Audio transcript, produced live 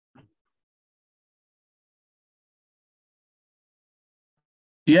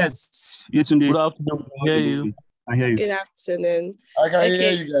Yes, Yetunde. Good afternoon. I hear you. I hear you. Good afternoon. I can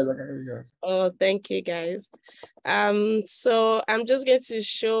hear you guys. I can hear you guys. Oh, thank you guys. So I'm just going to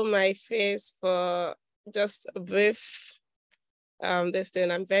show my face for just a brief this thing.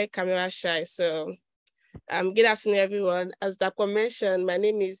 I'm very camera shy, so good afternoon, everyone. As Dapo mentioned, my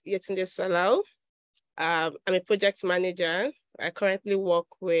name is Yetunde Salau. I'm a project manager. I currently work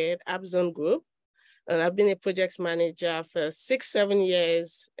with AppZone Group. And I've been a project manager for 6-7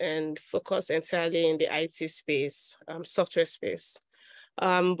 years and focus entirely in the IT space, software space.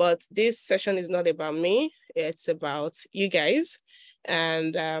 But this session is not about me, it's about you guys.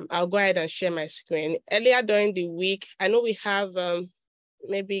 And I'll go ahead and share my screen. Earlier during the week, I know we have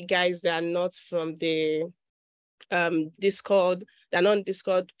maybe guys that are not from the Discord, they're not on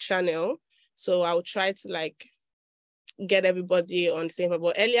Discord channel. So I'll try to get everybody on the same level.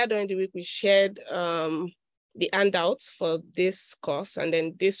 But earlier during the week, we shared the handouts for this course, and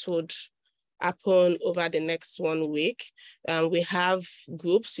then this would happen over the next 1 week. We have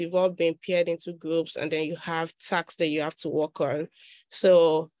groups, you've all been paired into groups, and then you have tasks that you have to work on.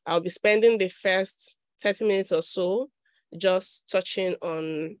 So I'll be spending the first 30 minutes or so just touching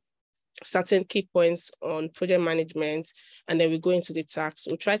on certain key points on project management, and then we go into the tasks.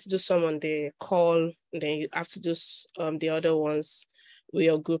 We'll try to do some on the call, and then you have to do the other ones with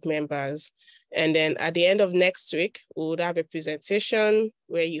your group members. And then at the end of next week, we would have a presentation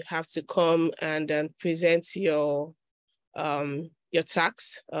where you have to come and then present your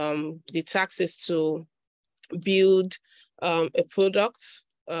tasks. The task is to build a product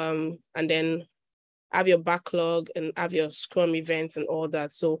and then have your backlog and have your Scrum events and all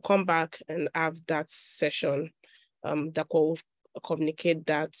that. So come back and have that session that will communicate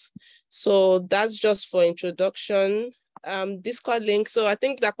that. So that's just for introduction. Discord link. So I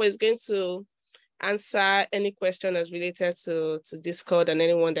think Dapo is going to answer any question that's related to Discord and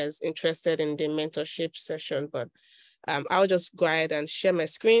anyone that's interested in the mentorship session. But I'll just go ahead and share my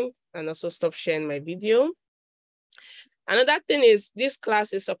screen and also stop sharing my video. Another thing is this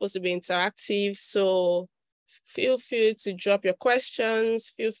class is supposed to be interactive, so feel free to drop your questions,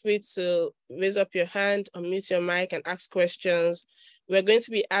 feel free to raise up your hand, unmute your mic and ask questions. We're going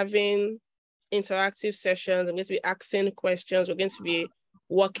to be having interactive sessions. I'm going to be asking questions. We're going to be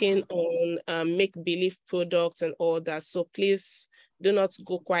working on make-believe products and all that. So please do not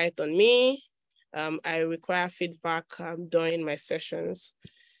go quiet on me. I require feedback during my sessions.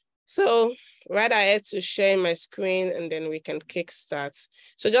 So right ahead to share my screen and then we can kickstart.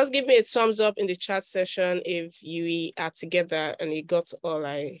 So just give me a thumbs up in the chat session if you are together and you got all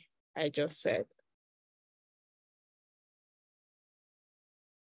I just said.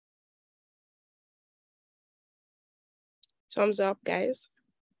 Thumbs up, guys.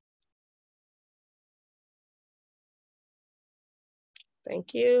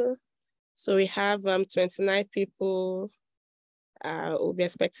 Thank you. So we have 29 people. We'll be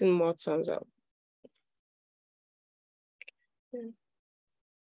expecting more thumbs up.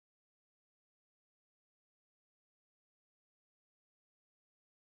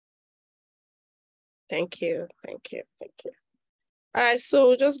 Thank you, thank you, thank you. All right, so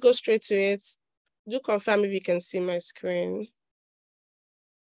we'll just go straight to it. Do confirm if you can see my screen.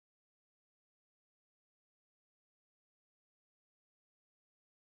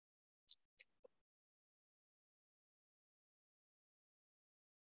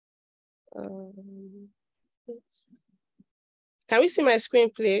 Can we see my screen,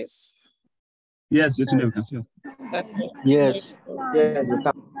 please? Yes, it's okay. Okay. Yes.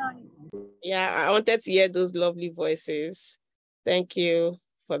 Yeah, I wanted to hear those lovely voices. Thank you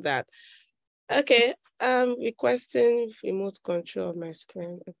for that. Okay, requesting remote control of my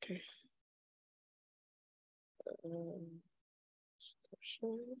screen. Okay.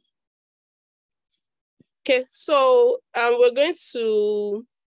 Okay, so we're going to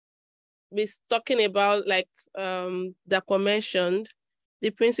be talking about, like Dapo mentioned, the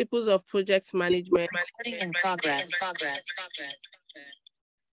principles of project management. In progress.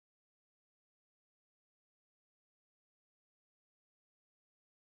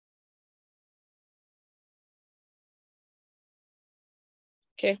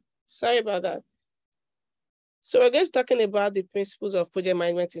 Okay, sorry about that. So we're going to be talking about the principles of project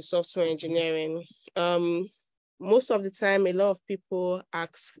management in software engineering. Most of the time, a lot of people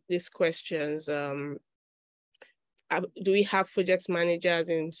ask these questions. Do we have project managers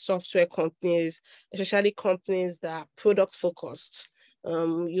in software companies, especially companies that are product focused?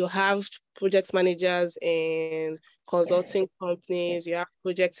 You have project managers in consulting companies, you have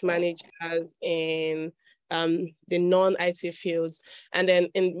project managers in the non-IT fields. And then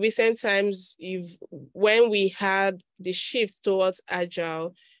in recent times, when we had the shift towards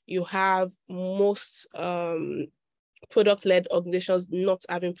Agile, you have most product-led organizations not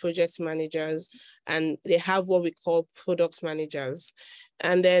having project managers, and they have what we call product managers.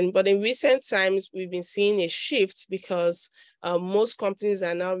 And then, but in recent times, we've been seeing a shift because most companies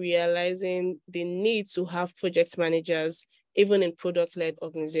are now realizing the need to have project managers, even in product-led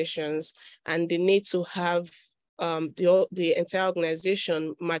organizations, and the need to have the entire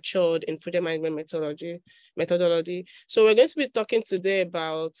organization matured in project management methodology. So we're going to be talking today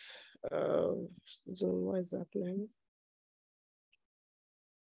about, what is that name?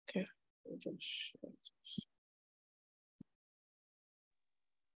 Okay.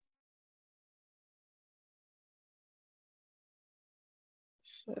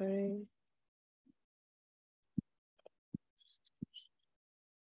 Sorry.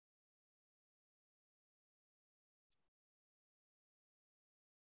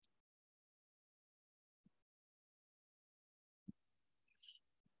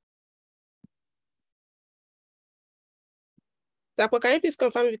 Zapo, can you please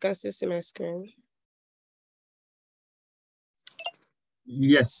confirm if you can still see my screen?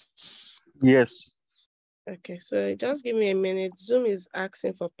 Yes. Yes. Okay, so just give me a minute. Zoom is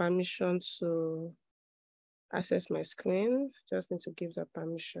asking for permission to access my screen. Just need to give that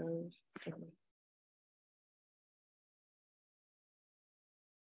permission.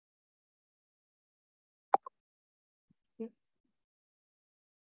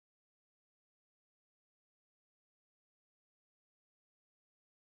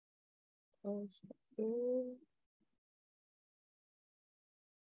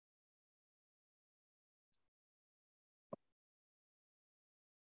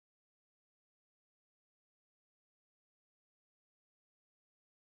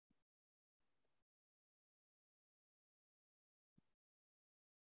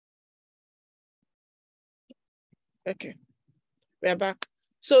 Okay, we're back.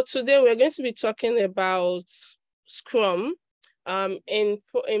 So today we're going to be talking about Scrum. In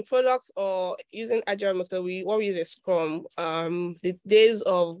products or using Agile method, what we use is Scrum. The days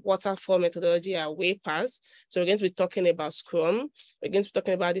of waterfall methodology are way past. So we're going to be talking about Scrum. We're going to be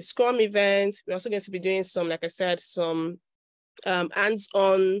talking about the Scrum event. We're also going to be doing some, like I said, some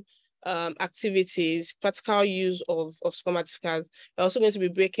hands-on activities, practical use of Scrum artifacts. We're also going to be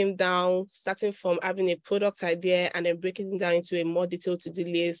breaking down, starting from having a product idea and then breaking it down into a more detailed to-do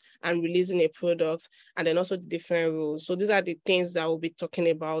list and releasing a product, and then also the different rules. So these are the things that we'll be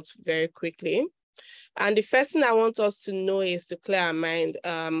talking about very quickly. And the first thing I want us to know is to clear our mind.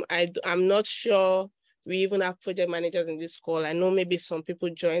 I'm not sure we even have project managers in this call. I know maybe some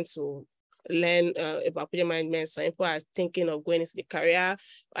people join to learn about project management. Some people are thinking of going into the career,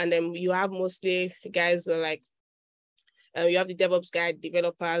 and then you have mostly guys that are like, you have the DevOps guy,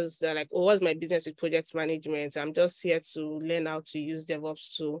 developers that are like, oh, what's my business with project management? I'm just here to learn how to use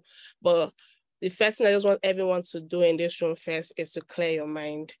DevOps too. But the first thing I just want everyone to do in this room first is to clear your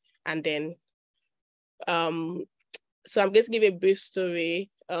mind. And then, so I'm going to give a brief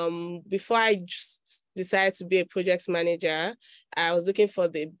story. Before I decided to be a project manager, I was looking for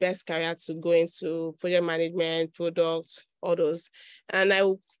the best career to go into: project management, product, all those. And I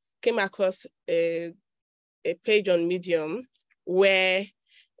came across a page on Medium where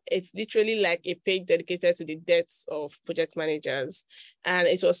it's literally like a page dedicated to the deaths of project managers. And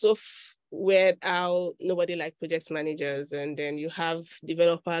it was so weird how nobody liked project managers. And then you have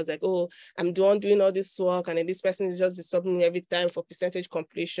developers like, oh, I'm doing all this work, and then this person is just disturbing me every time for percentage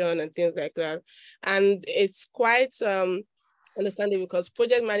completion and things like that. And it's quite understandable because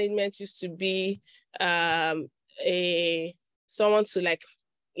project management used to be someone to like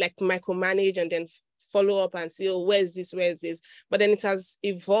micromanage and then follow up and say, oh, where is this? But then it has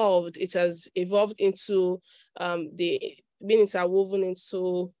evolved. It has evolved into being interwoven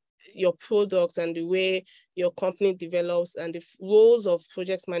into your product and the way your company develops, and the roles of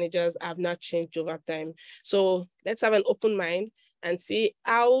project managers have not changed over time. So let's have an open mind and see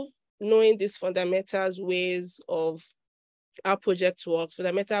how knowing these fundamentals ways of how project works,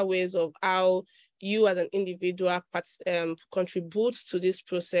 fundamental ways of how you as an individual contributes to this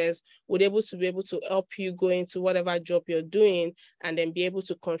process would be able to help you go into whatever job you're doing, and then be able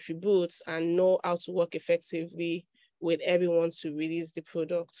to contribute and know how to work effectively with everyone to release the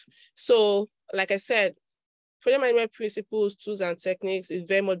product. So, like I said, project management principles, tools, and techniques is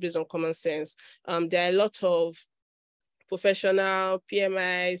very much based on common sense. There are a lot of professional,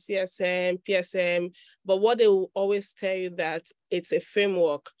 PMI, CSM, PSM, but what they will always tell you that it's a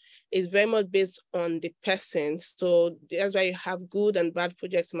framework. is very much based on the person. So that's why you have good and bad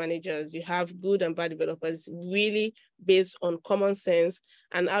project managers, you have good and bad developers, really based on common sense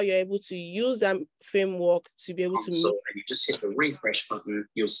and how you're able to use that framework to be able to and you just hit the refresh button,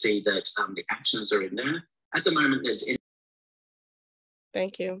 you'll see that the actions are in there. At the moment, there's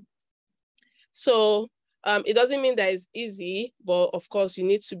Thank you. So it doesn't mean that it's easy, but of course you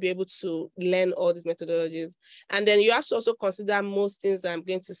need to be able to learn all these methodologies. And then you have to also consider most things that I'm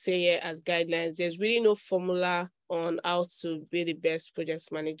going to say here as guidelines. There's really no formula on how to be the best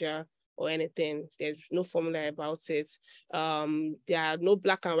project manager or anything. There's no formula about it. There are no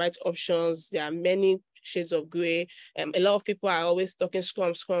black and white options. There are many shades of gray. A lot of people are always talking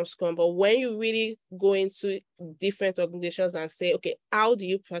Scrum, but when you really go into different organizations and say, okay, how do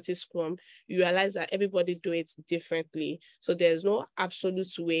you practice Scrum? You realize that everybody do it differently. So there's no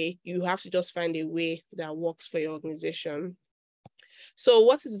absolute way. You have to just find a way that works for your organization. So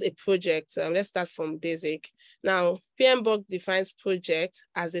what is a project? Let's start from basic. Now, PMBOK defines project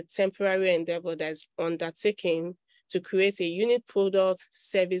as a temporary endeavor that is undertaken to create a unique product,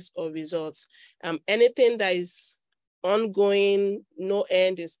 service, or results. Anything that is ongoing, no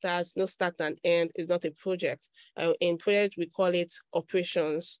end in starts, no start and end is not a project. In project, we call it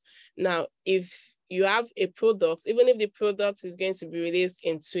operations. Now, if you have a product, even if the product is going to be released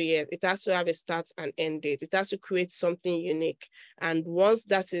in 2 years, it has to have a start and end date. It has to create something unique. And once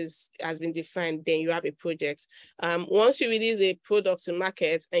that has been defined, then you have a project. Once you release a product to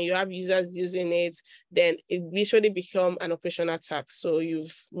market and you have users using it, then it literally becomes an operational task. So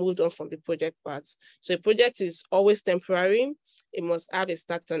you've moved on from the project part. So a project is always temporary. It must have a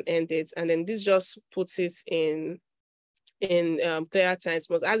start and end date. And then this just puts it in clear times. It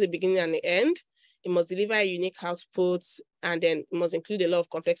must have a beginning and an end. It must deliver a unique output, and then it must include a lot of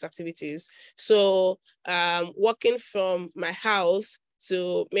complex activities. So walking from my house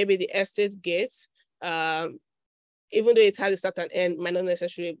to maybe the estate gate, even though it has a start and end, might not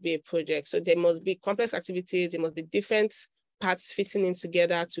necessarily be a project. So there must be complex activities, there must be different parts fitting in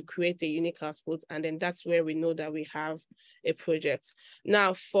together to create a unique output. And then that's where we know that we have a project.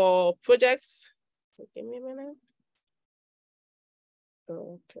 Now for projects, give me a minute.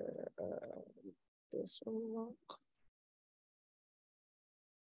 Okay. This will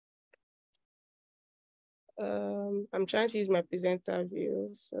work. I'm trying to use my presenter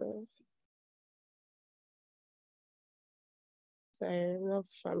view, so I'm not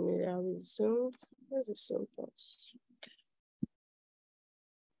familiar with Zoom. Where's the Zoom box?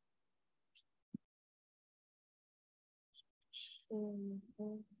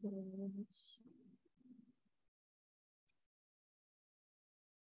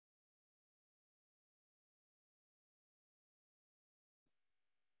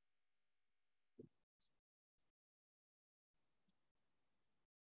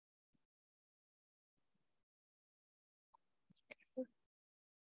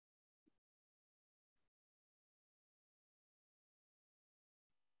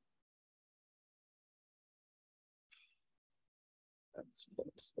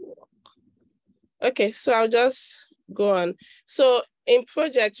 Okay, so I'll just go on. So in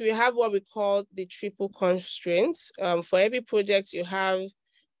projects, we have what we call the triple constraints. For every project, you have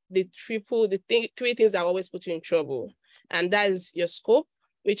the three things that always put you in trouble. And that is your scope,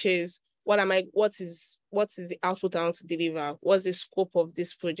 which is what is the output I want to deliver? What's the scope of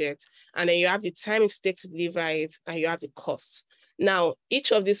this project? And then you have the time it takes to deliver it, and you have the cost. Now,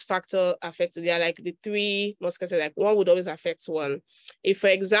 each of these factors affect, they are like the three musketeers, like one would always affect one. If, for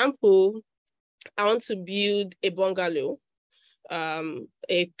example, I want to build a bungalow,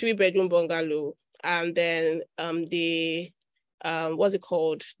 a 3-bedroom bungalow, and then what's it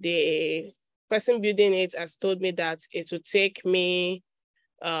called? The person building it has told me that it will take me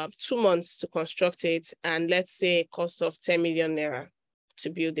 2 months to construct it, and let's say a cost of 10 million naira to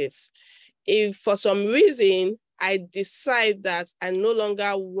build it. If for some reason I decide that I no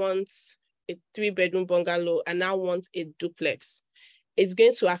longer want a 3-bedroom bungalow and now want a duplex, it's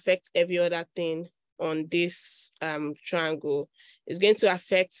going to affect every other thing on this triangle. It's going to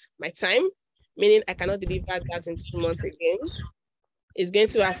affect my time, meaning I cannot deliver that in 2 months again. It's going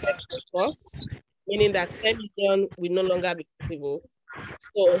to affect the cost, meaning that 10 million will no longer be possible.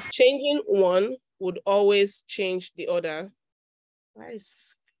 So changing one would always change the other.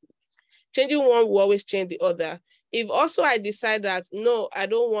 Changing one will always change the other. If also I decide that, no, I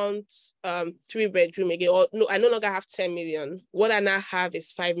don't want 3-bedroom again, or no, I no longer have 10 million. What I now have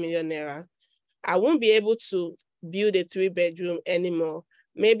is 5 million naira. I won't be able to build a 3-bedroom anymore.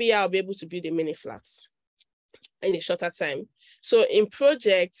 Maybe I'll be able to build a mini flat in a shorter time. So in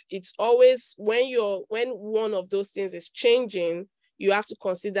project, it's always when one of those things is changing, you have to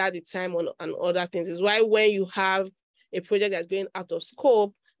consider the time and other things. It's why when you have a project that's going out of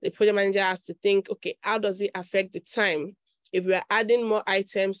scope, the project manager has to think, okay, how does it affect the time? If we're adding more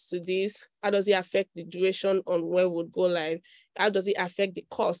items to this, how does it affect the duration on where we would go live? How does it affect the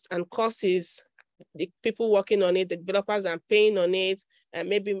cost? And cost is the people working on it, the developers are paying on it, and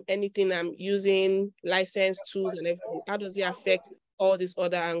maybe anything I'm using, license tools and everything. How does it affect all this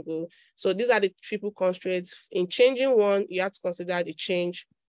other angle? So these are the triple constraints. In changing one, you have to consider the change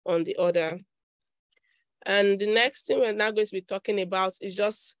on the other. And the next thing we're now going to be talking about is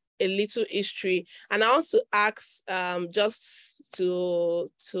just a little history. And I want to ask, just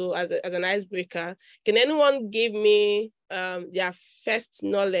as an icebreaker, can anyone give me their first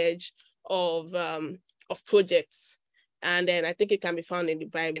knowledge of projects? And then I think it can be found in the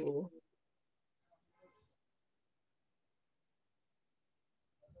Bible.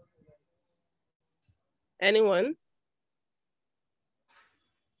 Anyone?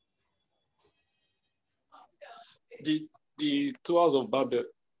 The Towers of Babel.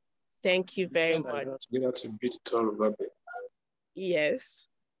 Thank you very much. Together to build the Tower of Babel. Yes.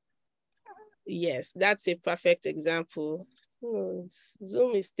 Yes, that's a perfect example. So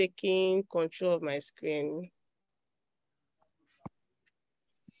Zoom is taking control of my screen.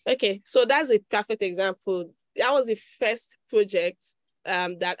 Okay, so that's a perfect example. That was the first project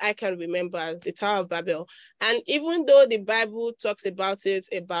that I can remember, the Tower of Babel. And even though the Bible talks about it,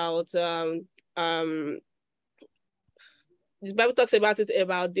 this Bible talks about it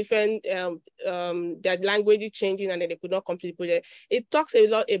about different their language changing and then they could not complete the project. It talks a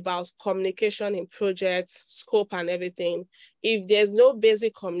lot about communication in projects, scope and everything. If there's no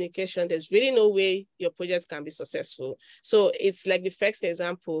basic communication, there's really no way your projects can be successful. So it's like the first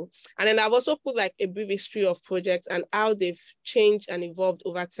example. And then I've also put like a brief history of projects and how they've changed and evolved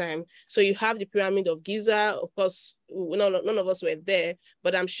over time. So you have the Pyramid of Giza. Of course, none of us were there,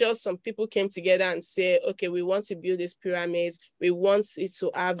 but I'm sure some people came together and say, okay, we want to build these pyramids. We want it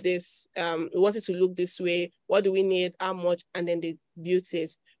to have this, we want it to look this way. What do we need? How much? And then they built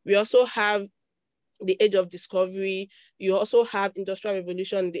it. We also have the age of discovery. You also have industrial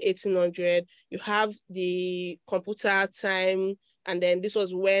revolution in the 1800s. You have the computer time. And then this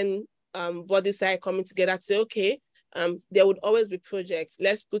was when bodies started coming together to say, okay, there would always be projects.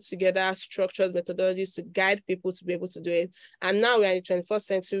 Let's put together structures, methodologies to guide people to be able to do it. And now we're in the 21st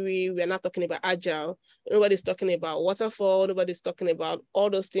century. We're not talking about agile. Nobody's talking about waterfall. Nobody's talking about all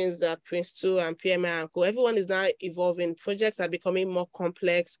those things that Prince 2 and PMI and Co. Everyone is now evolving. Projects are becoming more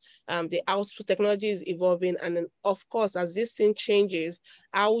complex. The output technology is evolving. And then, of course, as this thing changes,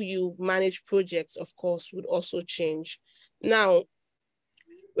 how you manage projects, of course, would also change. Now,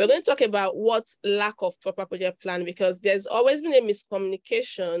 we're going to talk about what lack of proper project plan, because there's always been a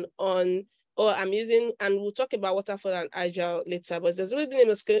miscommunication on, I'm using, and we'll talk about waterfall and agile later, but there's always been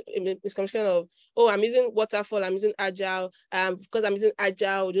a miscommunication of, I'm using waterfall, I'm using agile, because I'm using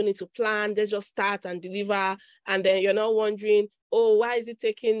agile, we don't need to plan, let's just start and deliver. And then you're not wondering, why is it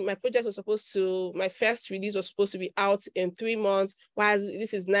taking, my project was supposed to, my first release was supposed to be out in 3 months, why is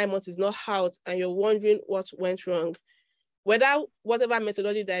this is 9 months, it's not out, and you're wondering what went wrong. Whatever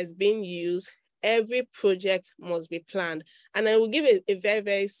methodology that is being used, every project must be planned. And I will give a very,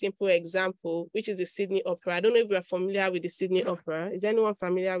 very simple example, which is the Sydney Opera. I don't know if you're familiar with the Sydney Opera. Is anyone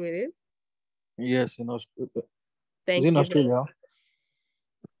familiar with it? Yes, in Australia. Thank you. In you. Australia.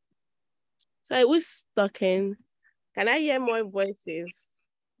 So I was talking. Can I hear more voices?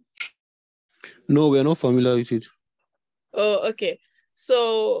 No, we're not familiar with it. Oh, okay.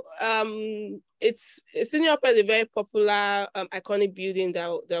 So Sydney Opera is a very popular, iconic building that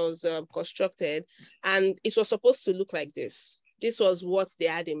was constructed, and it was supposed to look like this. This was what they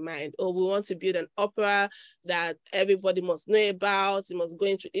had in mind. We want to build an opera that everybody must know about. It must go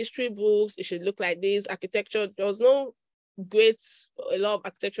into history books. It should look like this. Architecture, there was no a lot of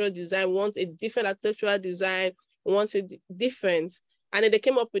architectural design. We want a different architectural design. We want it different. And then they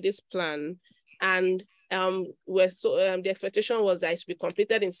came up with this plan. And the expectation was that it would be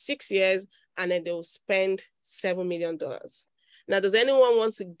completed in 6 years, and then they will spend $7 million. Now, does anyone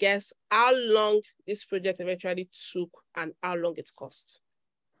want to guess how long this project eventually took and how long it cost?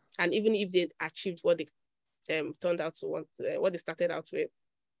 And even if they achieved what they turned out to want, what they started out with?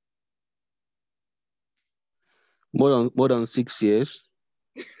 More than 6 years.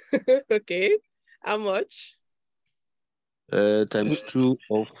 Okay, how much? Times 2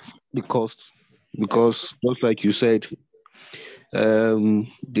 of the cost. Because just like you said,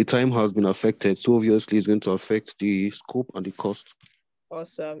 the time has been affected. So obviously it's going to affect the scope and the cost.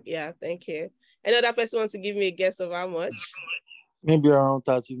 Awesome. Yeah, thank you. Another person wants to give me a guess of how much? Maybe around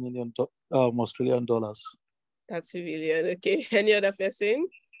 30 million Australian dollars. 30 million. Okay. Any other person?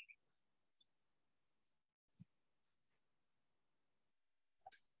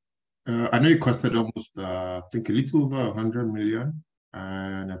 I know it costed almost, I think a little over 100 million.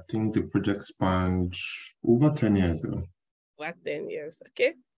 And I think the project spanned over 10 years though. What 10 years?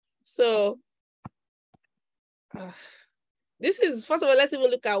 Okay. So this is, first of all, let's even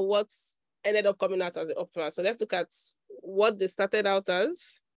look at what ended up coming out as the opera. So let's look at what they started out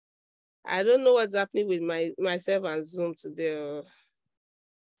as. I don't know what's happening with myself and Zoom today.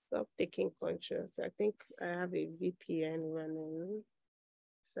 Stop taking control. So I think I have a VPN running.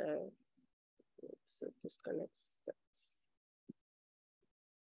 So disconnect that.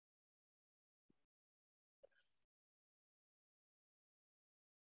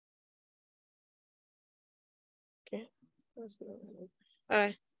 Okay. All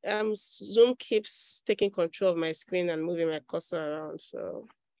right. Zoom keeps taking control of my screen and moving my cursor around. So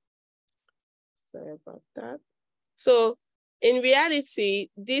sorry about that. So in reality,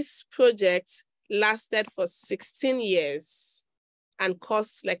 this project lasted for 16 years and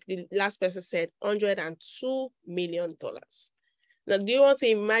cost, like the last person said, $102 million. Now, do you want to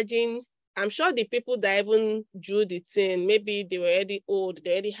imagine? I'm sure the people that even drew the thing, maybe they were already old,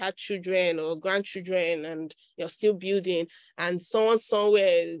 they already had children or grandchildren, and you're still building. And someone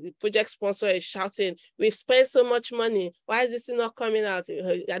somewhere, the project sponsor is shouting, "We've spent so much money. Why is this thing not coming out?"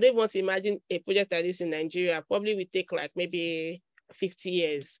 I don't even want to imagine a project like this in Nigeria. Probably would take like maybe 50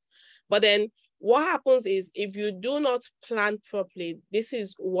 years. But then what happens is, if you do not plan properly, this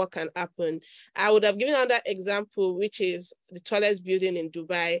is what can happen. I would have given another example, which is the tallest building in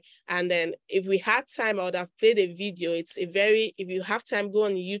Dubai. And then if we had time, I would have played a video. It's a very, if you have time, go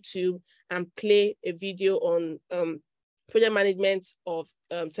on YouTube and play a video on project management of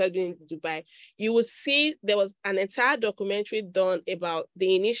tallest building in Dubai. You would see there was an entire documentary done about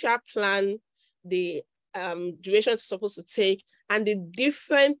the initial plan, the duration it's supposed to take, and the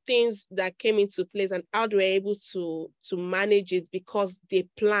different things that came into place and how they were able to manage it because they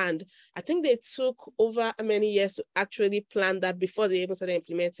planned. I think they took over many years to actually plan that before they even started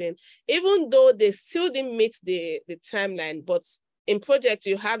implementing, even though they still didn't meet the timeline. But in project,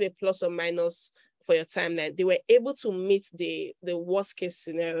 you have a plus or minus for your timeline. They were able to meet the worst case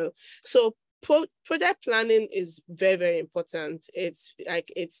scenario. So project planning is very, very important. It's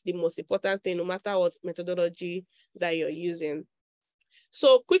the most important thing, no matter what methodology that you're using.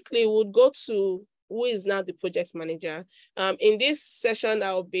 So quickly, we'll go to who is now the project manager. In this session,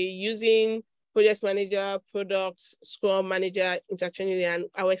 I'll be using project manager, product, Scrum manager interchangeably, and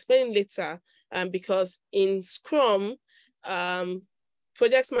I'll explain later because in Scrum,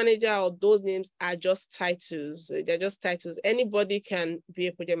 project manager or those names are just titles. They're just titles. Anybody can be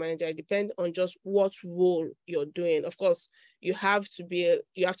a project manager. It depends on just what role you're doing. Of course, you have to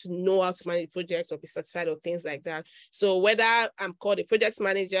know how to manage projects or be certified or things like that. So whether I'm called a project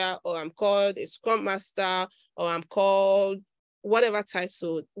manager or I'm called a Scrum Master or I'm called whatever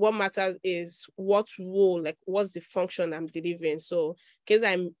title, what matters is what role, like what's the function I'm delivering. So in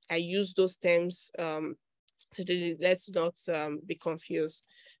case I use those terms, let's not be confused.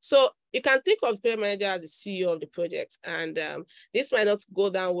 So you can think of project manager as the CEO of the project, and this might not go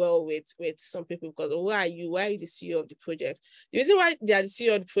down well with some people because, oh, why are you the CEO of the project? The reason why they are the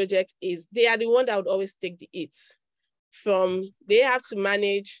CEO of the project is they are the one that would always take the hit. They have to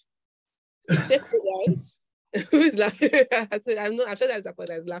manage the stakeholders. Who is laughing? I'm sure that's the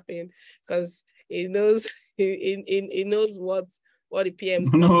person that's laughing because he knows he knows what the PM.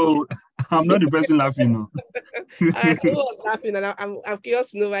 No, I'm not the person laughing. No. I was laughing, and I'm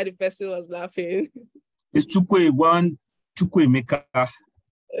curious to know why the person was laughing. It's Chukwuemeka.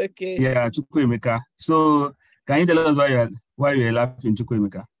 Okay. Yeah, Chukwuemeka. So can you tell us why you're laughing,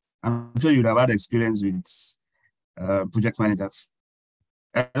 Chukwuemeka? I'm sure you'd have had experience with project managers.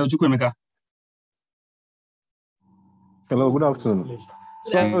 Hello, Chukwuemeka. Hello, good afternoon.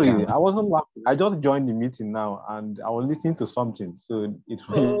 Sorry, I wasn't laughing. I just joined the meeting now and I was listening to something. So it's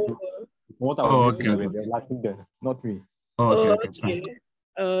what I was listening to. They're laughing there, not me.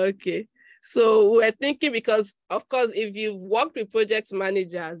 Okay. So we're thinking because, of course, if you've worked with project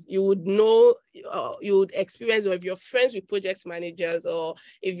managers, you would know, you would experience, or if you're friends with project managers, or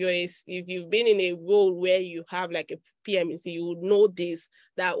if you've been in a role where you have like a PMC, you would know this,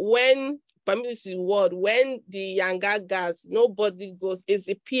 that when when the younger guys, nobody goes, it's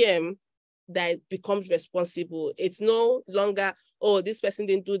the PM that becomes responsible. It's no longer, oh, this person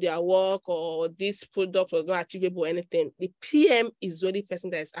didn't do their work or this product was not achievable or anything. The PM is the only person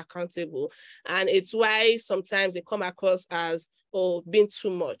that is accountable. And it's why sometimes they come across as, oh, being too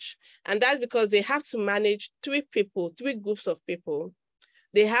much. And that's because they have to manage three groups of people.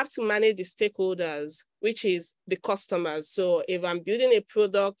 they have to manage the stakeholders, which is the customers. So if I'm building a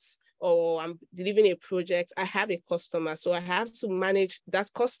product or I'm delivering a project, I have a customer. So I have to manage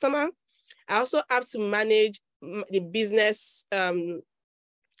that customer. I also have to manage the business, what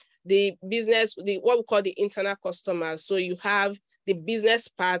we call the internal customers. So you have the business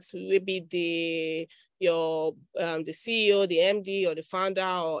part, maybe the CEO, the MD, or the founder,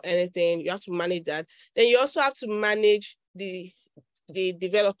 or anything. You have to manage that. Then you also have to manage the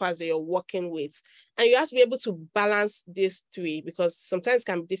developers that you're working with. And you have to be able to balance these three, because sometimes it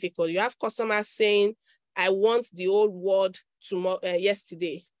can be difficult. You have customers saying, I want the old world tomorrow,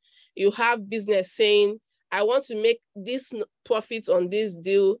 yesterday. You have business saying, I want to make this profit on this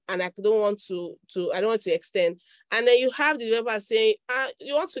deal, and I don't want to extend. And then you have the developer saying,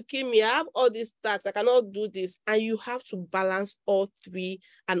 you want to kill me, I have all these tasks, I cannot do this. And you have to balance all three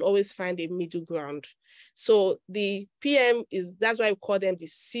and always find a middle ground. So the PM that's why we call them the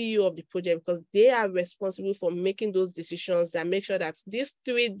CEO of the project, because they are responsible for making those decisions that make sure that these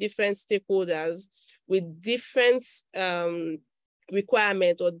three different stakeholders with different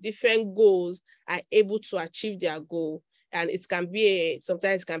requirements or different goals are able to achieve their goal. And it can be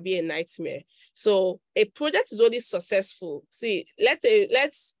sometimes it can be a nightmare. So a project is only successful. See,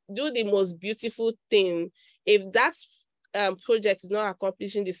 let's do the most beautiful thing. If that project is not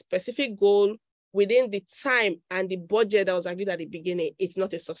accomplishing the specific goal within the time and the budget that was agreed at the beginning, it's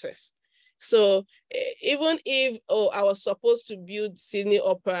not a success. So even if, I was supposed to build Sydney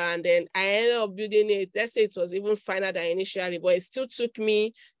Opera and then I ended up building it, let's say it was even finer than initially, but it still took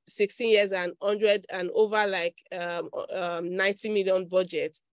me 16 years and 100 and over like 90 million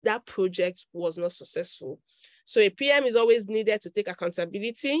budget, that project was not successful. So a PM is always needed to take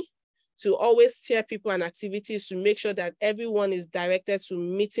accountability, to always steer people and activities to make sure that everyone is directed to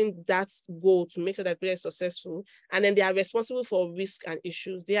meeting that goal, to make sure that people are successful. And then they are responsible for risk and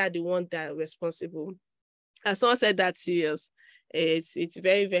issues. They are the ones that are responsible. As someone said, that's serious. It's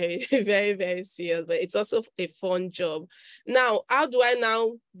very, very, very, very serious, but it's also a fun job. Now, how do I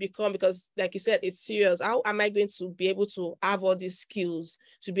now become, because like you said, it's serious. How am I going to be able to have all these skills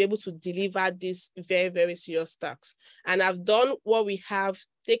to be able to deliver these very, very serious tasks? And I've done what we have,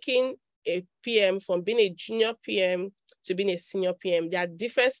 taken a PM from being a junior PM to being a senior PM. There are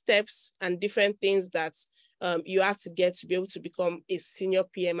different steps and different things that you have to get to be able to become a senior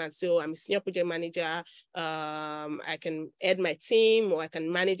PM. And so I'm a senior project manager. I can head my team, or I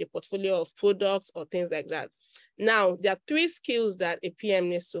can manage a portfolio of products or things like that. Now, there are three skills that a PM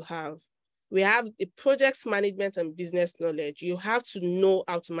needs to have. We have the project management and business knowledge. You have to know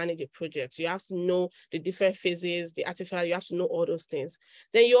how to manage a project. You have to know the different phases, the artifact, you have to know all those things.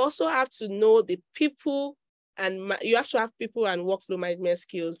 Then you also have to know the people, and you have to have people and workflow management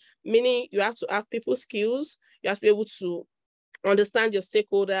skills, meaning you have to have people skills. You have to be able to understand your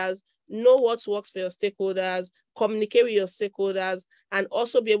stakeholders, know what works for your stakeholders, communicate with your stakeholders, and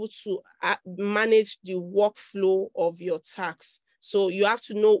also be able to manage the workflow of your tasks. So you have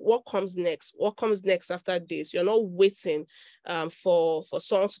to know what comes next after this. You're not waiting for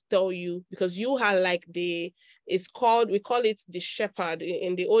someone to tell you, because you are like we call it the shepherd.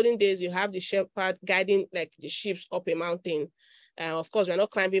 In the olden days, you have the shepherd guiding like the sheep up a mountain. Of course, we're not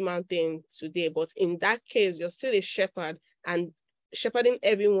climbing mountain today, but in that case, you're still a shepherd and shepherding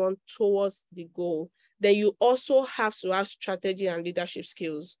everyone towards the goal. Then you also have to have strategy and leadership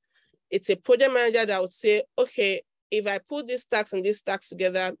skills. It's a project manager that would say, okay, if I put these tasks and these tasks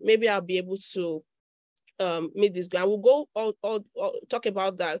together, maybe I'll be able to meet this goal. We'll go talk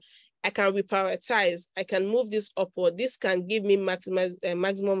about that. I can reprioritize. I can move this upward. This can give me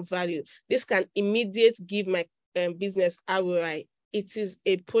maximum value. This can immediately give my business ROI. It is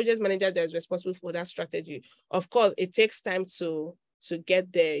a project manager that is responsible for that strategy. Of course, it takes time to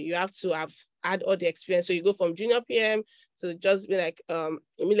get there. You have to have had all the experience. So you go from junior PM to just be like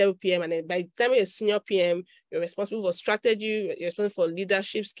mid-level PM, and then by the time you're a senior PM, you're responsible for strategy, you're responsible for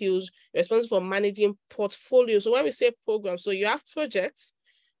leadership skills, you're responsible for managing portfolio. So when we say program, so you have projects,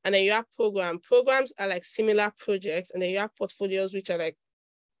 and then you have program. Programs are like similar projects, and then you have portfolios, which are like,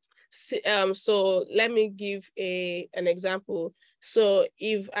 so let me give an example. So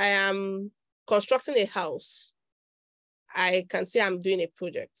if I am constructing a house, I can say I'm doing a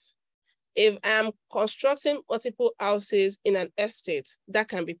project. If I'm constructing multiple houses in an estate, that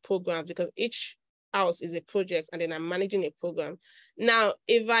can be programmed, because each house is a project, and then I'm managing a program. Now,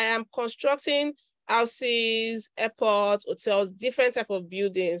 if I am constructing houses, airports, hotels, different type of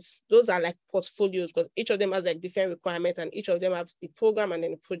buildings, those are like portfolios, because each of them has like different requirements, and each of them has the program and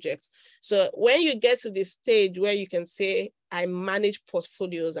then the project. So when you get to the stage where you can say, I manage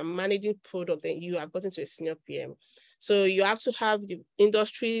portfolios, I'm managing product, then you have gotten to a senior PM. So you have to have the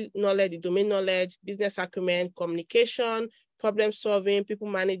industry knowledge, the domain knowledge, business acumen, communication, problem solving, people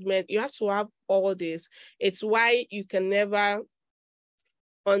management. You have to have all this. It's why you can never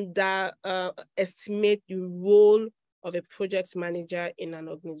underestimate the role of a project manager in an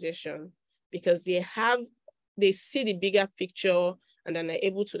organization, because they see the bigger picture and then they're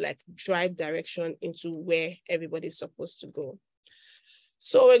able to like drive direction into where everybody's supposed to go.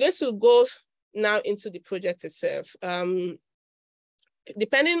 So we're going to go now into the project itself.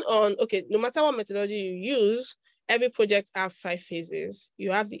 Depending on, okay, no matter what methodology you use, every project have 5 phases.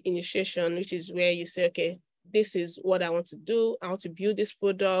 You have the initiation, which is where you say, okay, this is what I want to do. I want to build this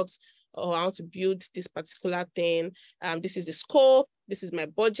product, or I want to build this particular thing. This is the scope, this is my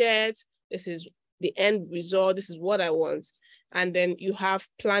budget, this is the end result, this is what I want. And then you have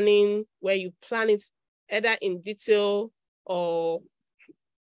planning, where you plan it either in detail or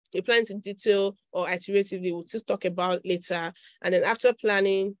you plan it in detail or iteratively, we'll still talk about later. And then after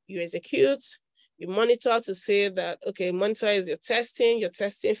planning, you execute, you monitor to say that, okay, monitor is your testing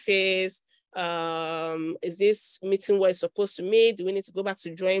phase. Is this meeting what it's supposed to meet? Do we need to go back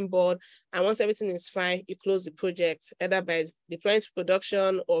to drawing board? And once everything is fine, you close the project, either by deploying to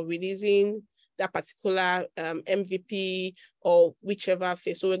production or releasing that particular MVP or whichever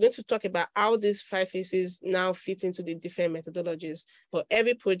phase. So we're going to talk about how these 5 phases now fit into the different methodologies, but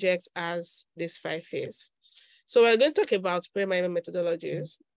every project has this 5 phases. So we're going to talk about project management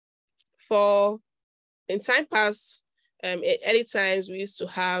methodologies. In time past, early times, we used to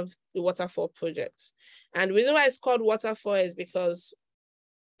have the waterfall projects. And the reason why it's called waterfall is because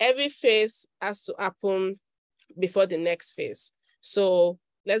every phase has to happen before the next phase. So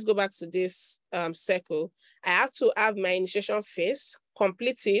let's go back to this circle. I have to have my initiation phase,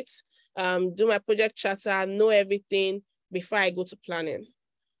 complete it, do my project charter, know everything before I go to planning.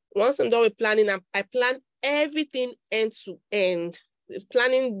 Once I'm done with planning, I plan everything end to end.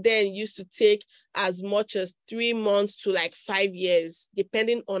 Planning then used to take as much as 3 months to like 5 years,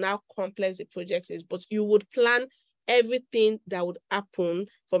 depending on how complex the project is. But you would plan everything that would happen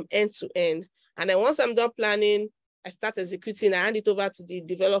from end to end. And then once I'm done planning, I start executing, I hand it over to the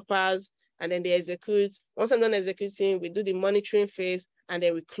developers, and then they execute. Once I'm done executing, we do the monitoring phase, and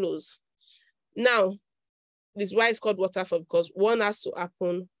then we close. Now, this is why it's called waterfall, because one has to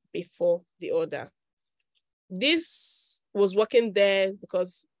happen before the other. This was working there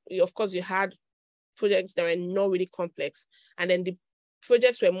because, of course, you had projects that were not really complex. And then the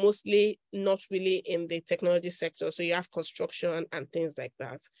projects were mostly not really in the technology sector. So you have construction and things like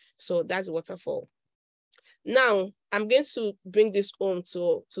that. So that's waterfall. Now, I'm going to bring this home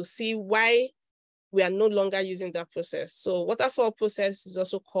to see why we are no longer using that process. So waterfall process is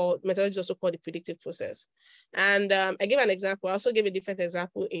also called, methodology is also called the predictive process. And I give an example. I also gave a different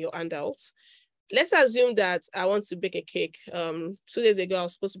example in your handouts. Let's assume that I want to bake a cake. 2 days ago, I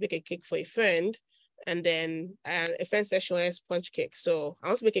was supposed to bake a cake for a friend, and then a friend said she wanted sponge cake. So I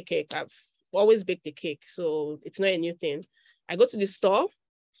want to bake a cake. I've always baked the cake, so it's not a new thing. I go to the store,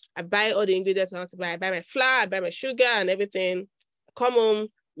 I buy all the ingredients I want to buy. I buy my flour, I buy my sugar and everything. I come home,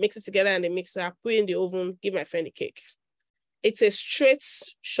 mix it together in the mixer, put it in the oven, give my friend the cake. It's a straight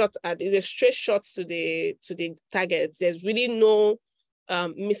shot to the target. There's really no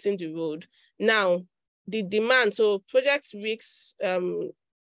missing the road. Now, the demand, so project risks,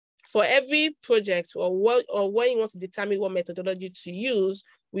 for every project or when you want to determine what methodology to use,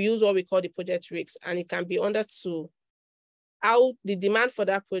 we use what we call the project risks, and it can be under 2. How the demand for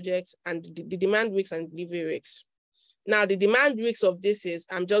that project and the demand risks and delivery risks. Now, the demand risks of this is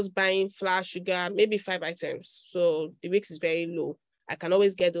I'm just buying flour, sugar, maybe 5 items. So the risk is very low. I can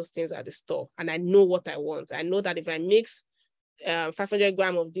always get those things at the store, and I know what I want. I know that if I mix 500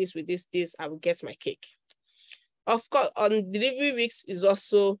 grams of this with this, I will get my cake. Of course, on delivery risks is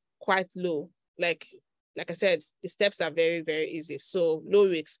also quite low. Like I said, the steps are very, very easy. So low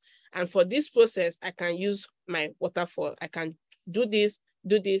risks. And for this process, I can use my waterfall. I can do this,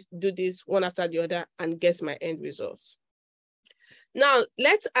 one after the other, and get my end results. Now,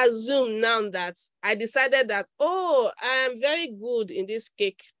 let's assume now that I decided that, oh, I am very good in this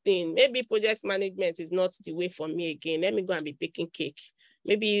cake thing. Maybe project management is not the way for me again. Let me go and be baking cake.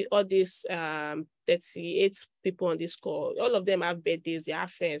 Maybe all these 38 people on this call, all of them have birthdays, they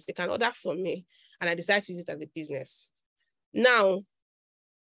have friends, they can order from me. And I decide to use it as a business. Now,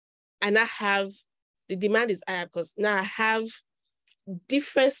 and I have, the demand is higher because now I have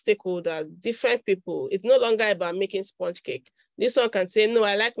different stakeholders, different people. It's no longer about making sponge cake. This one can say, no,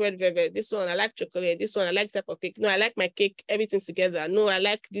 I like red velvet. This one, I like chocolate. This one, I like type of cake. No, I like my cake, everything together. No, I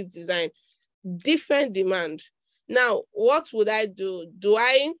like this design. Different demand. Now, what would I do?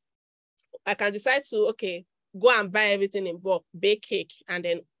 I can decide to, okay, go and buy everything in bulk, bake cake, and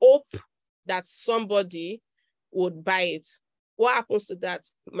then hope that somebody would buy it. What happens to that?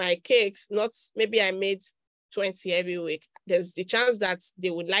 My cakes, maybe I made 20 every week. There's the chance that they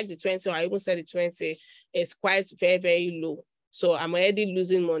would like the 20, or I even said the 20 is quite very, very low. So I'm already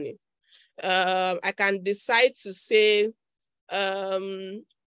losing money. I can decide to say, let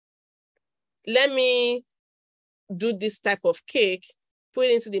me do this type of cake, put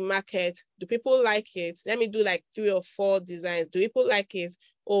it into the market. Do people like it? Let me do like 3 or 4 designs. Do people like it?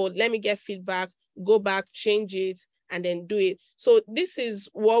 Or let me get feedback, go back, change it, and then do it. So this is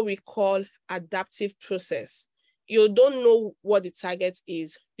what we call adaptive process. You don't know what the target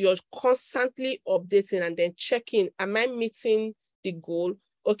is. You're constantly updating and then checking, am I meeting the goal?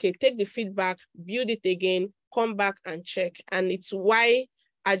 Okay, take the feedback, build it again, come back and check. And it's why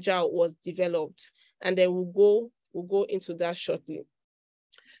Agile was developed. And then we'll go into that shortly.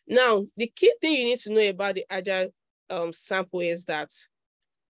 Now, the key thing you need to know about the Agile sample is that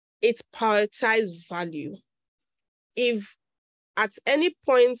it prioritizes value. If at any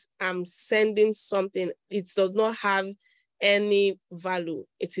point I'm sending something, it does not have any value,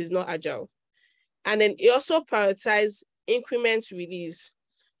 it is not Agile. And then it also prioritizes increment release.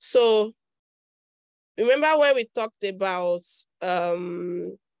 So remember when we talked about,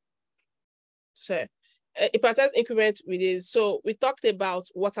 it prioritizes increment release. So we talked about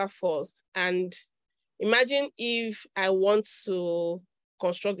waterfall, and imagine if I want to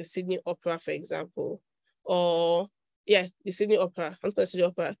construct the Sydney Opera, for example, or the Sydney Opera, Sydney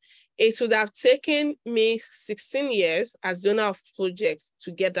Opera. It would have taken me 16 years as the owner of project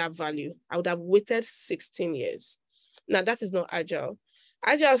to get that value. I would have waited 16 years. Now that is not Agile.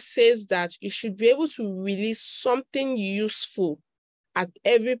 Agile says that you should be able to release something useful at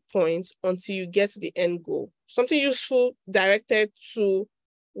every point until you get to the end goal. Something useful directed to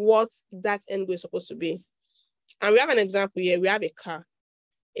what that end goal is supposed to be. And we have an example here. We have a car.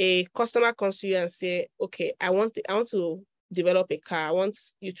 A customer comes to you and say, okay, I want to develop a car. I want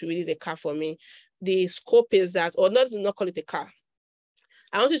you to release a car for me. The scope is that, or not call it a car.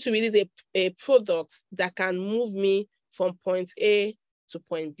 I want you to release a product that can move me from point A to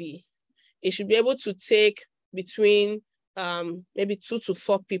point B. It should be able to take between maybe 2 to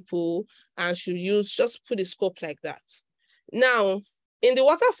 4 people, and should just put the scope like that. Now, in the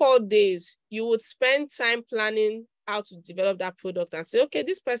waterfall days, you would spend time planning how to develop that product and say, okay,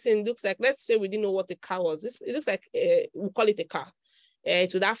 this person looks like, let's say we didn't know what the car was. It looks like, we'll call it a car.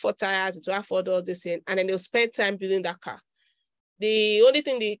 It would have 4 tires, it would have 4 doors, this thing, and then they'll spend time building that car. The only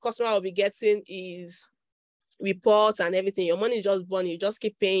thing the customer will be getting is reports and everything. Your money is just burning, you just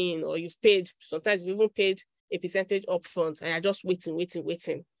keep paying, or you've paid, sometimes you've even paid a percentage upfront, and you're just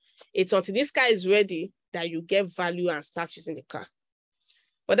waiting. It's until this car is ready that you get value and start using the car.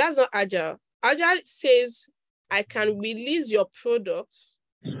 But that's not Agile. Agile says, I can release your product.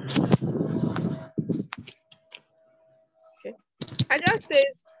 Okay. Agile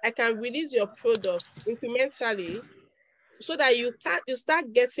says, I can release your product incrementally so that you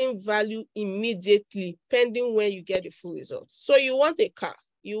start getting value immediately, pending when you get the full results. So you want a car,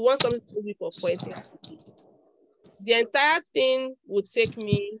 you want something to be for pointing. The entire thing would take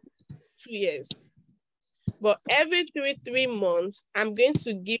me 2 years. But every 3 months, I'm going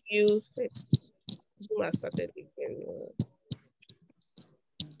to give you, Zoom has started again.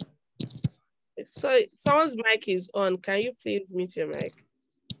 So someone's mic is on. Can you please mute your mic?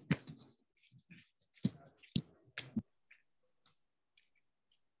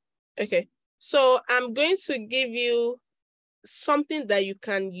 Okay, so I'm going to give you something that you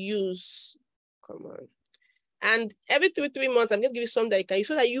can use. Come on. And every 3 months, I'm going to give you something that you can use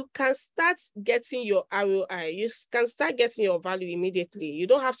so that you can start getting your ROI. You can start getting your value immediately. You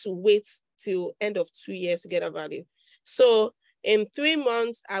don't have to wait till end of 2 years to get a value. So in 3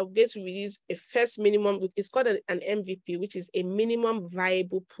 months, I'll get to release a first minimum. It's called an MVP, which is a minimum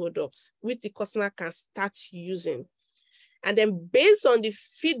viable product, which the customer can start using. And then based on the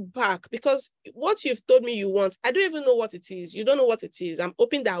feedback, because what you've told me you want, I don't even know what it is. You don't know what it is. I'm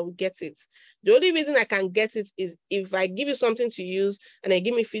hoping that I will get it. The only reason I can get it is if I give you something to use and then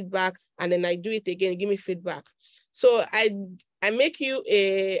give me feedback, and then I do it again, give me feedback. So I make you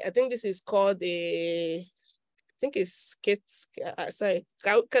I think this is called I think it's skate. Sorry,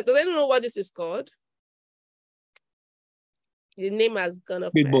 does anyone know what this is called? The name has gone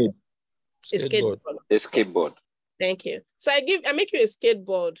up. Skateboard. A skateboard. A skateboard. Thank you. So I make you a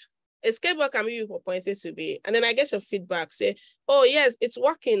skateboard. A skateboard can be used for point A to B. And then I get your feedback, say, oh yes, it's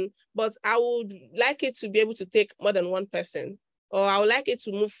working, but I would like it to be able to take more than 1 person, or I would like it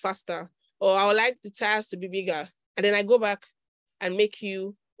to move faster, or I would like the tires to be bigger. And then I go back and make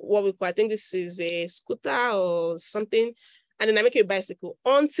you what we call, I think this is a scooter or something. And then I make you a bicycle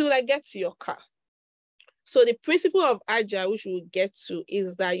until I get to your car. So the principle of Agile, which we'll get to,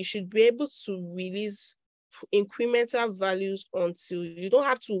 is that you should be able to release incremental values until you don't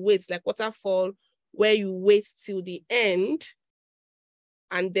have to wait, like waterfall, where you wait till the end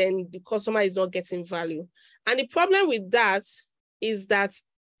and then the customer is not getting value. And the problem with that is that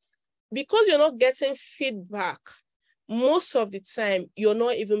because you're not getting feedback, most of the time, you're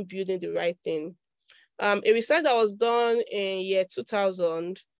not even building the right thing. A research that was done in year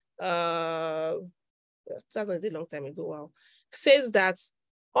 2000, 2000 is a long time ago, wow, says that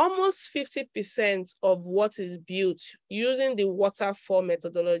almost 50% of what is built using the waterfall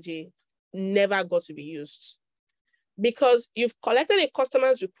methodology never got to be used. Because you've collected a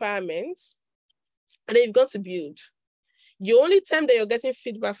customer's requirement and then you've got to build. The only time that you're getting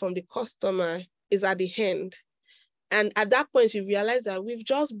feedback from the customer is at the end. And at that point, you realize that we've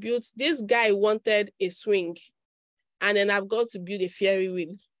just built, this guy wanted a swing, and then I've got to build a fairy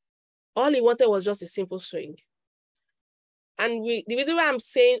wheel. All he wanted was just a simple swing. And the reason why I'm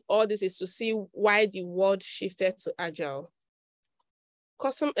saying all this is to see why the world shifted to Agile.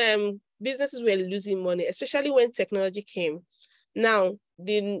 Businesses were losing money, especially when technology came. Now,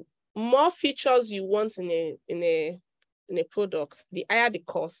 the more features you want in a product, the higher the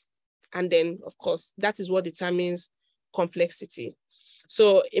cost. And then, of course, that is what determines complexity.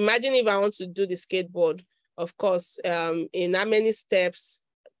 So imagine if I want to do the skateboard, of course, in how many steps,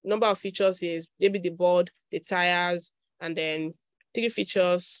 number of features is maybe the board, the tires, and then 3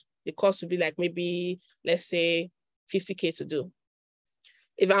 features, the cost would be like maybe, let's say, 50K to do.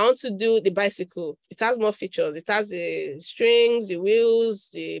 If I want to do the bicycle, it has more features. It has the strings, the wheels,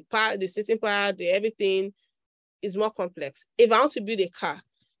 the sitting part, the everything is more complex. If I want to build a car,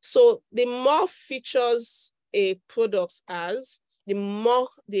 so the more features a product has,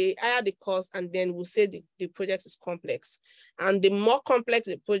 the higher the cost, and then we'll say the project is complex. And the more complex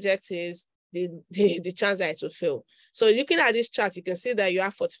the project is, the chance that it will fail. So looking at this chart, you can see that you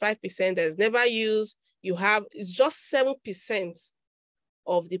have 45% that is never used. It's just 7%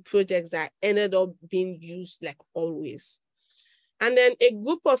 of the projects that ended up being used like always. And then a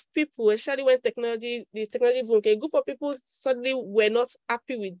group of people, especially when the technology boom, a group of people suddenly were not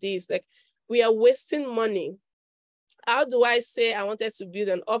happy with this. Like, we are wasting money. How do I say I wanted to build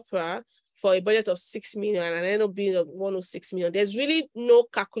an opera for a budget of 6 million and I ended up building 106 million? There's really no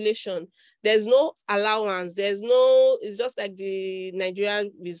calculation. There's no allowance. It's just like the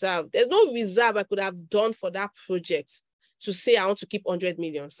Nigerian reserve. There's no reserve I could have done for that project to say I want to keep 100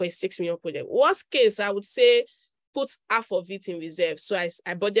 million for a 6 million project. Worst case, I would say put half of it in reserve. So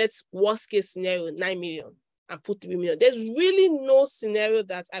I budget worst case scenario 9 million and put 3 million. There's really no scenario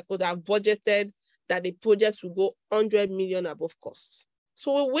that I could have budgeted that the project will go 100 million above cost.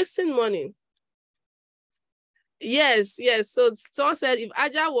 So we're wasting money. Yes. So someone said if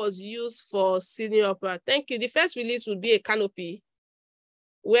Agile was used for senior opera, thank you. The first release would be a canopy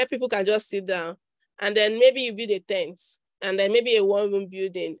where people can just sit down, and then maybe you build a tent, and then maybe a one-room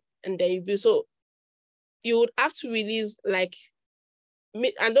building, and then you build. So you would have to release like,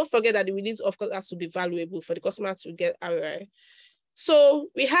 and don't forget that the release, of course, has to be valuable for the customer to get ROI. So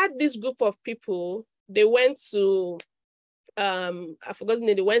we had this group of people, they went to, I forgot the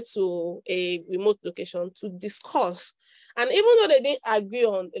name, they went to a remote location to discuss. And even though they didn't agree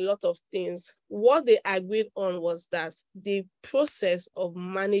on a lot of things, what they agreed on was that the process of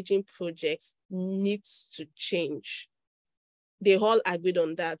managing projects needs to change. They all agreed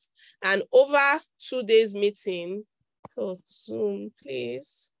on that. And over 2 days meeting, oh, Zoom,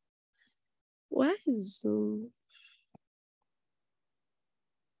 please. Why is Zoom?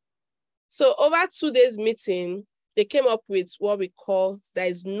 So over 2 days meeting, they came up with what we call, that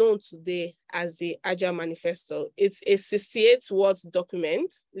is known today as the Agile Manifesto. It's a 68 words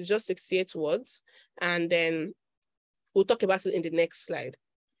document. It's just 68 words. And then we'll talk about it in the next slide.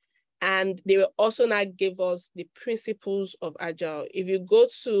 And they will also now give us the principles of Agile. If you go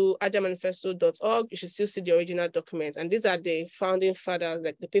to agilemanifesto.org, you should still see the original document. And these are the founding fathers,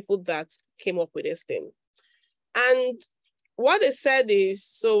 like the people that came up with this thing. And what they said is,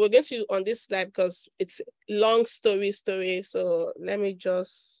 so we're going to, on this slide, because it's long story. So let me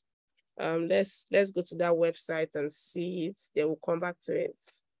just, let's go to that website and see it. Then we'll come back to it.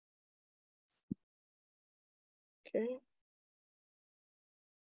 Okay.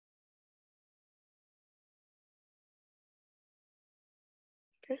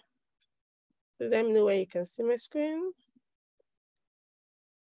 Let me know where you can see my screen.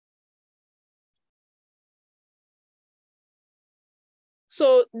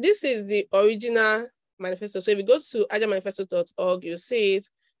 So this is the original manifesto. So if you go to agilemanifesto.org, you'll see it.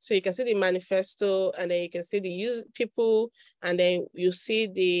 So you can see the manifesto, and then you can see the people, and then you see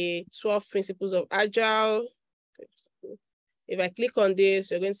the 12 principles of Agile. If I click on this,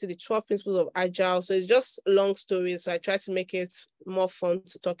 you're going to see the 12 principles of Agile. So it's just long stories. So I try to make it more fun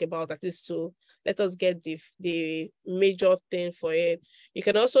to talk about, at least to let us get the major thing for it. You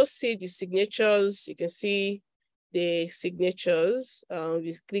can also see the signatures. You can see the signatures. If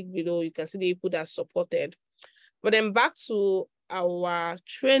you click below, you can see the people that are supported. But then back to our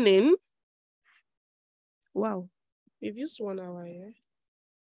training. Wow, we've used 1 hour here.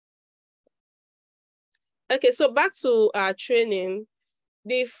 Okay, so back to our training.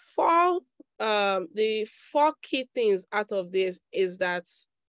 The four key things out of this is that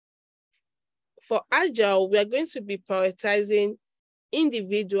for Agile, we are going to be prioritizing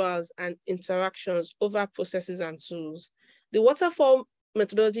individuals and interactions over processes and tools. The waterfall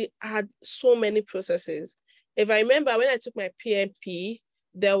methodology had so many processes. If I remember, when I took my PMP,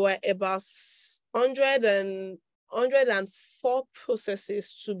 there were about 104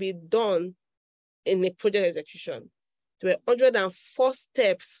 processes to be done in a project execution. There were 104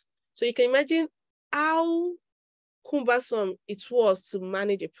 steps. So you can imagine how cumbersome it was to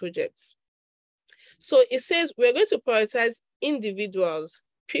manage a project. So it says we're going to prioritize individuals,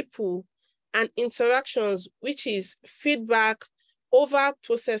 people, and interactions, which is feedback over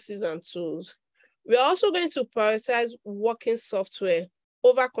processes and tools. We're also going to prioritize working software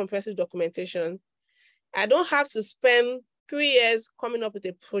over comprehensive documentation. I don't have to spend 3 years coming up with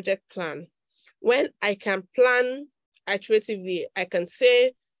a project plan. When I can plan iteratively, I can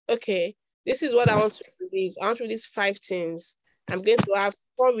say, okay, this is what I want to release. I want to release 5 things. I'm going to have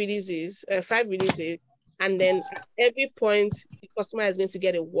 5 releases, and then at every point, the customer is going to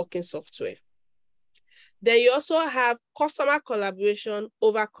get a working software. Then you also have customer collaboration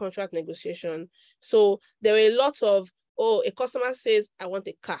over contract negotiation. So there are a lot of, a customer says, I want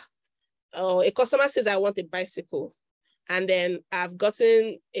a car. Or a customer says, I want a bicycle. And then I've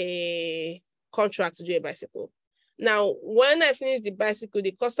gotten a contract to do a bicycle. Now, when I finish the bicycle,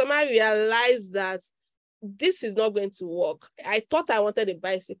 the customer realized that this is not going to work. I thought I wanted a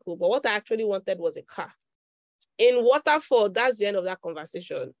bicycle, but what I actually wanted was a car. In waterfall, that's the end of that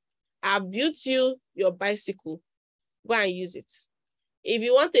conversation. I built you your bicycle. Go and use it. If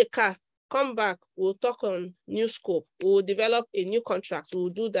you want a car, come back. We'll talk on new scope. We'll develop a new contract. We'll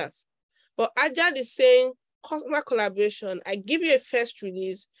do that. But Agile is saying customer collaboration. I give you a first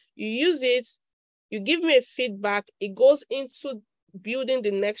release. You use it. You give me a feedback. It goes into building the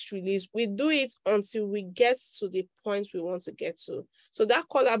next release. We do it until we get to the point we want to get to. So that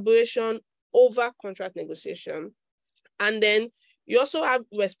collaboration over contract negotiation. And then you also have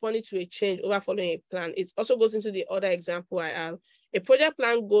responding to a change over following a plan. It also goes into the other example I have. A project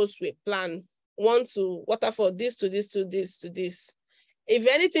plan goes to a plan, one to waterfall, this to this to this to this. If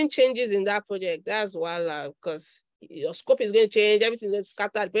anything changes in that project, that's wild, because your scope is going to change, everything's going to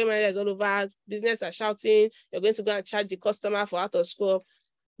scatter, the payment manager is all over, business are shouting, you're going to go and charge the customer for out of scope.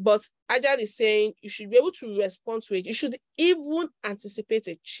 But Agile is saying you should be able to respond to it. You should even anticipate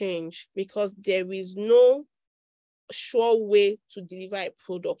a change, because there is no sure way to deliver a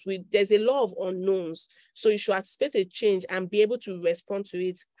product. There's a lot of unknowns. So you should anticipate a change and be able to respond to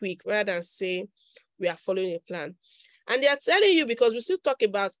it quick, rather than say we are following a plan. And they are telling you, because we still talk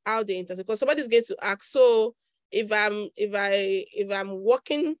about how they intersect, because somebody's going to ask, so if I'm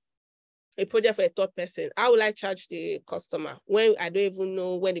working a project for a third person, how will I charge the customer when I don't even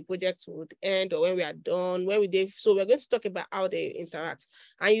know when the project would end or when we are done? So we're going to talk about how they interact.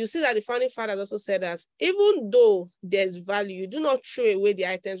 And you see that the founding fathers also said that even though there's value, you do not throw away the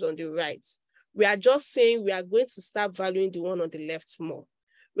items on the right. We are just saying we are going to start valuing the one on the left more.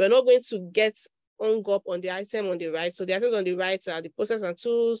 We're not going to get hung up on the item on the right. So the items on the right are the process and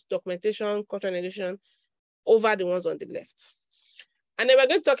tools, documentation, contract negotiation, over the ones on the left. And then we're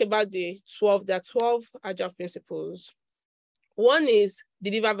going to talk about the 12 Agile principles. One is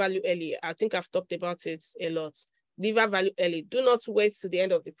deliver value early. I think I've talked about it a lot. Deliver value early. Do not wait to the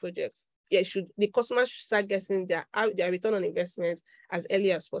end of the project. The customer should start getting their return on investment as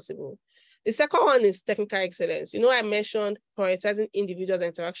early as possible. The second one is technical excellence. I mentioned prioritizing individuals'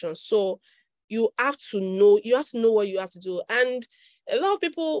 interactions. So you have to know what you have to do. And a lot of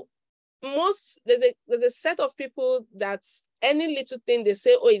people, there's a set of people that any little thing they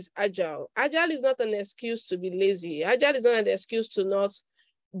say, it's Agile. Agile is not an excuse to be lazy. Agile is not an excuse to not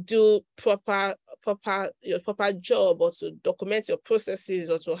do proper job, or to document your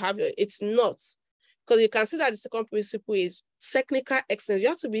processes, or to have it's not. Because you can see that the second principle is technical excellence. You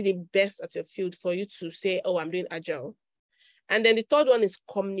have to be the best at your field for you to say, I'm doing Agile. And then the third one is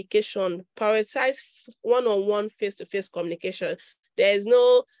communication. Prioritize one-on-one face-to-face communication. There is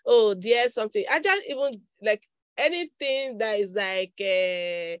no, oh, there's something. I just even like anything that is like,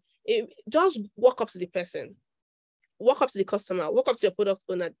 just walk up to the person, walk up to the customer, walk up to your product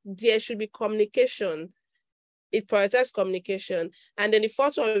owner. There should be communication. It prioritizes communication. And then the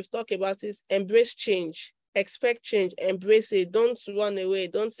fourth one we've talked about is embrace change. Expect change, embrace it. Don't run away.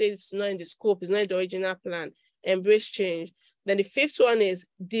 Don't say it's not in the scope, it's not in the original plan. Embrace change. Then the fifth one is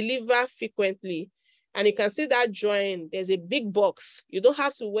deliver frequently. And you can see that drawing, there's a big box. You don't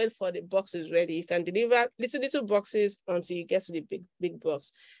have to wait for the boxes ready. You can deliver little boxes until you get to the big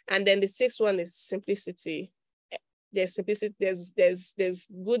box. And then the sixth one is simplicity. There's simplicity, there's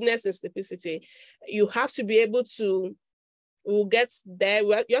goodness and simplicity. You have to be able to, we'll get there,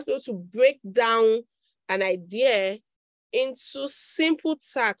 you have to be able to break down an idea into simple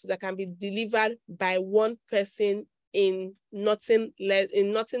tasks that can be delivered by one person in nothing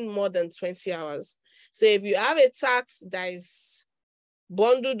more than 20 hours. So if you have a task that is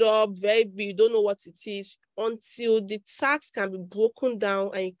bundled up, very big, you don't know what it is, until the task can be broken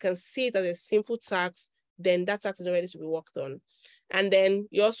down and you can see it as a simple task, then that task is ready to be worked on. And then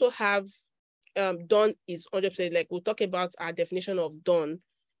you also have done is 100%, like we'll talk about our definition of done.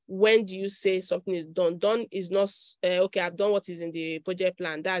 When do you say something is done? Done is not, okay, I've done what is in the project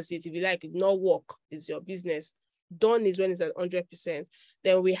plan. That's it. If you like, it's not work, it's your business. Done is when it's at 100%.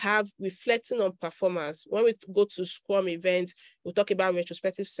 Then we have reflecting on performance. When we go to Scrum events, we'll talk about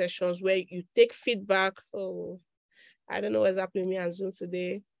retrospective sessions where you take feedback. Oh, I don't know what's happening with me and Zoom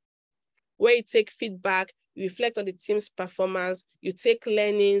today. Where you take feedback, you reflect on the team's performance, you take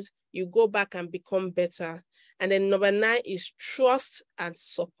learnings, you go back and become better. And then number 9 is trust and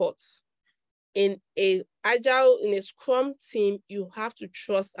support. In a Scrum team, you have to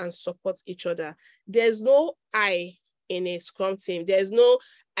trust and support each other. There's no I in a Scrum team. There's no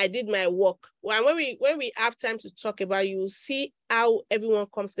I did my work. When we have time to talk about, you will see how everyone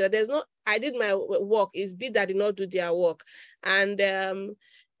comes together. There's no I did my work. It's B that did not do their work, and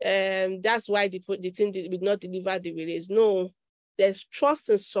that's why the team did not deliver the release. No. There's trust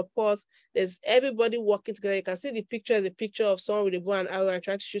and support. There's everybody working together. You can see the picture is a picture of someone with a bow and arrow and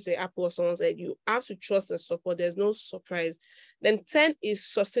trying to shoot an apple or someone's head. You have to trust and support. There's no surprise. Then 10 is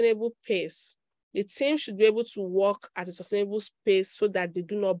sustainable pace. The team should be able to work at a sustainable pace so that they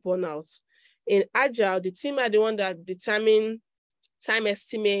do not burn out. In Agile, the team are the one that determine time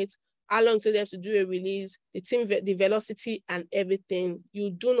estimate, how long it takes them to do a release, the velocity and everything. You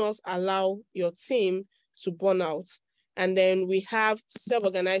do not allow your team to burn out. And then we have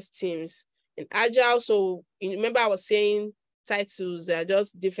self-organized teams. In Agile, so you remember I was saying titles, they're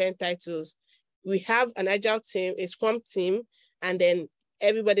just different titles. We have an Agile team, a Scrum team, and then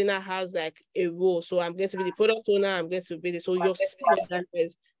everybody now has like a role. So I'm going to be the product owner, I'm going to be so you're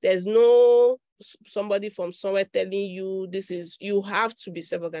self-organized. There's no somebody from somewhere telling you this is, you have to be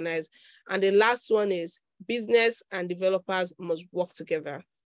self-organized. And the last one is business and developers must work together.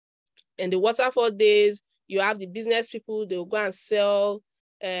 In the waterfall days, you have the business people, they'll go and sell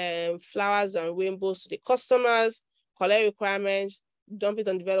flowers and rainbows to the customers, collect requirements, dump it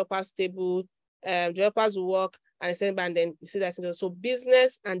on developers' table, developers will work, and then you see that. So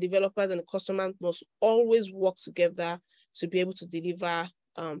business and developers and the customer must always work together to be able to deliver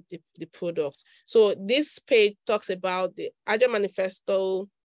the product. So this page talks about the Agile Manifesto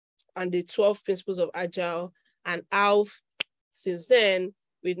and the 12 principles of Agile and how since then,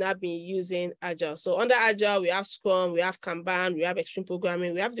 we've now been using Agile. So under Agile, we have Scrum, we have Kanban, we have Extreme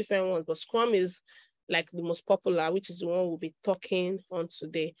Programming, we have different ones, but Scrum is like the most popular, which is the one we'll be talking on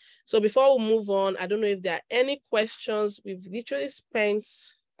today. So before we move on, I don't know if there are any questions. We've literally spent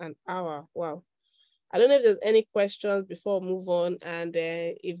an hour. Wow. I don't know if there's any questions before we move on, and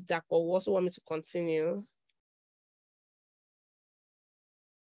if Dapo also want me to continue.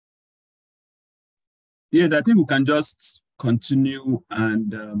 Yes, I think we can just continue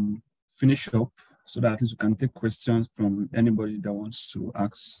and finish up so that at least we can take questions from anybody that wants to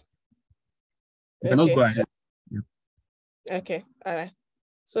ask. You can also go ahead. Yeah. Okay, all right.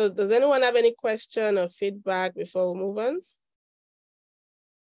 So does anyone have any question or feedback before we move on?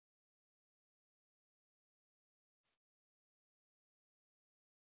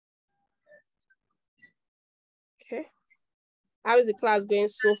 Okay. How is the class going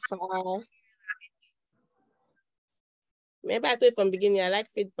so far? Maybe I told you from the beginning, I like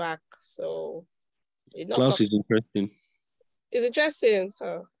feedback. So class is interesting. It's interesting.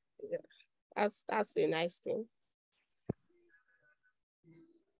 Oh, yeah. That's a nice thing.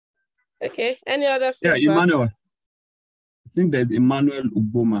 Okay. Any other feedback? Yeah, Emmanuel. I think there's Emmanuel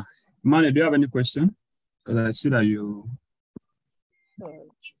Uboma. Emmanuel, do you have any question? Because I see that you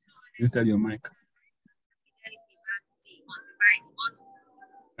You tell your mic.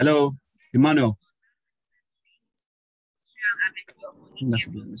 Hello, Emmanuel.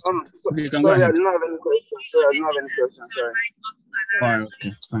 Okay, you can go ahead. I didn't have any questions. Sorry. All right, okay,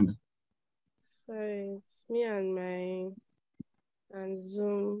 it's fine. Sorry, it's me and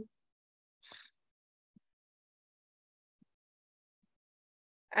Zoom.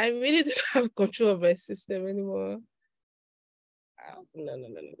 I really don't have control of my system anymore. No.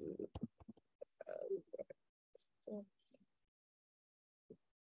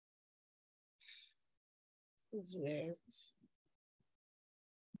 It's weird.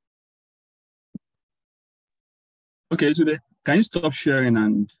 Okay, so can you stop sharing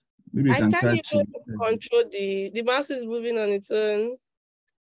and maybe you can try to control the mouse is moving on its own.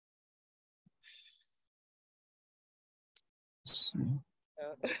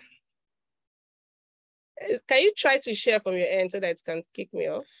 Can you try to share from your end so that it can kick me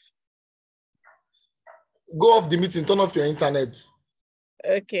off? Go off the meeting, turn off your internet.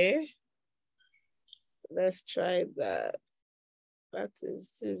 Okay. Let's try that.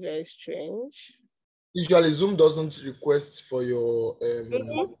 This is very strange. Usually Zoom doesn't request for your I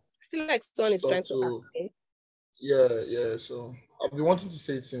feel like someone is trying to ask me. Yeah, so I've been wanting to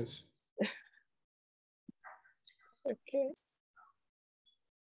say it since. Okay.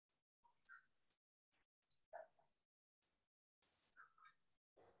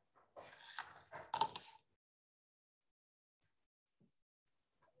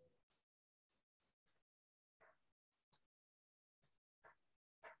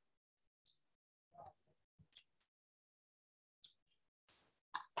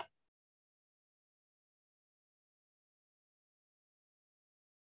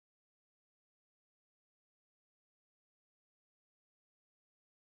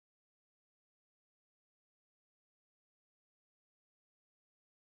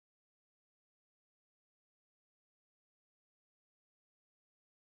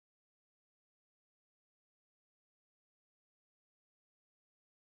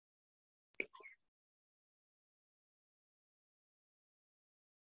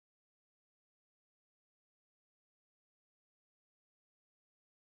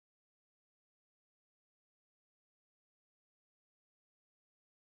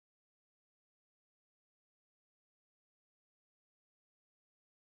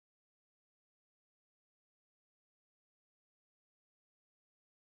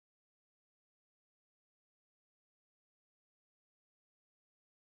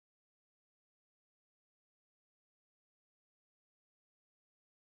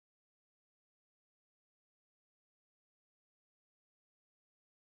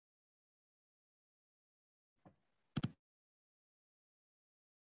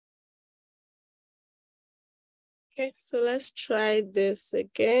 Okay, so let's try this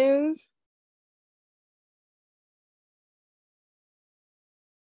again.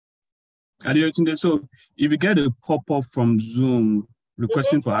 Yetunde, so if you get a pop-up from Zoom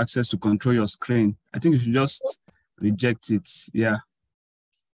requesting for access to control your screen, I think you should just reject it. Yeah.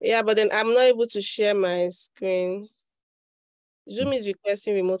 Yeah, but then I'm not able to share my screen. Zoom is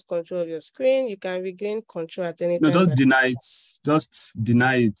requesting remote control of your screen. You can regain control at any time. No, just deny it. Just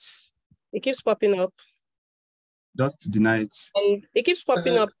deny it. It keeps popping up. Just deny it. And it keeps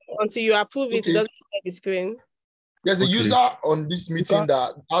popping up until you approve it. It doesn't share the screen. There's a user on this meeting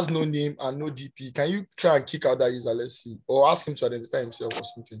that has no name and no DP. Can you try and kick out that user? Let's see. Or ask him to identify himself or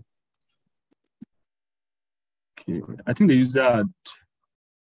something. Okay. I think the user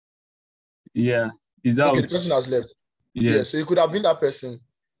is out. Okay, the person has left. Yes. Yeah, so it could have been that person.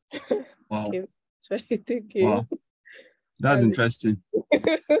 Wow. Okay. Thank you. Wow. That's interesting.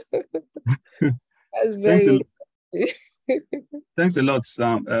 That's very Thanks a lot,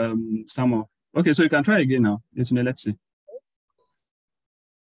 Samuel. Okay, so you can try again now. Let's see.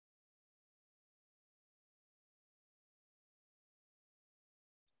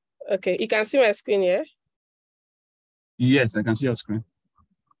 Okay, you can see my screen here? Yes, I can see your screen.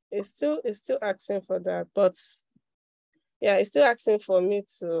 It's still asking for that, but yeah, it's still asking for me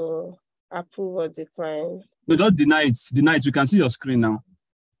to approve or decline. No, don't deny it. Deny it. You can see your screen now.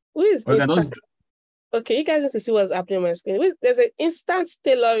 Who is Okay, you guys need to see what's happening on my screen. There's an instant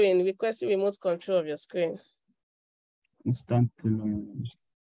tailoring requesting remote control of your screen. Instant tailoring.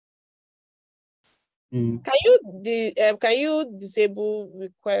 Can you disable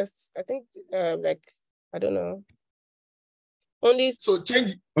requests? I think I don't know. Only so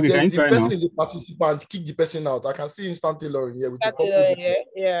change. Okay, can you try the person now? is a participant. Kick the person out. I can see instant tailoring here with the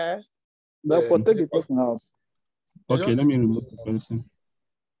yeah. But take the person out. Okay, let me remove the person.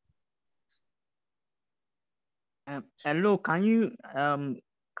 Hello, can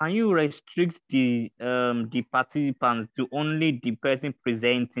you restrict the participants to only the person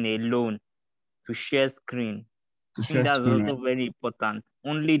presenting alone to share screen? I think that's also very important.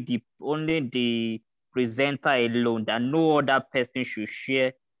 Only the presenter alone, that no other person should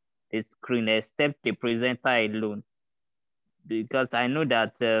share the screen except the presenter alone. Because I know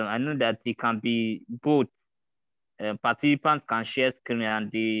that it can be both. Participants can share screen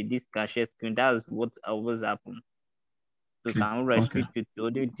and this can share screen. That's what always happens. So can we restrict it to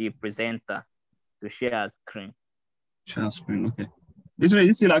only the presenter to share a screen? Share screen, okay. Is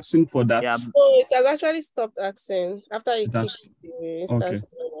it still asking for that? Yeah. So it has actually stopped asking after you click the start.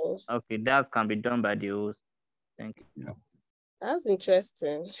 Okay, that can be done by the host. Thank you. Yeah. That's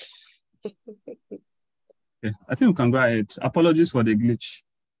interesting. Okay, I think we can go ahead. Apologies for the glitch.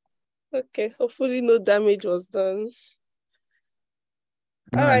 Okay, hopefully no damage was done.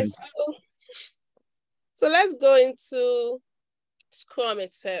 All right, so let's go into Scrum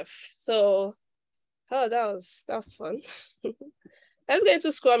itself. So, that was fun. Let's get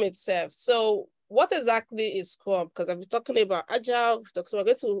into Scrum itself. So what exactly is Scrum? Because I've been talking about Agile, so we're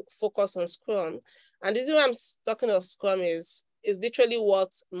going to focus on Scrum. And the reason why I'm talking of Scrum is literally what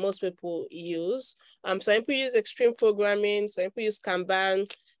most people use. Some people use extreme programming, some people use Kanban,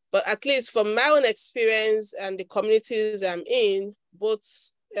 but at least from my own experience and the communities I'm in,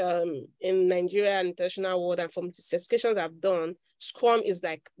 both in Nigeria and international world, and from the certifications I've done, Scrum is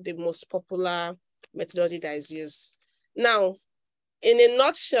like the most popular methodology that is used. Now, in a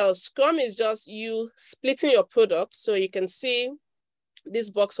nutshell, Scrum is just you splitting your product. So you can see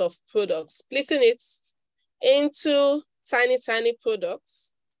this box of products, splitting it into tiny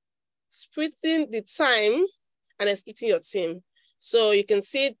products, splitting the time, and then splitting your team. So you can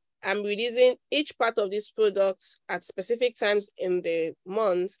see I'm releasing each part of this product at specific times in the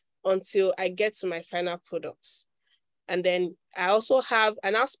month until I get to my final products. And then I also have,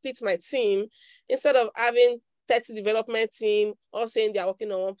 and I'll split my team. Instead of having 30 development team all saying they're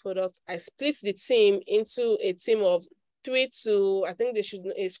working on one product, I split the team into a team of 3 to, I think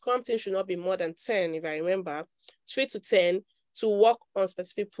a Scrum team should not be more than 10, if I remember, 3 to 10 to work on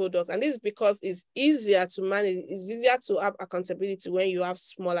specific products. And this is because it's easier to manage, it's easier to have accountability when you have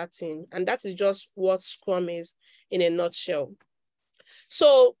smaller team. And that is just what Scrum is in a nutshell.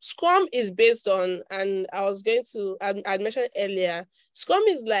 So Scrum is based on, and I mentioned earlier, Scrum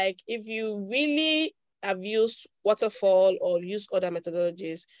is like, if you really have used waterfall or used other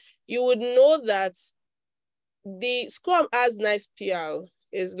methodologies, you would know that the Scrum has nice PR.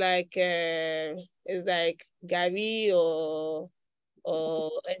 It's like Gary or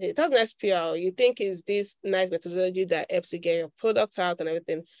it has nice PR. You think it's this nice methodology that helps you get your product out and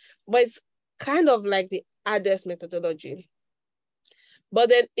everything, but it's kind of like the hardest methodology. But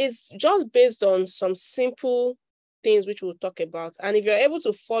then it's just based on some simple things which we'll talk about. And if you're able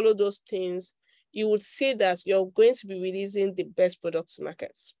to follow those things, you would see that you're going to be releasing the best product to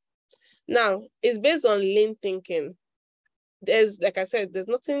market. Now, it's based on lean thinking. There's, like I said, there's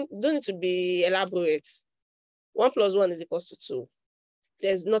nothing, don't need to be elaborate. 1 + 1 is equals to 2.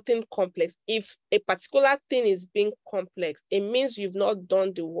 There's nothing complex. If a particular thing is being complex, it means you've not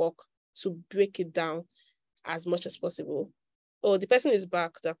done the work to break it down as much as possible. Oh, the person is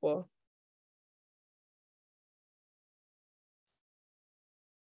back, Dapo.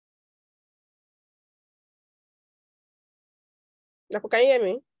 Dapo, can you hear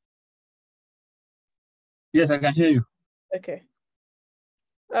me? Yes, I can hear you. Okay.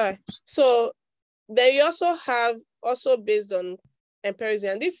 All right. So then you also have based on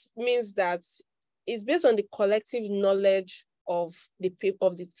empirism. And this means that it's based on the collective knowledge of the people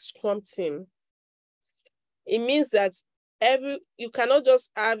of the Scrum team. It means that you cannot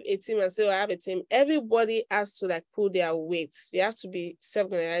just have a team and say, oh, I have a team. Everybody has to like pull their weight. You have to be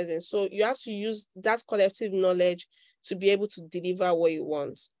self-organizing. So you have to use that collective knowledge to be able to deliver what you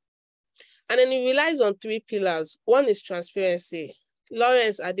want. And then it relies on 3 pillars. One is transparency.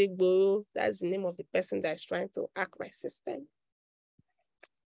 Lawrence Adegboro, that's the name of the person that is trying to hack my system.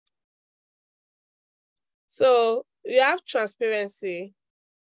 So you have transparency.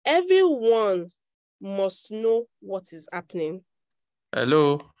 Everyone must know what is happening.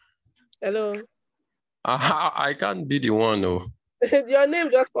 Hello. Hello. I can't be the one, no. Your name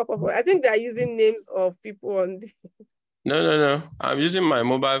just popped up. I think they're using names of people on the... No. I'm using my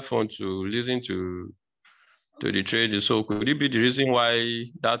mobile phone to listen to the trading. So could it be the reason why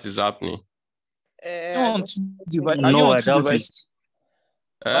that is happening? Are you on 2 devices? Are you on 2 devices?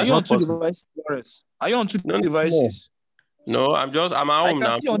 Are you on 2 devices? Are you on 2 devices? No, I'm at home now. I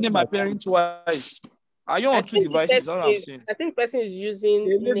can see your name appearing twice. Are you on two devices? All I'm saying. I think person is using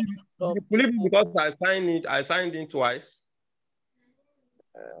because I signed in twice.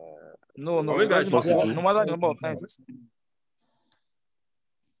 No, no matter the number of times.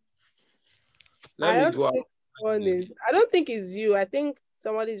 I don't think it's you. I think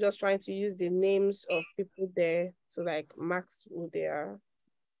somebody's just trying to use the names of people there to like mark who they are.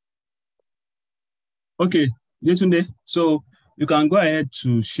 Okay, Yetunde, so you can go ahead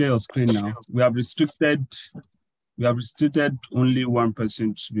to share your screen now. We have restricted only one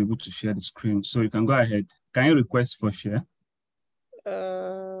person to be able to share the screen. So you can go ahead. Can you request for share?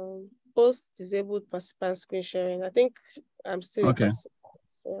 Post disabled participant screen sharing. I think I'm still okay.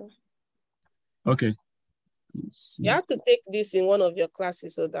 So. Okay. You have to take this in one of your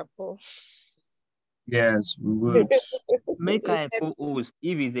classes, so that Paul. Yes, we will. Make a co-host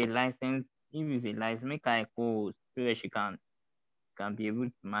if it's a license. If it's a license, make a co-host so that she can be able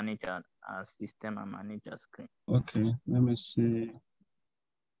to manage our system and manage our screen. Okay, let me see.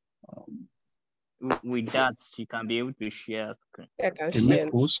 With that, she can be able to share screen. I can share.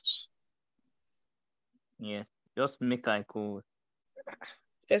 Make hosts. Yes, just make a co-host.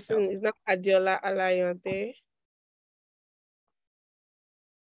 Person is not Adiola Alayonte.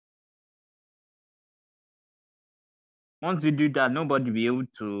 Once you do that, nobody will be able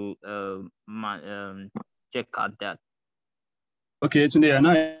to check out that. Okay, today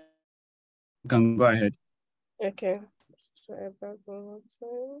now you can go ahead. Okay. Let's try back one more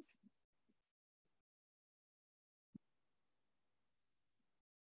time.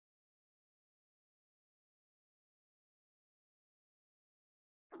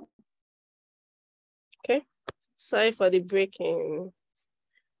 Okay. Sorry for the breaking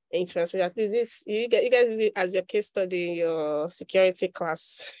in transfer. This you guys use it as your case study in your security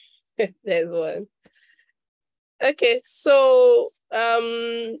class. There's one. Okay, so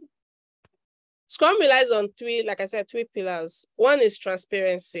Scrum relies on three pillars. One is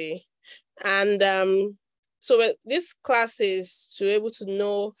transparency. And so this class is to be able to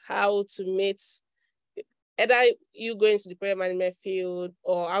know how to meet either you go into the project management field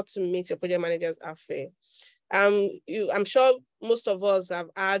or how to meet your project managers affair. I'm sure most of us have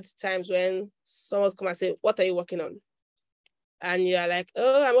had times when someone's come and say, "What are you working on?" And you're like,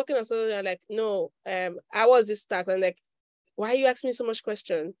 "Oh, I'm working on something." You're like, "No, I was this task." And like, "Why are you asking me so much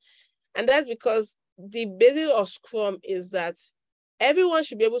question?" And that's because the basis of Scrum is that everyone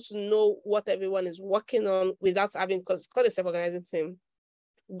should be able to know what everyone is working on without having, because it's called a self-organizing team.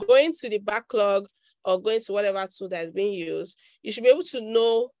 Going to the backlog or going to whatever tool that is being used, you should be able to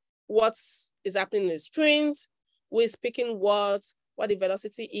know what is happening in the sprint, who is picking what the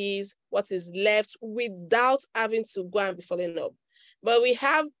velocity is, what is left, without having to go and be following up. But we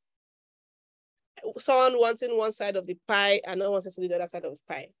have someone wanting one side of the pie and not wanting to do the other side of the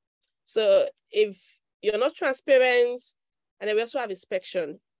pie. So if you're not transparent, and then we also have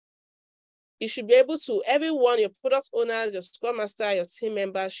inspection, you should be able to, everyone, your product owners, your Scrum Master, your team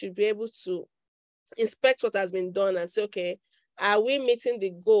members should be able to inspect what has been done and say, okay, are we meeting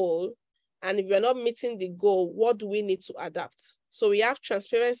the goal? And if you're not meeting the goal, what do we need to adapt? So we have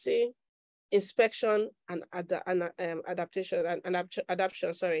transparency, inspection, and adaptation and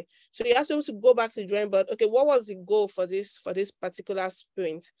adaptation. Sorry. So you have to be able to go back to the drawing board. Okay, what was the goal for this particular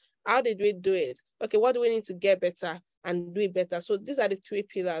sprint? How did we do it? Okay, what do we need to get better and do it better? So these are the three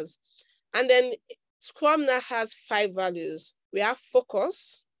pillars. And then Scrum now has 5 values. We have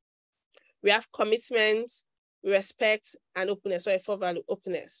focus, we have commitment, respect, and openness. So 4 value,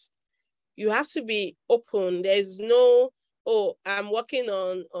 openness. You have to be open. There is no, oh, I'm working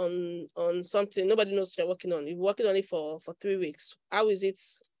on something. Nobody knows what you're working on. You're working on it for 3 weeks. How is it?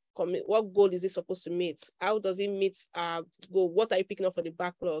 What goal is it supposed to meet? How does it meet our goal? What are you picking up for the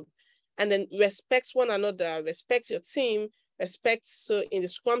backlog? And then respect one another, respect your team, respect. So in the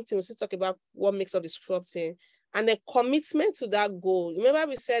Scrum team, we still talk about what makes up the Scrum team. And then commitment to that goal. Remember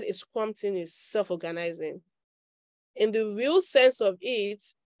we said a Scrum team is self-organizing. In the real sense of it,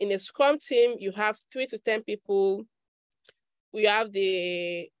 in a Scrum team, you have 3 to 10 people. We have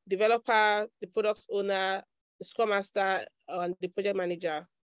the developer, the product owner, the Scrum Master, and the project manager.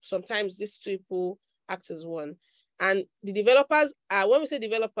 Sometimes these 2 people act as one. And the developers are, when we say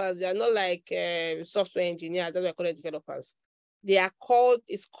developers, they are not like software engineers, that's why I call it developers.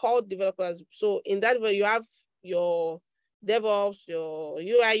 It's called developers. So in that way, you have your DevOps, your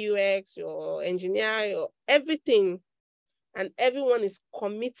UI, UX, your engineer, your everything. And everyone is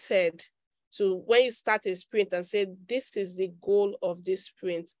committed to, when you start a sprint and say, this is the goal of this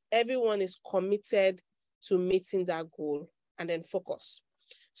sprint, everyone is committed to meeting that goal and then focus.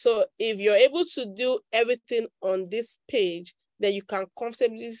 So if you're able to do everything on this page, then you can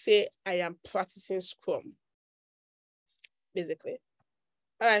comfortably say, I am practicing Scrum, basically.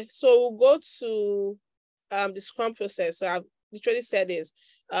 All right, so we'll go to the Scrum process. So I've literally said this.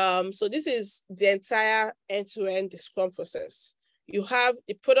 So this is the entire end-to-end Scrum process. You have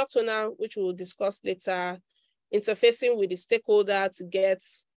the product owner, which we'll discuss later, interfacing with the stakeholder to get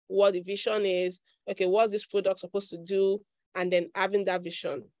what the vision is. Okay, what's this product supposed to do? And then having that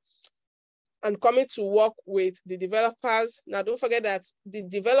vision. And coming to work with the developers. Now, don't forget that the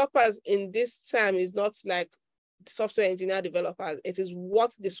developers in this time is not like software engineer developers. It is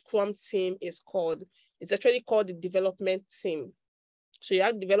what the Scrum team is called. It's actually called the development team. So you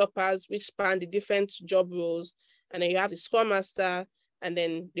have developers which span the different job roles, and then you have the Scrum Master, and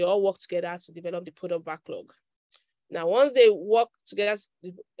then they all work together to develop the product backlog. Now, once they work together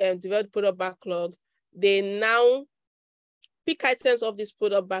to develop the product backlog, they now pick items of this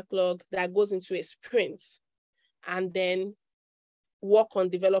product backlog that goes into a sprint, and then work on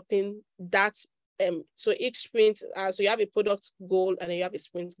developing that. So each sprint, so you have a product goal and then you have a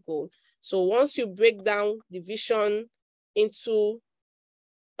sprint goal. So once you break down the vision into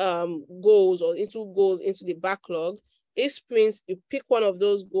goals into the backlog, each sprint, you pick one of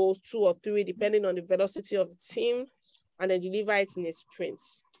those goals, 2 or 3, depending on the velocity of the team, and then deliver it in a sprint.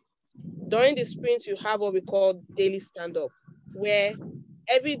 During the sprint, you have what we call daily stand-up, where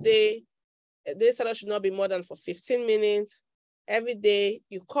every day, daily stand-up should not be more than for 15 minutes. Every day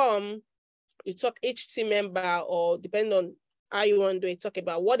you come, you talk each team member, or depending on how you want to do it, talk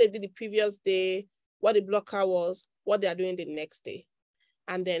about what they did the previous day, what the blocker was, what they are doing the next day.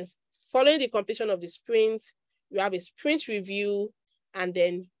 And then following the completion of the sprint, you have a sprint review, and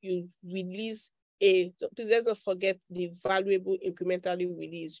then you release please let's not forget the valuable incrementally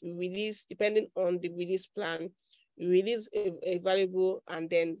release. You release, depending on the release plan, you release a valuable, and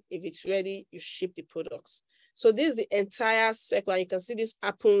then if it's ready, you ship the products. So this is the entire cycle, and you can see this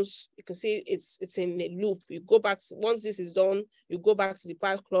happens. You can see it's in a loop. You go back, once this is done, you go back to the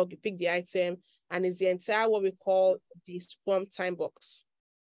backlog, you pick the item, and it's the entire what we call the Scrum time box.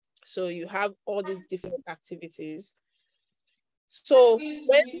 So you have all these different activities. So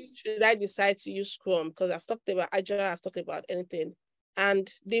when should I decide to use Scrum? Because I've talked about Agile, I've talked about anything. And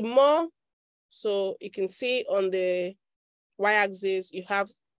the more, so you can see on the y-axis, you have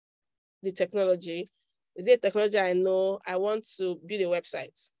the technology. Is it technology I know? I want to build a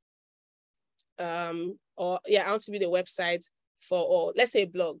website. I want to build a website or let's say a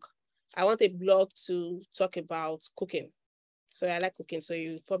blog. I want a blog to talk about cooking. So I like cooking. So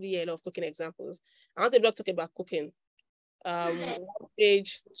you probably hear a lot of cooking examples. I want a blog talking about cooking. One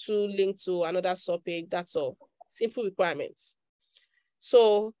page to link to another sub-page, that's all. Simple requirements.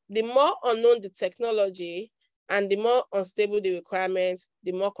 So the more unknown the technology and the more unstable the requirements,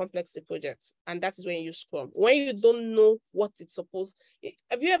 the more complex the project. And that is when you use Scrum. When you don't know what it's supposed,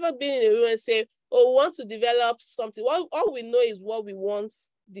 have you ever been in a room and say, oh, we want to develop something? Well, all we know is what we want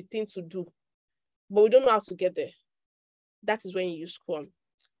the thing to do, but we don't know how to get there. That is when you use Scrum.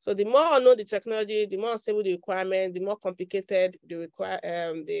 So the more unknown the technology, the more unstable the requirement, the more complicated the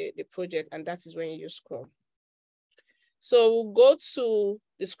project, and that is when you use Scrum. So we'll go to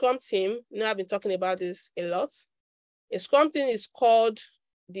the Scrum team. You know, I've been talking about this a lot. A Scrum team is called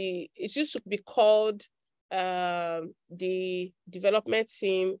it used to be called the development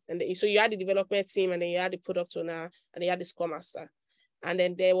team. And so you had the development team, and then you had the product owner, and then you had the Scrum Master. And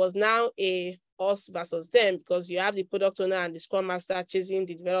then there was now a us versus them, because you have the product owner and the Scrum Master chasing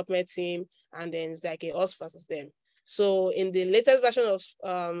the development team, and then it's like a us versus them. So in the latest version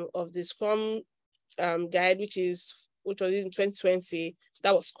of the Scrum guide, which was in 2020,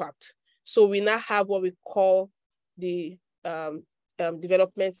 that was scrapped. So we now have what we call the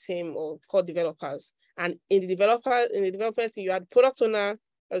development team, or called developers. And in the development team, you have the product owner,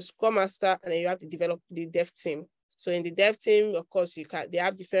 a Scrum Master, and then you have the dev team. So in the dev team, of course, they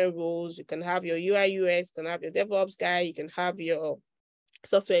have different roles. You can have your UI UX, you can have your DevOps guy, you can have your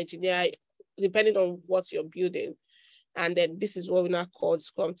software engineer, depending on what you're building. And then this is what we now call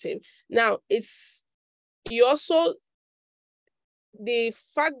Scrum team. Now, the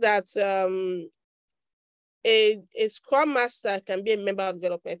fact that a Scrum Master can be a member of the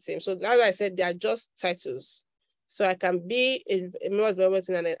development team. So as I said, they are just titles. So I can be a member of the development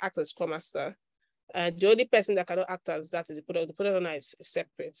team and then act as Scrum Master. The only person that cannot act as that is the product owner is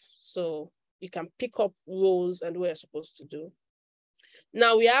separate. So you can pick up roles and what you're supposed to do.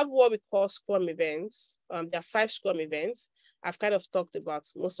 Now we have what we call Scrum events. There are 5 Scrum events. I've kind of talked about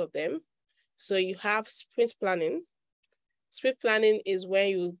most of them. So you have sprint planning. Sprint planning is when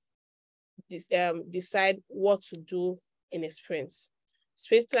you decide what to do in a sprint.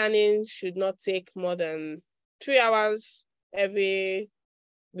 Sprint planning should not take more than 3 hours every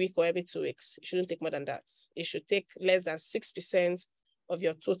week or every 2 weeks. It shouldn't take more than that. It should take less than 6% of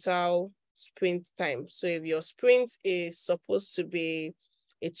your total sprint time. So if your sprint is supposed to be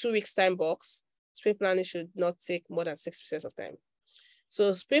a 2 weeks time box, sprint planning should not take more than 6% of time.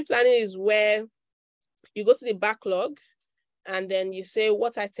 So sprint planning is where you go to the backlog and then you say,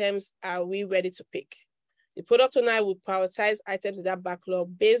 what items are we ready to pick? The product owner will prioritize items in that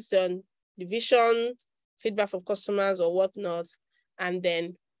backlog based on the vision, feedback from customers or whatnot, and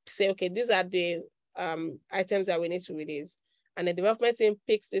then say, okay, these are the items that we need to release. And the development team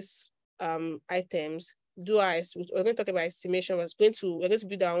picks these items. We're going to talk about estimation. We're going to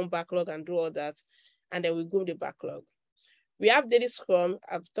build our own backlog and do all that, and then we group the backlog. We have daily scrum.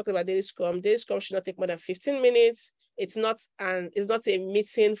 I've talked about daily scrum. Daily scrum should not take more than 15 minutes. It's not a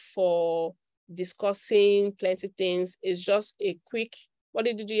meeting for discussing plenty things. It's just a quick, what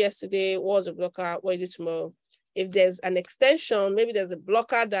did you do yesterday? What was a blocker? What did you do tomorrow? If there's an extension, maybe there's a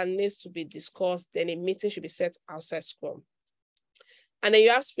blocker that needs to be discussed, then a meeting should be set outside Scrum. And then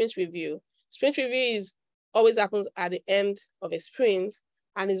you have sprint review. Sprint review always happens at the end of a sprint,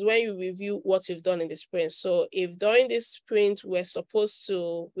 and is when you review what you've done in the sprint. So if during this sprint, we've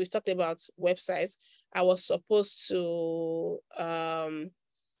talked about websites, I was supposed to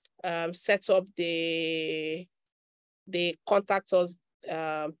set up the contact us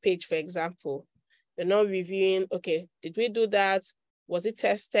page, for example. You're not reviewing, okay, did we do that? Was it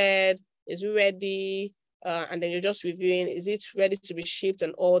tested? Is it ready? And then you're just reviewing, is it ready to be shipped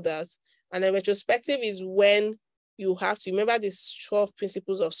and all that? And then retrospective is when you have to remember these 12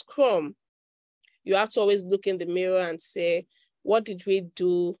 principles of Scrum. You have to always look in the mirror and say, what did we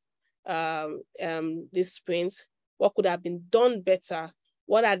do this sprint? What could have been done better?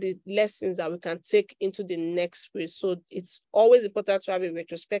 What are the lessons that we can take into the next sprint? So it's always important to have a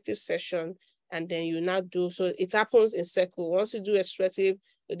retrospective session, and then you now do, so it happens in circle. Once you do retrospective,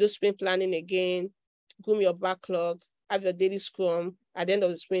 you do sprint planning again, groom your backlog, have your daily scrum, at the end of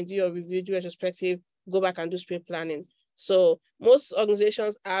the sprint, do your review, do retrospective, go back and do sprint planning. So most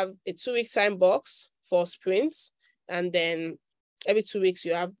organizations have a 2 week time box for sprints, and then every 2 weeks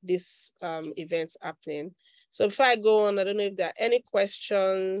you have this events happening. So before I go on, I don't know if there are any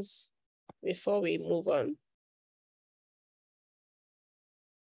questions before we move on.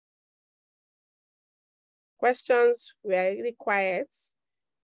 Questions? We are really quiet.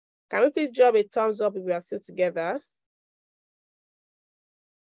 Can we please drop a thumbs up if we are still together?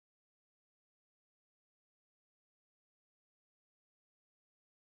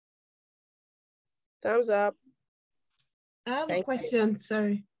 Thumbs up. I have a question,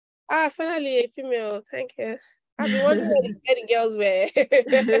 sorry. Finally a female, thank you. I've been wondering where the girls were.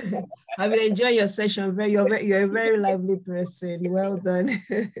 I've been enjoying your session. You're a very lively person. Well done.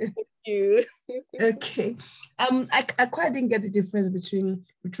 Thank you. Okay. I quite didn't get the difference between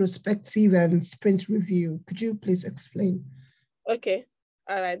retrospective and sprint review. Could you please explain? Okay.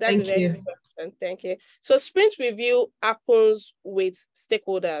 All right. That's a very good question. Thank you. So sprint review happens with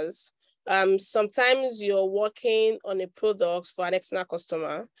stakeholders. Sometimes you're working on a product for an external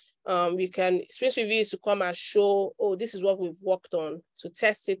customer. Sprint review is to come and show, oh, this is what we've worked on, to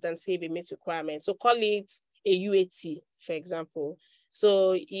test it and see if it meets requirements. So call it a UAT, for example.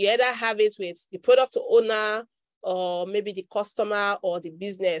 So you either have it with the product owner or maybe the customer or the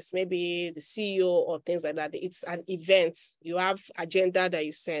business, maybe the CEO or things like that. It's an event. You have agenda that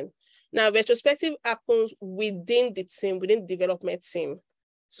you send. Now, retrospective happens within the team, within the development team.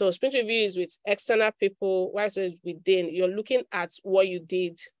 So sprint review is with external people, while it's within, you're looking at what you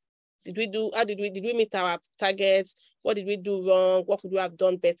did. Did we meet our targets? What did we do wrong? What could we have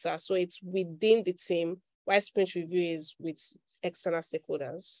done better? So it's within the team, while sprint review is with external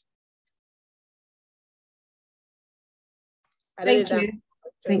stakeholders. Thank you.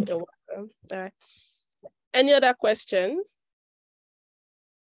 Thank you. All right. Any other question?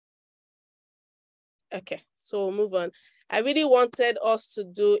 Okay, so we'll move on. I really wanted us to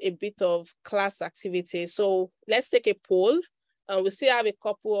do a bit of class activity. So let's take a poll. We still have a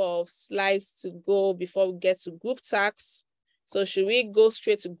couple of slides to go before we get to group tasks. So should we go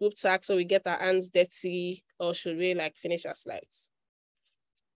straight to group tasks so we get our hands dirty, or should we finish our slides?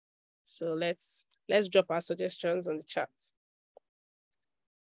 So let's drop our suggestions on the chat.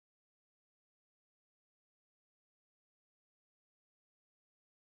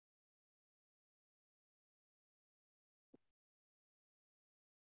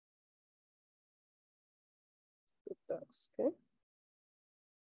 Okay.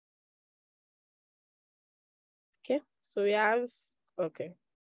 Okay, so we have, okay, I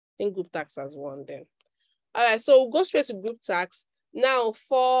think group tasks as one then. All right, so we'll go straight to group tasks. Now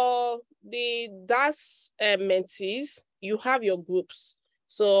for the DAS mentees, you have your groups.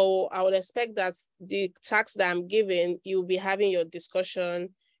 So I would expect that the tasks that I'm giving, you'll be having your discussion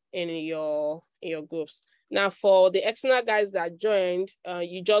in your groups. Now, for the external guys that joined,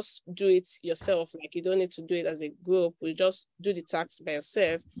 you just do it yourself. Like, you don't need to do it as a group. You just do the tasks by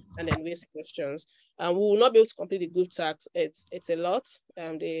yourself and then raise questions. We will not be able to complete the group tasks. It's a lot.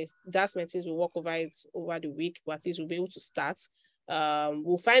 The DAS mentees will work over it over the week, but at least we'll be able to start.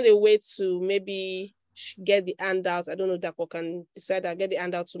 We'll find a way to maybe get the handout. I don't know that we can decide that get the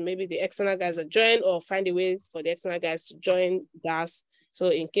handout to maybe the external guys that join, or find a way for the external guys to join DAS. So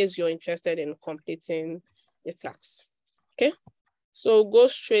in case you're interested in completing the tasks. Okay, so go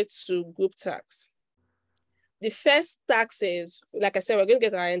straight to group tasks. The first task is, like I said, we're going to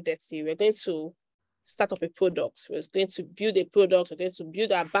get our hand dirty. We're going to start up a product. We're going to build a product. We're going to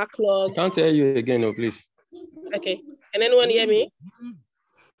build our backlog. I can't hear you again, no, please. Okay, can anyone hear me?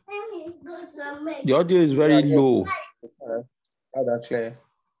 The audio is very low. Okay,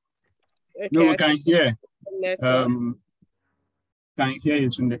 no, we can hear. Can hear you,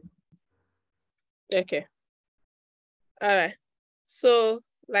 Yetunde. Okay. All right. So,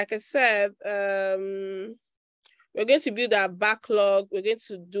 like I said, we're going to build our backlog. We're going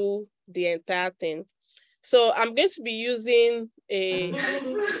to do the entire thing. So I'm going to be using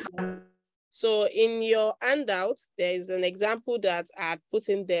so in your handout, there is an example that I put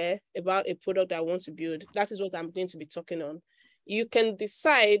in there about a product I want to build. That is what I'm going to be talking on. You can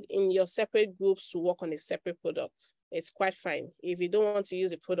decide in your separate groups to work on a separate product. It's quite fine. If you don't want to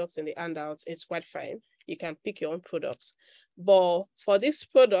use a product in the handout, it's quite fine. You can pick your own products. But for this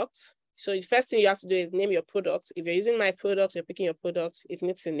product, so the first thing you have to do is name your product. If you're using my product, you're picking your product, it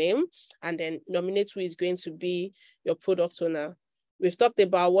needs a name, and then nominate who is going to be your product owner. We've talked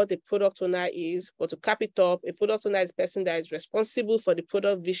about what the product owner is, but to cap it up, a product owner is a person that is responsible for the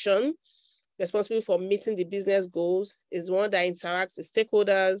product vision, responsible for meeting the business goals, is one that interacts with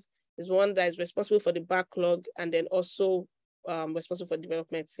stakeholders, is one that is responsible for the backlog, and then also responsible for the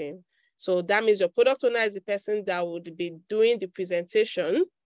development team. So that means your product owner is the person that would be doing the presentation.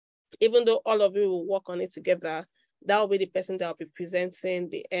 Even though all of you will work on it together, that will be the person that will be presenting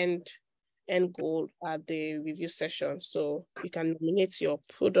the end goal at the review session. So you can nominate your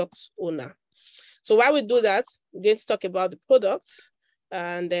product owner. So while we do that, we're going to talk about the product,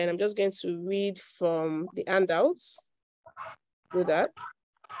 and then I'm just going to read from the handouts. Do that.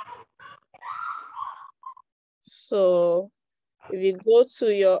 So if you go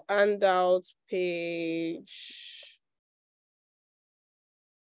to your handout page,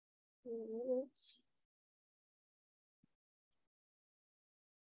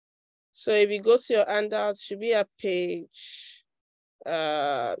 so if you go to your handout, should be a page,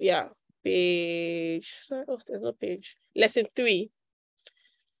 page, sorry, oh, there's no page, lesson 3.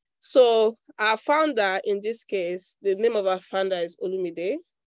 So our founder, in this case, the name of our founder is Olumide.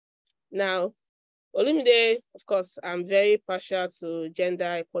 Now, Olumide, of course, I'm very partial to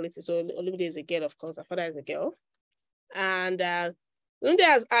gender equality. So Olumide is a girl, of course, our father is a girl. And Olumide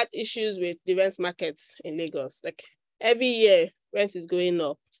has had issues with the rent markets in Lagos. Like, every year, rent is going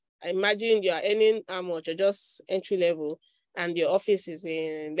up. I imagine you are earning how much, you're just entry level, and your office is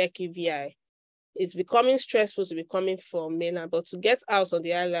in Lekki VI. It's becoming stressful to be coming from mainland, but to get out on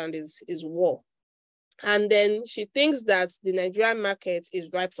the island is war. And then she thinks that the Nigerian market is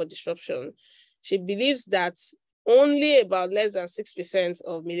ripe for disruption. She believes that only about less than 6%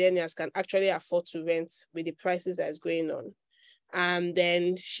 of millennials can actually afford to rent with the prices that is going on. And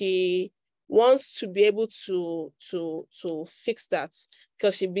then she wants to be able to fix that,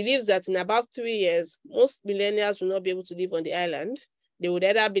 because she believes that in about 3 years, most millennials will not be able to live on the island. They would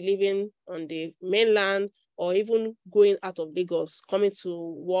either be living on the mainland or even going out of Lagos, coming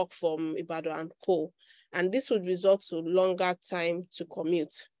to work from Ibadan and Co. And this would result to longer time to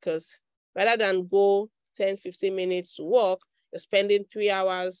commute, because rather than go 10, 15 minutes to work, you're spending 3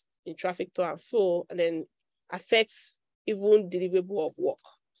 hours in traffic to and fro, and then affects even deliverable of work.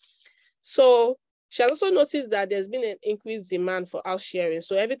 So she has also noticed that there's been an increased demand for house sharing.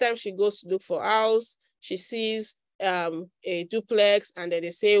 So every time she goes to look for a house, she sees a duplex, and then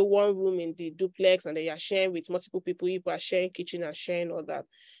they say one room in the duplex, and they are sharing with multiple people. People are sharing kitchen and sharing all that.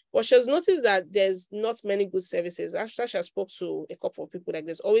 But she has noticed that there's not many good services. After she has spoke to a couple of people, like,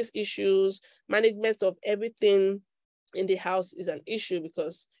 there's always issues. Management of everything in the house is an issue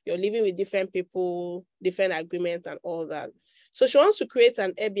because you're living with different people, different agreements and all that. So she wants to create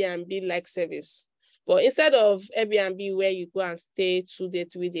an Airbnb-like service. But instead of Airbnb where you go and stay 2 days,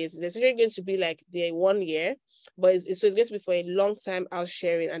 3 days, it's essentially going to be like the 1 year, but so it's going to be for a long time house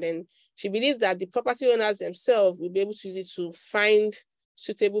sharing. And then she believes that the property owners themselves will be able to use it to find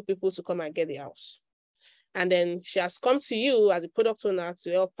suitable people to come and get the house. And then she has come to you as a product owner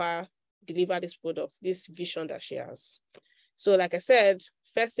to help her deliver this product, this vision that she has. So like I said,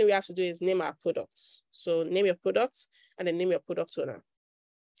 first thing we have to do is name our products. So name your products and then name your product owner.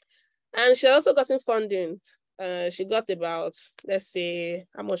 And she also gotten funding. She got about, let's say,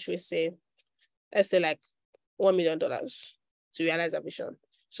 how much should we say? Let's say like $1 million to realize her vision.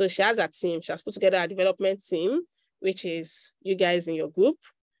 So she has a team. She has put together a development team, which is you guys in your group.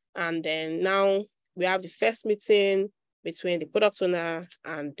 And then now we have the first meeting between the product owner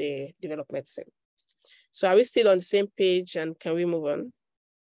and the development team. So are we still on the same page and can we move on?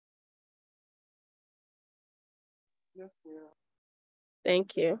 Yes, we are.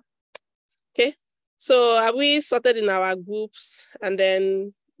 Thank you. Okay, so are we sorted in our groups? And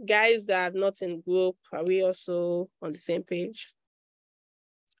then guys that are not in group, are we also on the same page?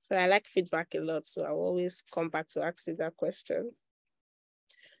 So I like feedback a lot, so I will always come back to ask you that question.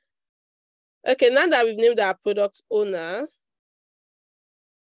 Okay, now that we've named our product owner,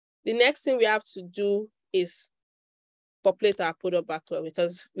 the next thing we have to do is populate our product backlog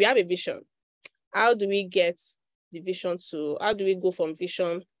because we have a vision. How do we get the vision to, how do we go from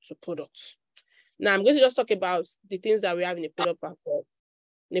vision to product? Now I'm going to just talk about the things that we have in the product backlog.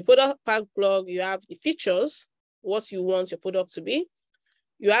 In the product backlog, you have the features, what you want your product to be.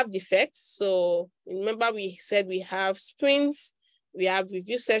 You have defects. So remember we said we have sprints, we have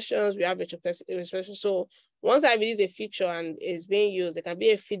review sessions, we have retrospection. So once I release a feature and it's being used, there can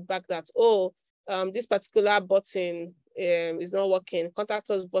be a feedback that, oh, this particular button is not working, contact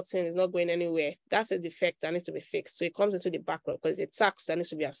us button is not going anywhere. That's a defect that needs to be fixed. So it comes into the backlog because it's a task that needs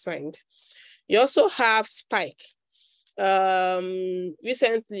to be assigned. You also have spike.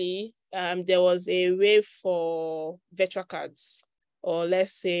 Recently, there was a wave for virtual cards, or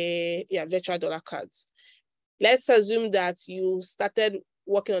let's say, yeah, virtual dollar cards. Let's assume that you started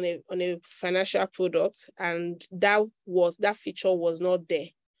working on a financial product and that feature was not there.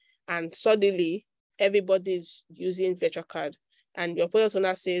 And suddenly everybody's using virtual card and your product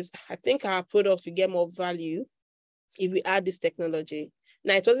owner says, I think our product will get more value if we add this technology.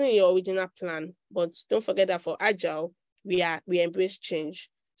 Now it wasn't in your original plan, but don't forget that for Agile, we embrace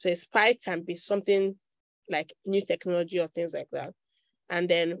change. So a spike can be something like new technology or things like that. And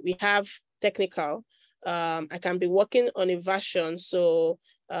then we have technical. I can be working on a version. So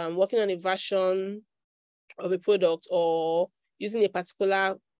working on a version of a product or using a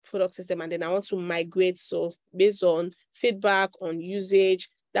particular product system, and then I want to migrate. So based on feedback on usage,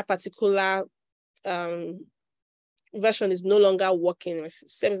 that particular version is no longer working. My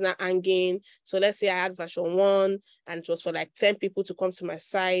system is not hanging. So let's say I had version 1 and it was for like 10 people to come to my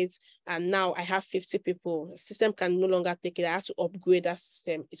site. And now I have 50 people. The system can no longer take it. I have to upgrade that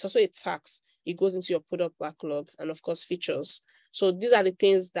system. It's also a tax. It goes into your product backlog and of course features. So these are the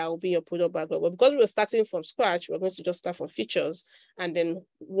things that will be your product backlog. But because we're starting from scratch, we're going to just start from features. And then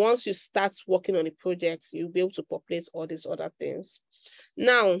once you start working on the project, you'll be able to populate all these other things.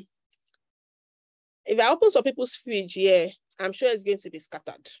 Now, if I open some people's fridge here, I'm sure it's going to be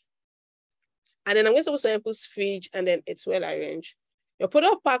scattered. And then I'm going to open some people's fridge and then it's well arranged. Your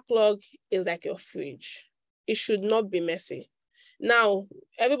product backlog is like your fridge. It should not be messy. Now,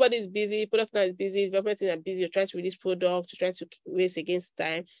 everybody's busy, product owner is busy, development team are busy, you're trying to release product, you're trying to race against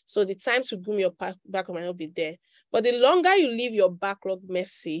time. So the time to groom your backlog might not be there. But the longer you leave your backlog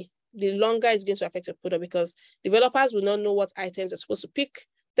messy, the longer it's going to affect your product because developers will not know what items they're supposed to pick.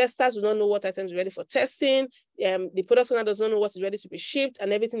 Testers will not know what items are ready for testing. The product owner does not know what is ready to be shipped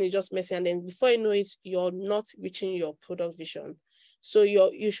and everything is just messy. And then before you know it, you're not reaching your product vision. So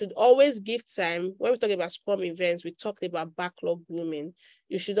you should always give time. When we talk about Scrum events, we talked about backlog grooming.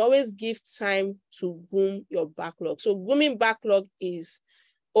 You should always give time to groom your backlog. So grooming backlog is,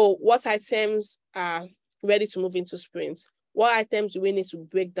 oh, what items are ready to move into sprints? What items do we need to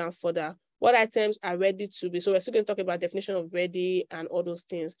break down further? What items are ready to be? So we're still going to talk about definition of ready and all those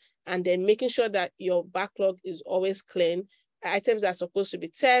things. And then making sure that your backlog is always clean. Items that are supposed to be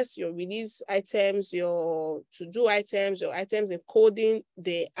tests, your release items, your to-do items, your items in coding,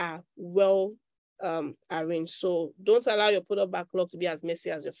 they are well arranged. So don't allow your product backlog to be as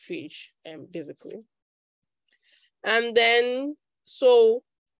messy as your fridge, basically. And then, so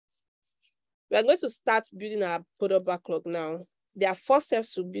we're going to start building our product backlog now. There are 4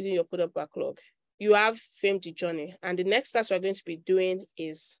 steps to building your product backlog. You have framed the journey. And the next steps we're going to be doing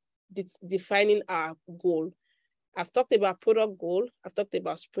is defining our goal. I've talked about product goal. I've talked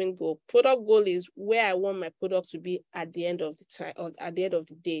about sprint goal. Product goal is where I want my product to be at the end of the time or at the end of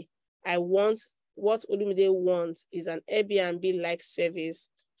the day. I want, what Olumide wants is an Airbnb-like service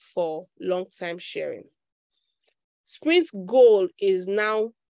for long-time sharing. Sprint goal is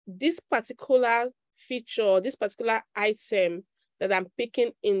now this particular feature, this particular item that I'm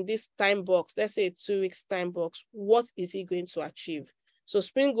picking in this time box, let's say a 2 weeks time box, what is it going to achieve? So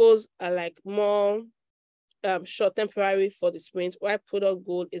sprint goals are like more short, temporary for the sprint, while product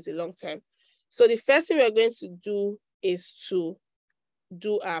goal is a long term. So the first thing we're going to do is to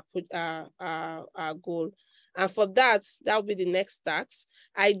do our goal. And for that will be the next task.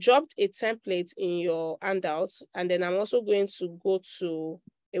 I dropped a template in your handout, and then I'm also going to go to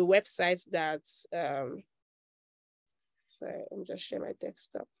a website that's, sorry, I'm just sharing my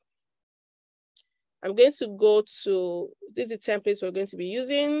desktop. I'm going to go to, this is the templates we're going to be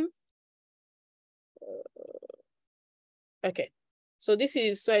using. Okay, so this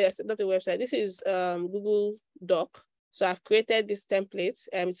is, sorry, I said not the website. This is Google Doc. So I've created this template.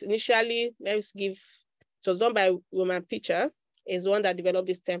 It's initially, let's give, it was done by Roman Pitcher, is one that developed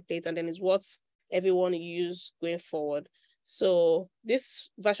this template, and then is what everyone use going forward. So this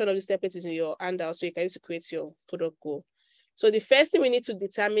version of this template is in your handout, so you can use to create your product goal. So the first thing we need to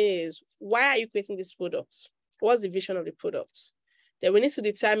determine is, why are you creating this product? What's the vision of the product? Then we need to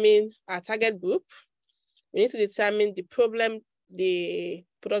determine our target group. We need to determine the problem the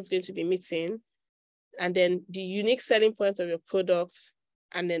product is going to be meeting, and then the unique selling point of your product,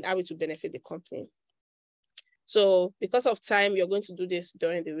 and then how it will benefit the company. So because of time, you're going to do this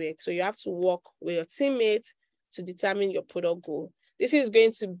during the week. So you have to work with your teammates to determine your product goal. This is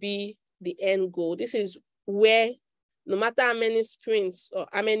going to be the end goal. This is where, no matter how many sprints or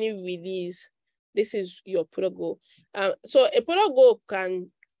how many releases, this is your product goal. So a product goal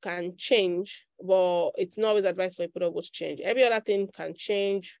can change, but it's not always advised for a product goal to change. Every other thing can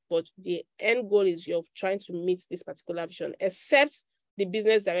change, but the end goal is you're trying to meet this particular vision, except the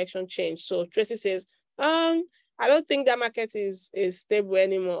business direction change. So Tracy says, I don't think that market is stable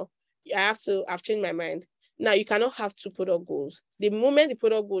anymore. I've changed my mind. Now you cannot have two product goals. The moment the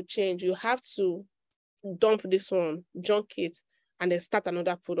product goal change, you have to dump this one, junk it, and then start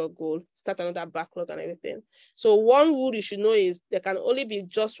another product goal, start another backlog and everything. So one rule you should know is there can only be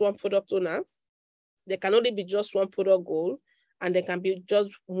just one product owner. There can only be just one product goal, and there can be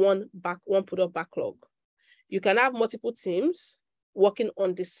just one product backlog. You can have multiple teams working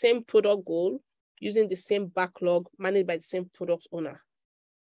on the same product goal, using the same backlog managed by the same product owner.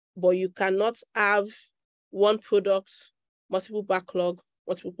 But you cannot have one product, multiple backlog,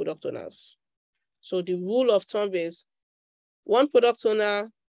 multiple product owners. So the rule of thumb is one product owner,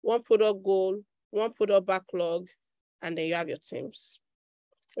 one product goal, one product backlog, and then you have your teams.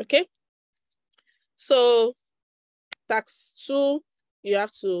 Okay? So task 2, you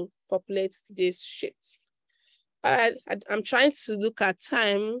have to populate this sheet. I'm trying to look at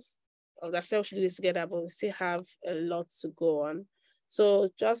time. I said we should do this together, but we still have a lot to go on. So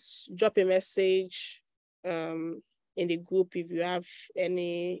just drop a message in the group if you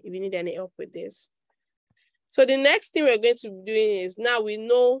need any help with this. So the next thing we're going to be doing is, now we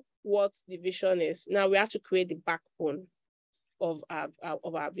know what the vision is. Now we have to create the backbone of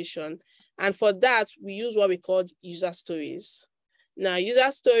our vision. And for that, we use what we call user stories. Now,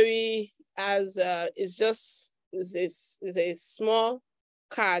 user story is a small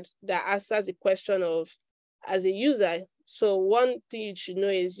card that answers the question of, as a user. So one thing you should know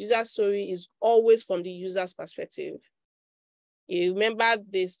is user story is always from the user's perspective. You remember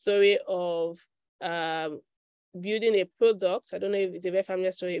the story of building a product. I don't know if it's a very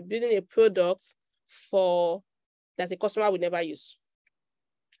familiar story. Building a product that the customer would never use,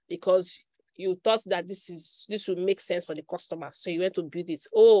 because you thought that this would make sense for the customer. So you went to build it.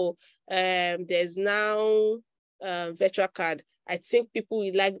 There's now virtual card. I think people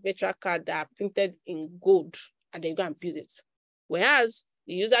will like virtual card that are printed in gold, and then go and build it. Whereas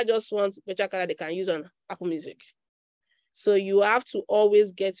the user just wants virtual card that they can use on Apple Music. So you have to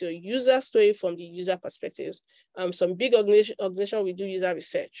always get your user story from the user perspectives. Some big organization will do user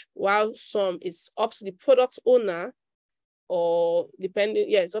research, while some it's up to the product owner, or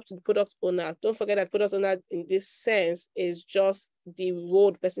it's up to the product owner. Don't forget that product owner in this sense is just the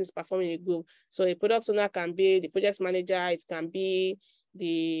role the person is performing in a group. So a product owner can be the project manager, it can be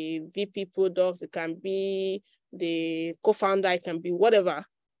the VP product, it can be the co-founder, it can be whatever.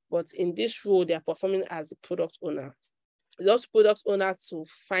 But in this role, they are performing as the product owner. Those product owners to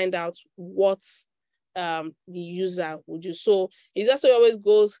find out what the user would do. So it just always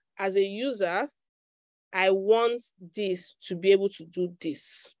goes, as a user, I want this to be able to do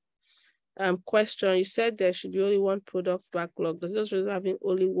this. Question, you said there should be only one product backlog. Does this result having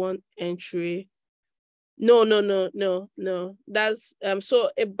only one entry? No. That's so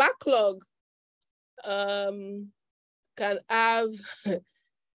a backlog can have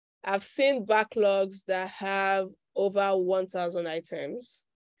I've seen backlogs that have over 1,000 items.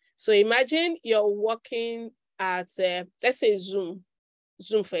 So imagine you're working at, let's say Zoom,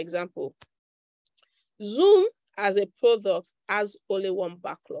 for example. Zoom as a product has only one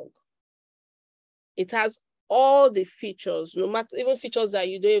backlog. It has all the features, no matter even features that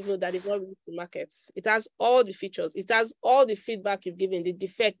you don't even know that they've not released to market. It has all the features. It has all the feedback you've given, the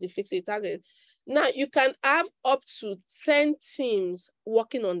defect, the fix. It has it. Now you can have up to 10 teams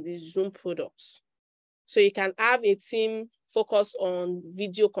working on the Zoom products. So you can have a team focused on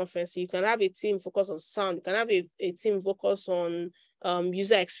video conferencing. You can have a team focused on sound. You can have a team focused on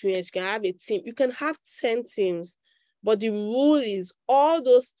user experience. You can have a team. You can have 10 teams, but the rule is all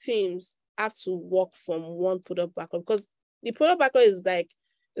those teams have to work from one product backlog, because the product backlog is like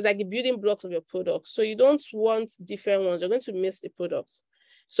the building blocks of your product. So you don't want different ones. You're going to miss the product.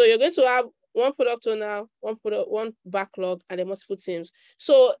 So you're going to have one product owner, one backlog, and then multiple teams.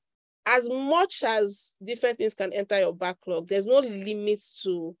 So as much as different things can enter your backlog, there's no limit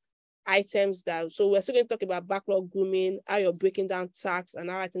to items that, so we're still going to talk about backlog grooming, how you're breaking down tasks and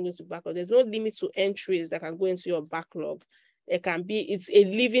how items go to backlog. There's no limit to entries that can go into your backlog. It's a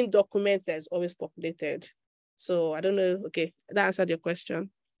living document that's always populated. So I don't know, okay, that answered your question.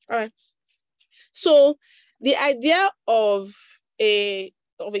 All right. So the idea of a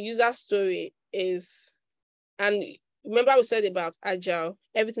user story is, and remember we said about Agile,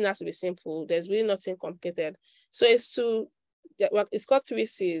 everything has to be simple. There's really nothing complicated. So it's called 3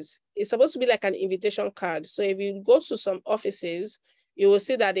 C's. It's supposed to be like an invitation card. So if you go to some offices, you will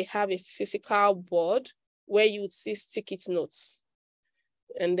see that they have a physical board where you would see sticky notes.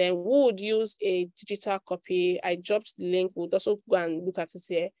 And then we would use a digital copy. I dropped the link. We'll also go and look at it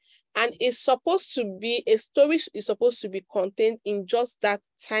here. And it's supposed to be, a story is supposed to be contained in just that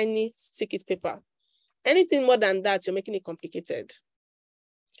tiny sticky paper. Anything more than that, you're making it complicated.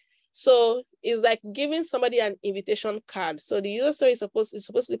 So it's like giving somebody an invitation card. So the user story is supposed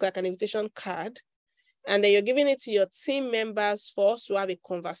to look like an invitation card. And then you're giving it to your team members for us to have a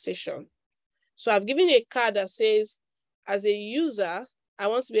conversation. So I've given you a card that says, as a user, I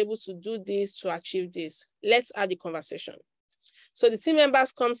want to be able to do this to achieve this. Let's have the conversation. So the team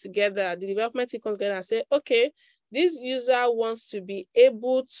members come together, the development team comes together and say, okay, this user wants to be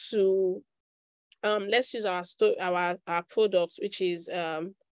able to, let's use our product, which is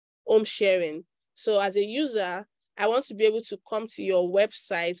home sharing. So as a user, I want to be able to come to your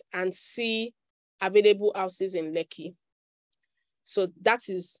website and see available houses in Lekki. So that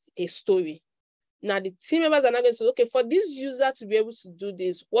is a story. Now the team members are not going to say, okay, for this user to be able to do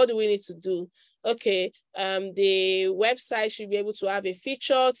this, what do we need to do? Okay, the website should be able to have a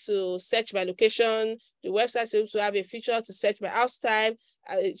feature to search by location. The website should be able to have a feature to search by house type.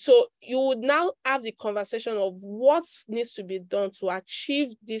 So you would now have the conversation of what needs to be done to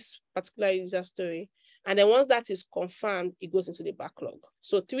achieve this particular user story. And then once that is confirmed, it goes into the backlog.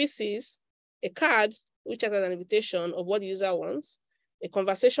 So 3 C's, a card, which is an invitation of what the user wants, a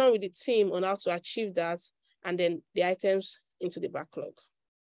conversation with the team on how to achieve that, and then the items into the backlog.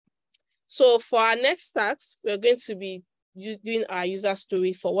 So for our next task, we're going to be doing our user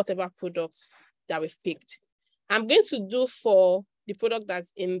story for whatever products that we've picked. I'm going to do for the product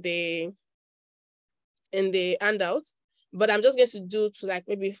that's in the handout, but I'm just going to do to like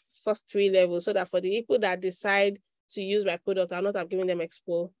maybe first 3 levels, so that for the people that decide to use my product, I'll not have given them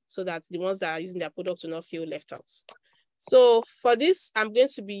expo, so that the ones that are using their product will not feel left out. So for this, I'm going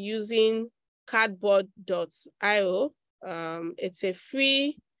to be using cardboard.io. It's a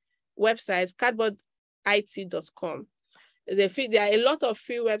free website, cardboardit.com. There are a lot of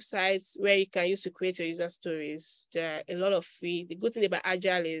free websites where you can use to create your user stories. There are a lot of free. The good thing about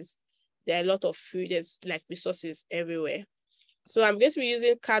Agile is there are a lot of free, there's like resources everywhere. So I'm going to be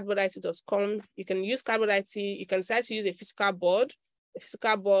using cardboardit.com. You can use cardboardit. You can decide to use a physical board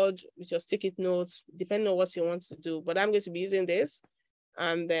with your sticky notes, depending on what you want to do. But I'm going to be using this.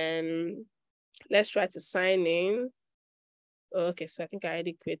 And then let's try to sign in. Okay, so I think I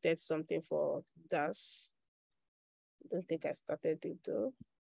already created something for DAS. I don't think I started it though.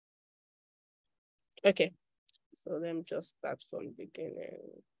 Okay, so let me just start from the beginning.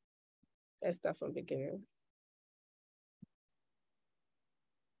 Let's start from the beginning.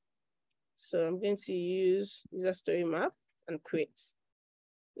 So I'm going to use user story map and create.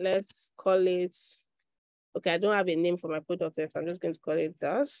 Let's call it, okay, I don't have a name for my product yet. I'm just going to call it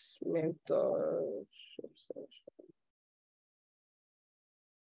DAS mentor.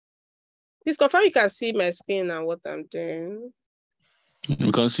 Please confirm you can see my screen and what I'm doing.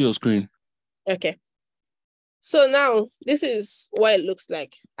 We can see your screen. Okay. So now this is what it looks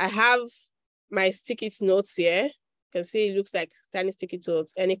like. I have my sticky notes here. You can see it looks like tiny sticky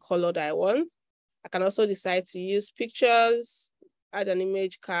notes, any color that I want. I can also decide to use pictures, add an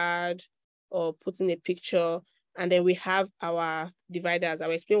image card or put in a picture, and then we have our dividers.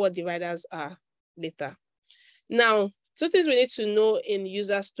 I'll explain what dividers are later. Now, two things we need to know in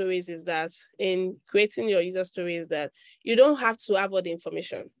user stories is that in creating your user story is that you don't have to have all the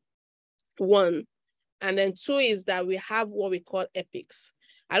information, one. And then two is that we have what we call epics.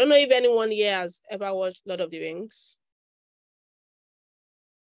 I don't know if anyone here has ever watched Lord of the Rings.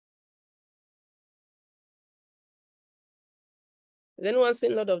 Has anyone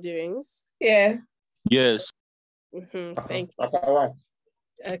seen Lord of the Rings? Yeah. Yes. Thank you.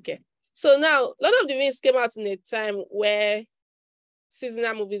 Okay. So now, Lord of the Rings came out in a time where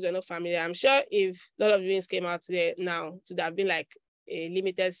seasonal movies were not familiar. I'm sure if Lord of the Rings came out there now, it would have been like a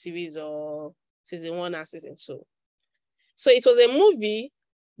limited series or season 1 and season 2. So it was a movie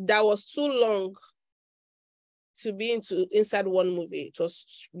that was too long to be inside one movie. It was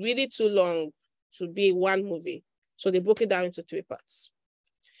really too long to be one movie. So they broke it down into 3 parts.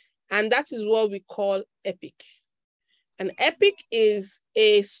 And that is what we call epic. An epic is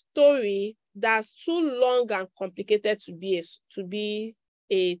a story that's too long and complicated to be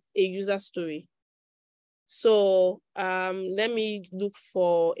a user story. So let me look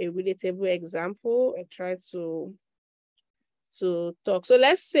for a relatable example and try to talk. So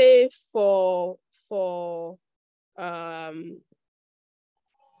let's say for the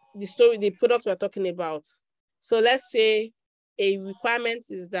story, the product we're talking about. So let's say a requirement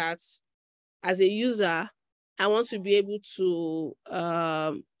is that as a user, I want to be able to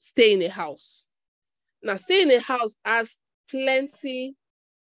stay in a house. Now, stay in a house has plenty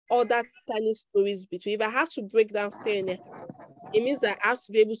other tiny stories between. If I have to break down stay in a house, it means that I have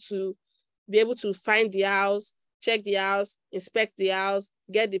to be able to find the house, check the house, inspect the house,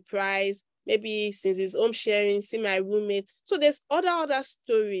 get the price, maybe since it's home sharing, see my roommate. So there's other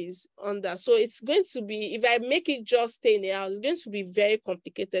stories on that. So it's going to be, if I make it just stay in the house, it's going to be very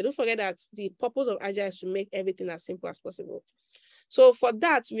complicated. Don't forget that the purpose of Agile is to make everything as simple as possible. So for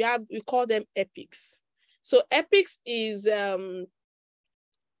that, we call them epics. So epics is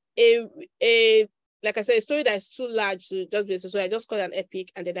like I said, a story that is too large to just be, so I just call it an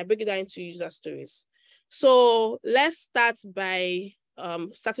epic, and then I break it down into user stories. So let's start by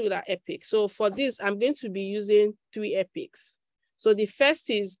starting with our epic. So for this, I'm going to be using 3 epics. So the first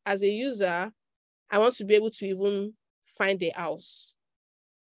is, as a user, I want to be able to even find a house.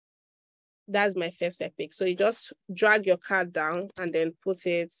 That's my first epic. So you just drag your card down and then put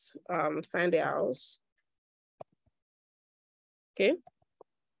it, find a house. Okay.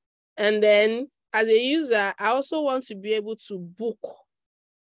 And then as a user, I also want to be able to book.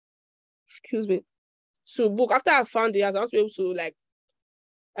 To book. After I found the house, I want to be able to like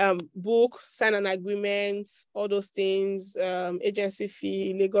book, sign an agreement, all those things, agency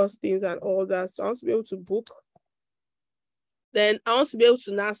fee, legal things and all that. So I want to be able to book. Then I want to be able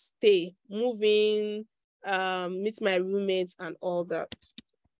to now stay, move in, meet my roommates and all that.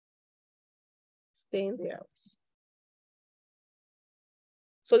 Stay in the house.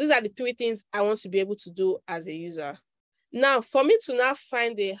 So these are the 3 things I want to be able to do as a user. Now, for me to now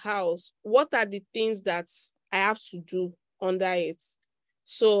find a house, what are the things that I have to do under it?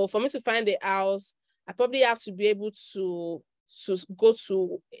 So for me to find a house, I probably have to be able to go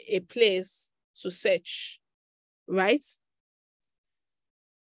to a place to search, right?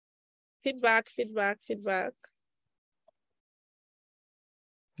 Feedback. Yeah,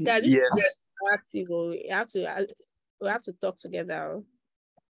 this is active. We have to talk together.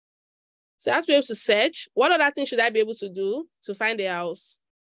 So I have to be able to search. What other things should I be able to do to find a house?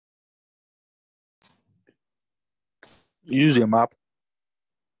 Use a map.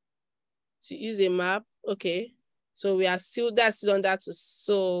 To use a map, okay. So that's still on that.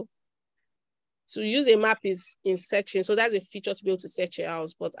 So to use a map is in searching. So that's a feature to be able to search a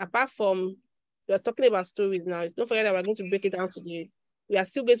house. But apart from, we're talking about stories now. Don't forget that we're going to break it down we are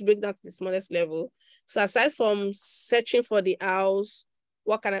still going to break it down to the smallest level. So aside from searching for the house,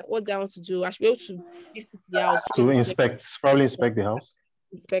 what do I want to do? I should be able to visit the house. To probably inspect the house.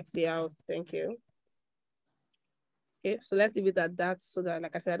 Inspect the house, thank you. Okay, so let's leave it at that so that,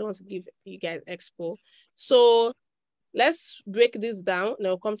 like I said, I don't want to give you guys expo. So let's break this down and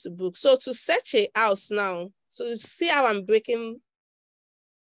I'll come to book. So to search a house now, so to see how I'm breaking,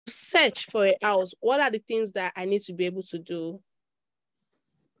 search for a house, what are the things that I need to be able to do?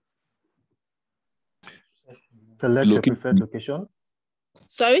 Select your preferred location.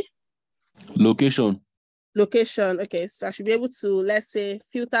 Sorry? Location. Location, okay. So I should be able to, let's say,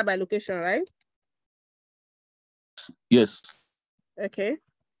 filter by location, right? Yes. Okay.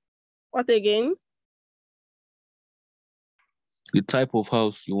 What again? The type of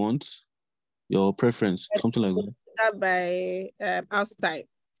house you want, your preference, something like that. Filter by house type.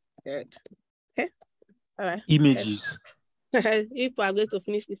 Good. Okay. All right. Images. If we are going to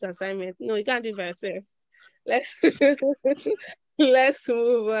finish this assignment, no, you can't do it by yourself. Let's let's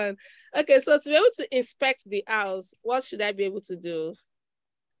move on. Okay, so to be able to inspect the house, what should I be able to do?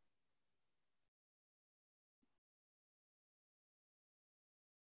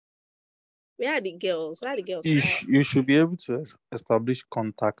 Where are the girls? Where are the girls? You should be able to establish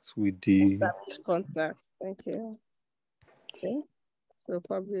contact with the... Establish contact. Thank you. Okay. So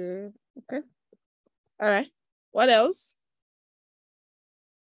probably, okay. All right. What else?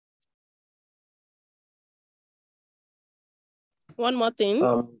 One more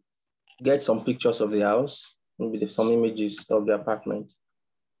thing. Get some pictures of the house. Maybe some images of the apartment.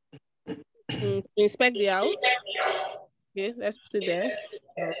 Inspect the house. Okay, let's put it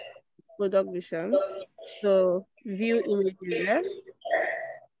there. Product vision. So view images there.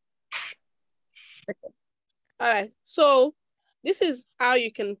 Okay. All right. So this is how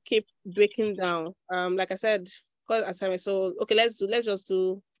you can keep breaking down. Like I said, call assignment. So okay, let's just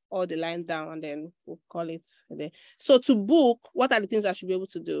do all the line down and then we'll call it a day. So to book, what are the things I should be able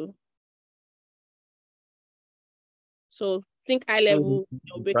to do? So think high level,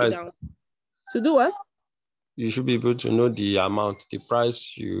 break it down. To do what? You should be able to know the amount, the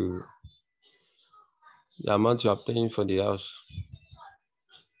price the amount you are paying for the house.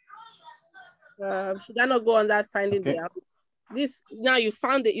 Should I not go on that finding the house? This now you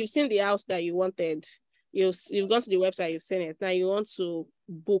found it, you've seen the house that you wanted. You've gone to the website, you've seen it. Now you want to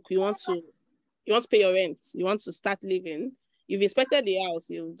book, you want to pay your rent, you want to start living. You've inspected the house,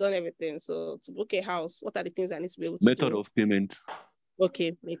 you've done everything. So to book a house, what are the things I need to be able to do? Method of payment.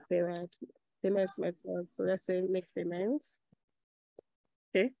 Okay, make payment. Payments method. So let's say make payments.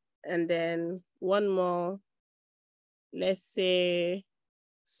 Okay. And then one more, let's say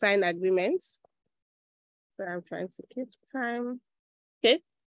sign agreements. So I'm trying to keep time. Okay.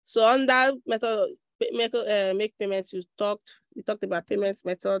 So on that method, make payments, you talked about payments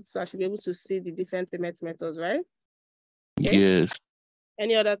methods. So I should be able to see the different payment methods, right? Okay. Yes.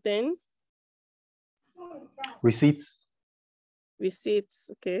 Any other thing? Receipts.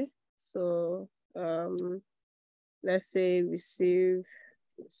 Receipts, okay. So let's say receive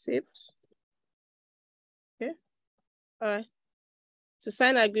receipts. Okay. All right. To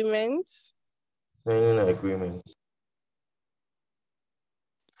sign agreements. Signing agreements.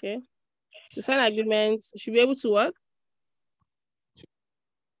 Okay. To sign agreements, you should be able to what?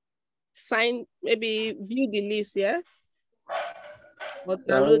 Sign, maybe view the list, yeah? Or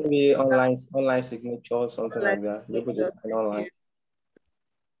download maybe online signature, something like that. You're able to sign online.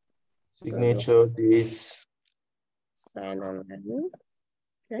 Signature dates. Sign online.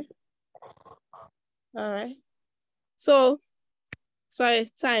 Okay. All right. So, sorry,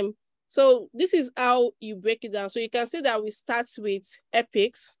 time. So this is how you break it down. So you can see that we start with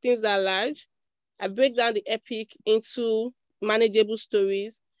epics, things that are large. I break down the epic into manageable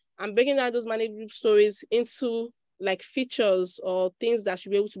stories. I'm breaking down those manageable stories into like features or things that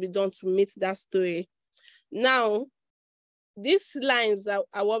should be able to be done to meet that story. Now, these lines are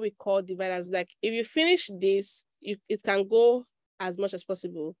what we call dividers. Like if you finish this, it can go as much as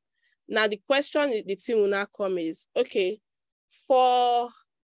possible. Now, the question the team will now come is, okay, for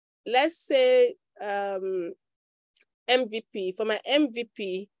let's say MVP, for my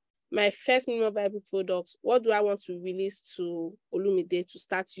MVP, my first minimum viable products, what do I want to release to Olumide to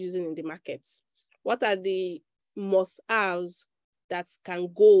start using in the market? What are the must-haves that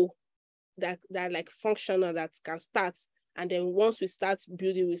can go, that like functional, that can start? And then once we start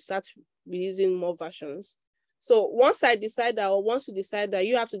building, we start releasing more versions. So once I decide that, or once you decide that,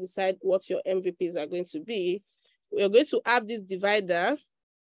 you have to decide what your MVPs are going to be. We're going to have this divider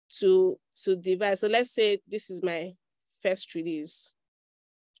to divide. So let's say this is my first release.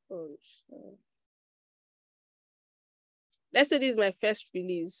 Let's say this is my first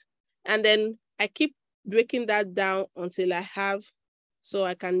release. And then I keep breaking that down until I have, so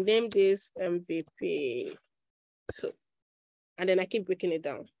I can name this MVP. So, and then I keep breaking it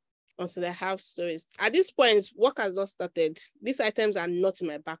down until I have stories. At this point, work has not started. These items are not in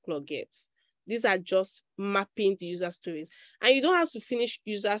my backlog yet. These are just mapping the user stories. And you don't have to finish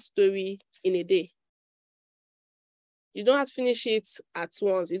user story in a day. You don't have to finish it at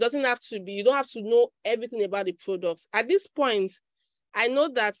once. It doesn't have to be, you don't have to know everything about the product. At this point, I know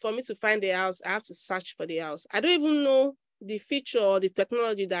that for me to find the house, I have to search for the house. I don't even know the feature or the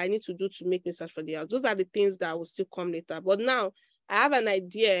technology that I need to do to make me search for the house. Those are the things that will still come later. But now I have an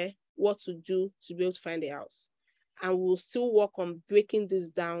idea what to do to be able to find the house. And we'll still work on breaking this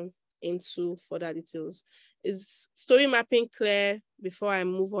down into further details. Is story mapping clear before I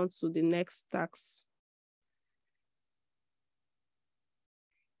move on to the next task?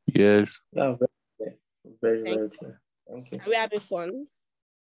 Yes. Yeah, very clear. Thank you. Are we having fun?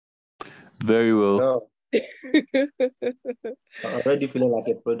 Very well. No. I'm already feeling like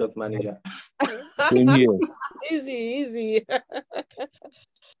a product manager. Same here. Easy.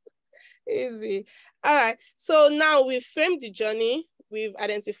 Easy. All right. So now we've framed the journey. We've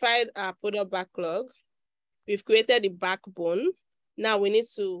identified our product backlog. We've created the backbone. Now we need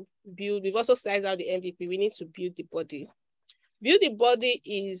to build. We've also sliced out the MVP. We need to build the body. Build the body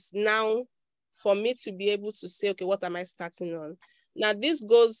is now for me to be able to say, okay, what am I starting on? Now this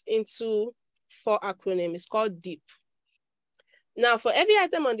goes into 4 acronyms. It's called DEEP. Now, for every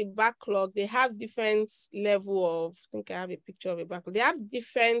item on the backlog, they have different level of, I think I have a picture of a backlog. They have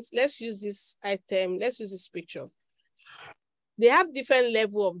different, let's use this item, let's use this picture. They have different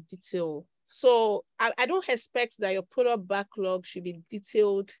level of detail. So I don't expect that your product backlog should be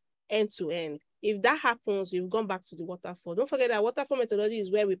detailed end to end. If that happens, you've gone back to the waterfall. Don't forget that waterfall methodology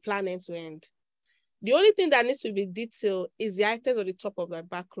is where we plan end to end. The only thing that needs to be detailed is the items at the top of my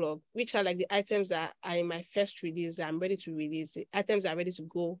backlog, which are like the items that are in my first release that I'm ready to release, the items that are ready to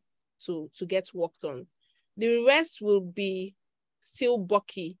go to get worked on. The rest will be still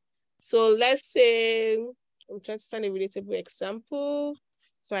bulky. So let's say, I'm trying to find a relatable example.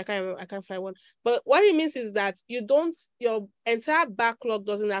 So I can't find one. But what it means is that your entire backlog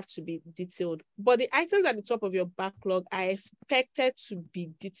doesn't have to be detailed, but the items at the top of your backlog are expected to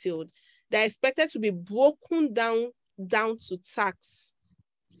be detailed. They're expected to be broken down to tasks.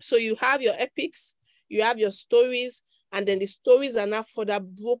 So you have your epics, you have your stories, and then the stories are now further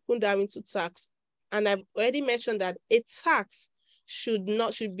broken down into tasks. And I've already mentioned that a task should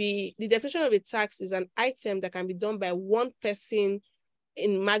be, the definition of a task is an item that can be done by one person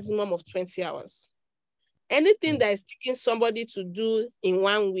in maximum of 20 hours. Anything that is taking somebody to do in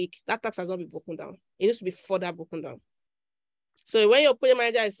 1 week, that task has not been broken down. It needs to be further broken down. So when your project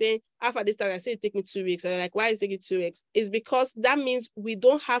manager is saying, after this task, I say it take me 2 weeks, and you're like, why is it taking 2 weeks? It's because that means we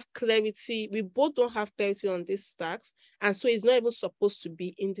don't have clarity. We both don't have clarity on this task. And so it's not even supposed to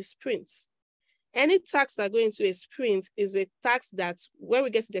be in the sprint. Any task that go into a sprint is a task that, when we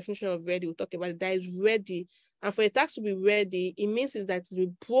get to the definition of ready, we'll talk about it, that is ready. And for a task to be ready, it means is that it's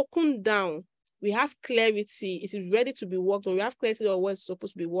been broken down. We have clarity. It is ready to be worked on. We have clarity on what's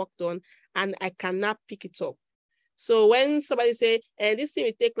supposed to be worked on, and I cannot pick it up. So when somebody say, this thing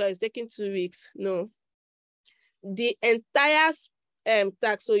will take long, it's taking 2 weeks. No. The entire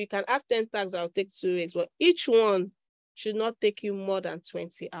task, so you can have 10 tasks that will take 2 weeks, but each one should not take you more than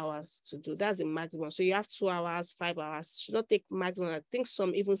 20 hours to do. That's the maximum. So you have 2 hours, 5 hours. It should not take maximum. I think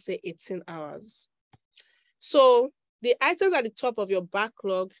some even say 18 hours. So the items at the top of your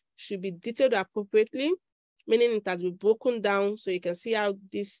backlog should be detailed appropriately, meaning it has been broken down. So you can see how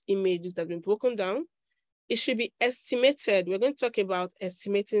this image has been broken down. It should be estimated. We're going to talk about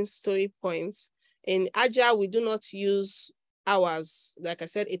estimating story points. In Agile, we do not use hours. Like I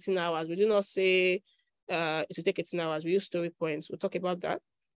said, 18 hours. We do not say it will take 18 hours. We use story points. We'll talk about that.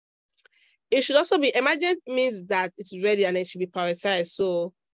 It should also be emergent, means that it's ready and it should be prioritized.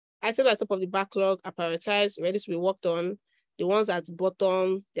 So items at the top of the backlog are prioritized, ready to be worked on. The ones at the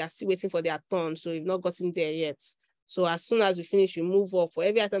bottom, they are still waiting for their turn. So you've not gotten there yet. So as soon as you finish, you move up. For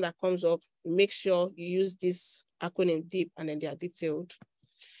every item that comes up, you make sure you use this acronym DEEP, and then they are detailed.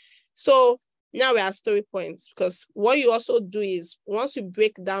 So now we have story points, because what you also do is, once you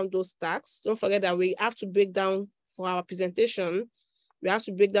break down those tasks, don't forget that we have to break down for our presentation, we have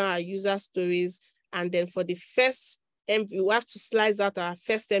to break down our user stories. And then for the first MVP, we have to slice out our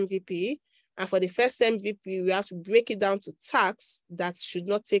first MVP. And for the first MVP, we have to break it down to tasks that should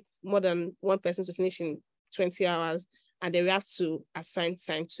not take more than one person to finish in 20 hours, and then we have to assign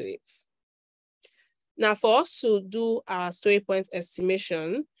time to it. Now, for us to do our story point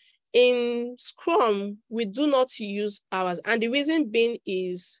estimation, in Scrum, we do not use hours. And the reason being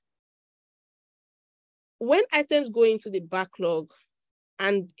is, when items go into the backlog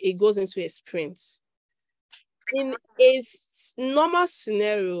and it goes into a sprint, in a normal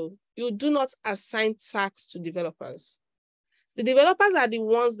scenario, you do not assign tasks to developers. The developers are the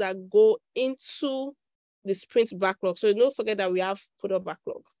ones that go into the sprint backlog. So don't forget that we have product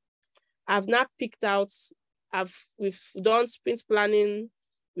backlog. I've now picked out, we've done sprint planning.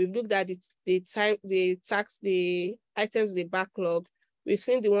 We've looked at the items, the backlog. We've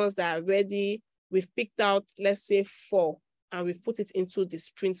seen the ones that are ready. We've picked out, let's say 4, and we've put it into the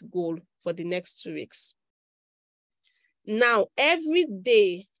sprint goal for the next 2 weeks. Now, every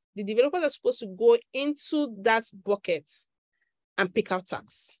day, the developers are supposed to go into that bucket and pick out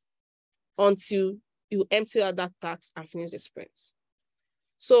tasks until you empty out that task and finish the sprint.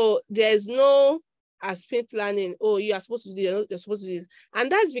 So there's no as sprint planning, oh, you are supposed to do this, you're supposed to do this.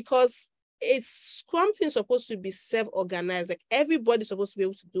 And that's because it's Scrum thing supposed to be self-organized. Like everybody's supposed to be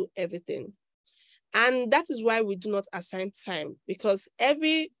able to do everything. And that is why we do not assign time, because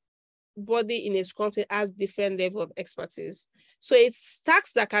everybody in a Scrum team has different level of expertise. So it's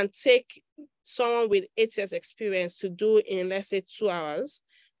tasks that can take someone with 8 years experience to do in, let's say, 2 hours,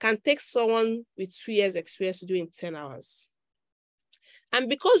 can take someone with 2 years experience to do in 10 hours. And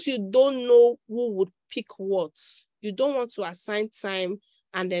because you don't know who would pick what, you don't want to assign time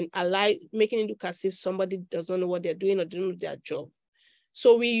and then making it look as if somebody doesn't know what they're doing or doesn't know their job.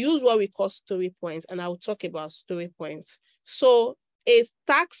 So we use what we call story points, and I'll talk about story points. So a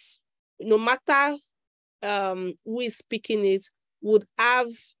task, no matter who is picking it, would have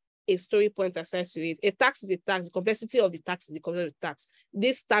a story point assigned to it. A task is a task. The complexity of the task is the complexity of the task.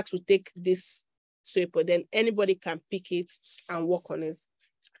 This task will take this story point, then anybody can pick it and work on it.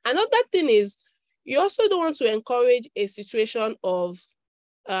 Another thing is, you also don't want to encourage a situation of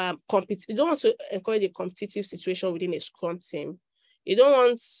you don't want to encourage a competitive situation within a Scrum team. You don't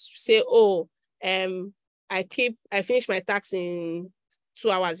want to say, oh, I finish my task in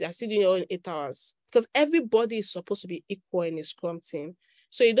 2 hours, you're still doing your own 8 hours. Because everybody is supposed to be equal in a Scrum team.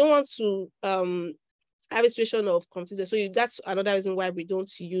 So you don't want to have a situation of competition. So that's another reason why we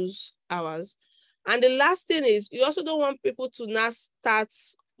don't use hours. And the last thing is, you also don't want people to now start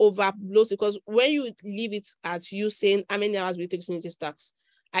overload, because when you leave it at you saying how many hours will it take to finish this task,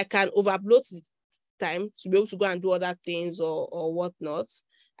 I can overload the time to be able to go and do other things or whatnot.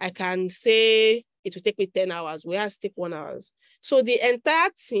 I can say it will take me 10 hours, whereas take 1 hour. So the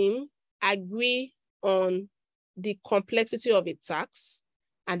entire team agree on the complexity of a task,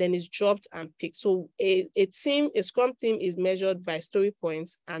 and then it's dropped and picked. So a Scrum team is measured by story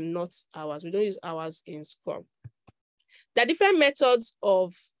points and not hours. We don't use hours in Scrum. There are different methods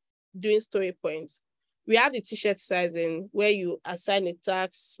of doing story points. We have the t-shirt sizing, where you assign a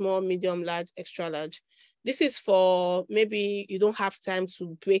task, small, medium, large, extra large. This is for maybe you don't have time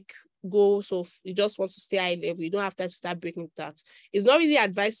to go, so you just want to stay high level. You don't have time to start breaking tasks. It's not really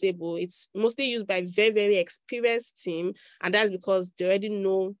advisable. It's mostly used by very, very experienced team, and that's because they already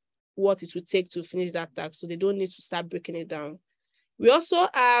know what it would take to finish that task, so they don't need to start breaking it down. We also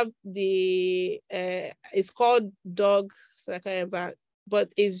have it's called dog, so I can't remember, but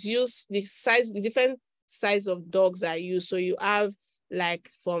it's used, the different size of dogs are used. So you have like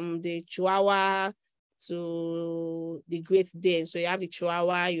from the Chihuahua to the Great Dane. So you have the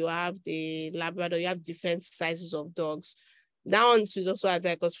Chihuahua, you have the Labrador, you have different sizes of dogs. That one is also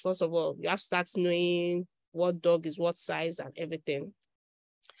advised, because first of all, you have to start knowing what dog is what size and everything.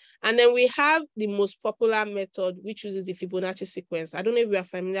 And then we have the most popular method, which uses the Fibonacci sequence. I don't know if you are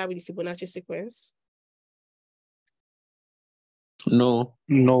familiar with the Fibonacci sequence. No.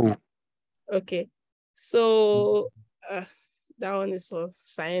 Okay. So that one is for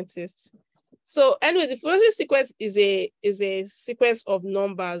scientists. So anyway, the Fibonacci sequence is a sequence of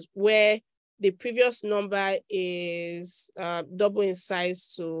numbers where the previous number is double in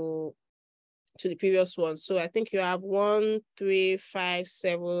size to the previous one. So I think you have 1, 3, 5,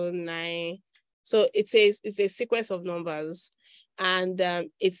 7, 9. So it's a sequence of numbers, and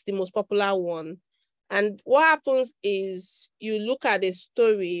it's the most popular one. And what happens is you look at a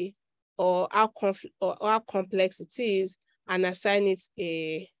story or how complex it is, and assign it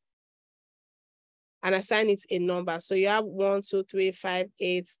a number. So you have 1, 2, 3, 5,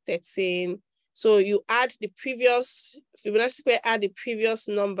 8, 13. So you add the previous Fibonacci sequence, add the previous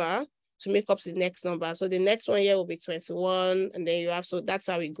number to make up the next number. So the next one here will be 21, and then you have, so that's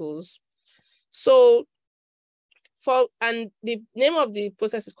how it goes. So and the name of the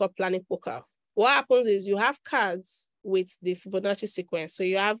process is called planning poker. What happens is you have cards with the Fibonacci sequence. So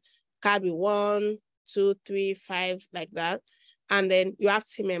you have card with 1, 2, 3, 5, like that. And then you have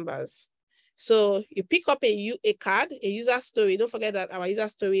team members. So you pick up a card, a user story. Don't forget that our user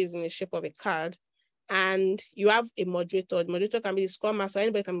story is in the shape of a card. And you have a moderator. The moderator can be the Scrum Master,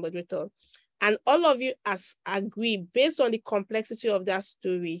 anybody can be moderator. And all of you agree, based on the complexity of that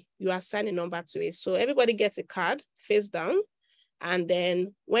story, you assign a number to it. So everybody gets a card face down. And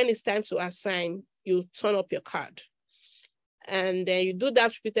then when it's time to assign, you turn up your card. And then you do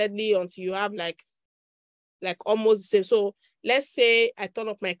that repeatedly until you have like almost the same. So let's say I turn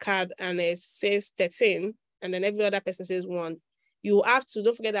up my card and it says 13, and then every other person says 1. You have to,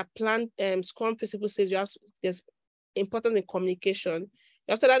 don't forget that Scrum principle says there's importance in communication.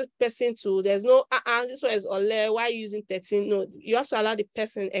 You have to allow the person to, there's no, this one is ole, why are you using 13? No, you have to allow the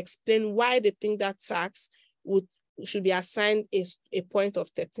person explain why they think that task should be assigned a point of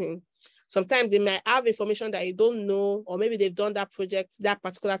 13. Sometimes they might have information that you don't know, or maybe they've done that project, that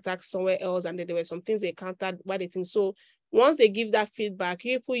particular task somewhere else, and then there were some things they encountered while they think. So once they give that feedback,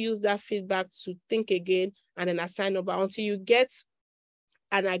 people use that feedback to think again and then assign number until you get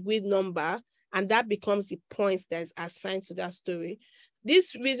an agreed number, and that becomes the points that is assigned to that story.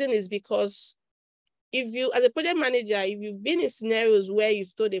 This reason is because if you, as a project manager, if you've been in scenarios where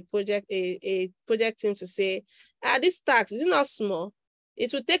you've told a project team to say, this task is not small,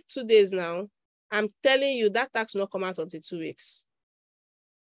 it will take 2 days now. I'm telling you that task will not come out until 2 weeks.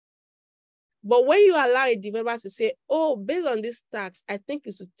 But when you allow a developer to say, oh, based on this task, I think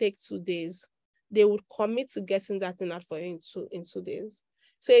it will take 2 days, they would commit to getting that thing out for you in 2 days.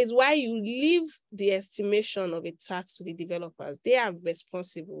 So it's why you leave the estimation of a task to the developers. They are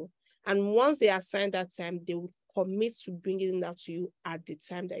responsible. And once they assign that time, they will commit to bringing it out to you at the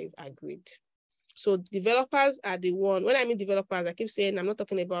time that you've agreed. So developers are the one, when I mean developers, I keep saying, I'm not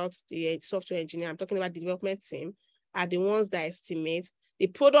talking about the software engineer, I'm talking about the development team, are the ones that estimate. The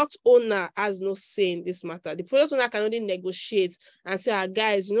product owner has no say in this matter. The product owner can only negotiate and say,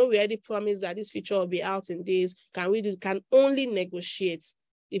 guys, we already promised that this feature will be out in days. Can only negotiate.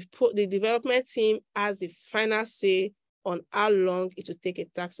 The development team has the final say on how long it will take a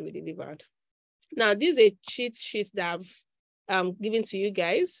task to be delivered. Now, this is a cheat sheet that I've given to you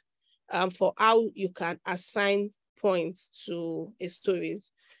guys for how you can assign points to a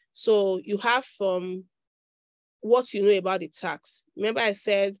stories. So you have from what you know about the task. Remember I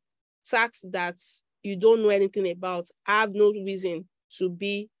said tasks that you don't know anything about have no reason to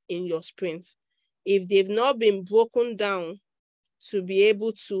be in your sprint. If they've not been broken down to be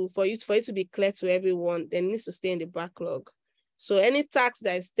able to, for it to be clear to everyone, then it needs to stay in the backlog. So any task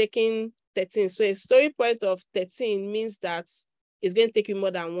that is taking 13, so a story point of 13 means that it's going to take you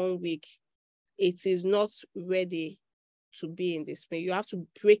more than 1 week. It is not ready to be in this sprint. You have to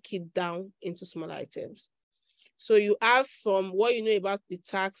break it down into smaller items. So you have from what you know about the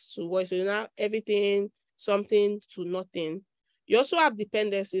task to what, so you know everything, something to nothing. You also have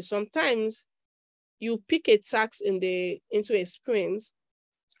dependencies. Sometimes you pick a task into a sprint,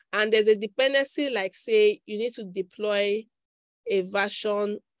 and there's a dependency, like say you need to deploy a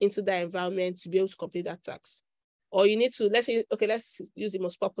version into that environment to be able to complete that task. Or you need to, let's use the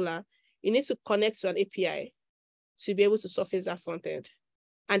most popular. You need to connect to an API to be able to surface that front end.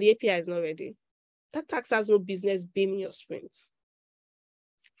 And the API is not ready. That task has no business being in your sprint.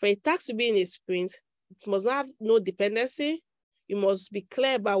 For a task to be in a sprint, it must not have no dependency. You must be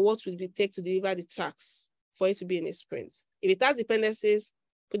clear about what will it take to deliver the task for it to be in a sprint. If it has dependencies,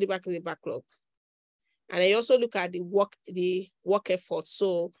 put it back in the backlog. And I also look at the work effort.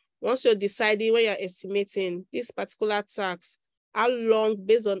 So once you're deciding, when you're estimating this particular task, how long,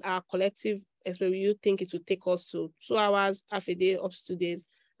 based on our collective experience, you think it will take us to 2 hours, half a day, up to 2 days.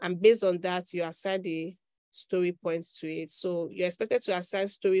 And based on that, you assign the story points to it. So you're expected to assign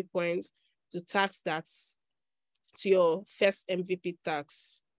story points to tasks that's to your first MVP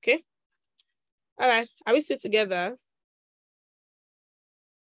task. Okay. All right. Are we still together?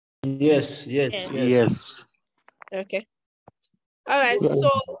 Yes. Okay. All right.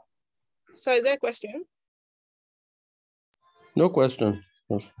 So is there a question? No question.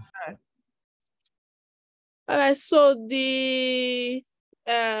 All right. So the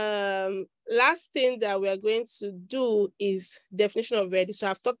last thing that we are going to do is definition of ready. So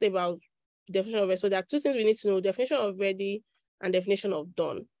I've talked about definition of ready. So there are 2 things we need to know: definition of ready and definition of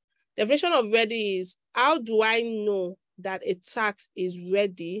done. Definition of ready is, how do I know that a task is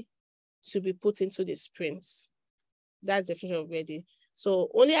ready to be put into the sprint? That's definition of ready. So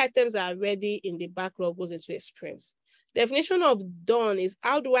only items that are ready in the backlog goes into a sprint. Definition of done is,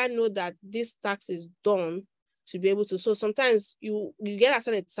 how do I know that this task is done to be able to? So sometimes you get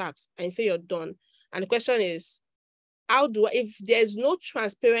assigned a task and you say you're done. And the question is, if there's no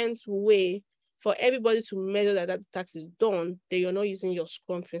transparent way for everybody to measure that the task is done, then you're not using your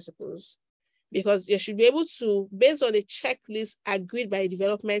Scrum principles. Because you should be able to, based on a checklist agreed by a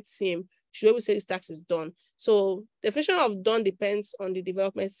development team, you should be able to say this task is done. So the definition of done depends on the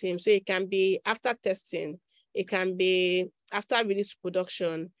development team. So it can be after testing, it can be after release to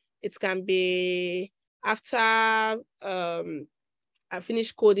production, it can be after I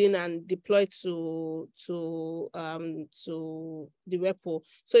finish coding and deploy to the repo.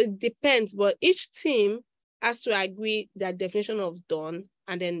 So it depends, but each team has to agree that definition of done,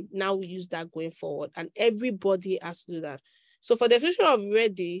 and then now we use that going forward, and everybody has to do that. So for definition of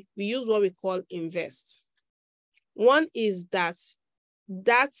ready, we use what we call invest. One is that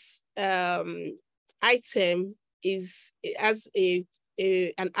item has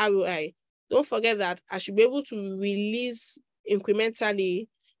an ROI. Don't forget that I should be able to release incrementally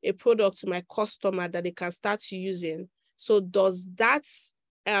a product to my customer that they can start using. So does that,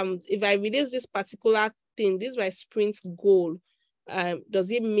 if I release this particular thing, this is my sprint goal,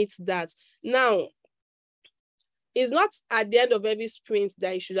 does it meet that? Now, it's not at the end of every sprint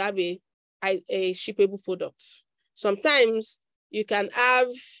that you should have a shippable product. Sometimes you can have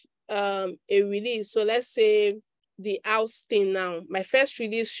a release. So let's say the house thing now, my first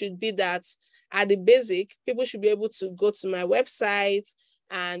release should be that at the basic, people should be able to go to my website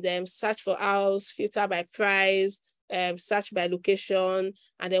and search for house, filter by price, search by location.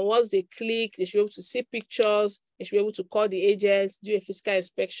 And then once they click, they should be able to see pictures. They should be able to call the agents, do a physical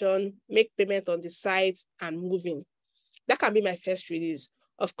inspection, make payment on the site, and move in. That can be my first release.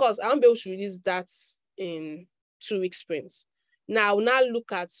 Of course, I won't be able to release that in 2-week sprints. Now,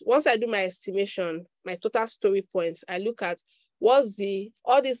 look at, once I do my estimation, my total story points, I look at what's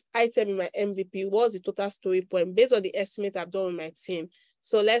all this item in my MVP, what's the total story point based on the estimate I've done with my team.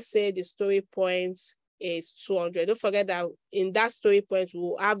 So let's say the story point is 200. Don't forget that in that story point,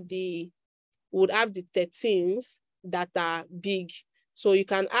 we'll have the 13s that are big. So you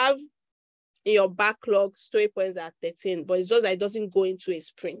can have in your backlog story points at 13, but it's just that it doesn't go into a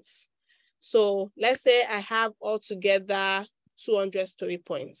sprint. So let's say I have altogether 200 story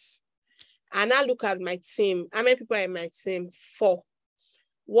points. And I look at my team. How many people are in my team? 4.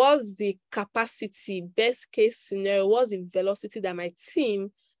 What's the capacity, best case scenario? What's the velocity that my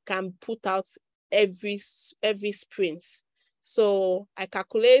team can put out every sprint? So I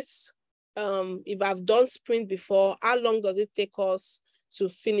calculate, if I've done sprint before, how long does it take us to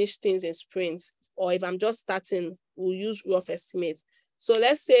finish things in sprints? Or if I'm just starting, we'll use rough estimates. So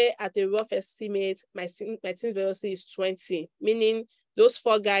let's say at a rough estimate, my team velocity is 20, meaning those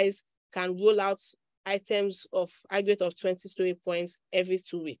 4 guys can roll out items of aggregate of 20 story points every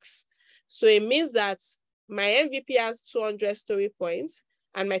 2 weeks. So it means that my MVP has 200 story points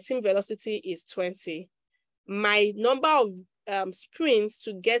and my team velocity is 20. My number of sprints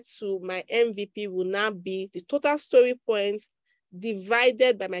to get to my MVP will now be the total story points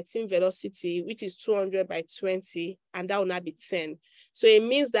divided by my team velocity, which is 200 by 20, and that will now be 10. So it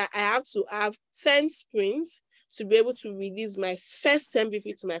means that I have to have 10 sprints to be able to release my first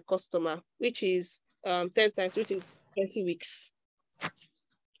MVP to my customer, which is 10 times, which is 20 weeks.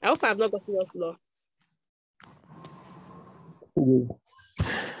 I hope I've not gotten us lost.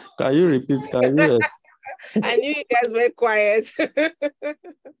 Can you repeat? Can you? I knew you guys were quiet.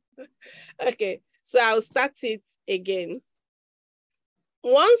 Okay, so I'll start it again.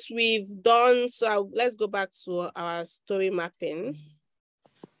 Once we've done, let's go back to our story mapping.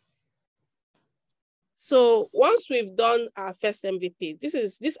 So once we've done our first MVP,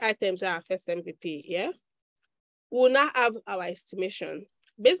 these items are our first MVP, yeah? We'll now have our estimation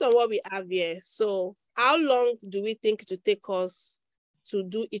based on what we have here. So how long do we think it will take us to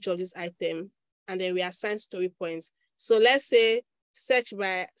do each of these items? And then we assign story points. So let's say search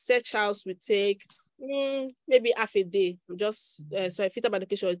house will take maybe half a day. So a filter by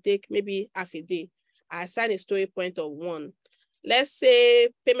location will take maybe half a day. I assign a story point of 1. Let's say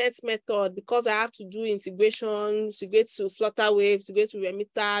payment method, because I have to do integration, integrate to Flutterwave, integrate to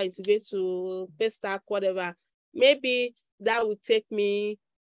Remitter, integrate to Paystack, whatever. Maybe that would take me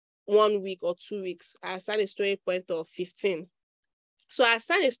 1 week or 2 weeks. I assign a story point of 15. So I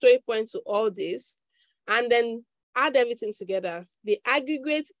assign a story point to all this and then add everything together. The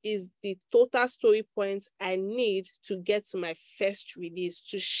aggregate is the total story points I need to get to my first release,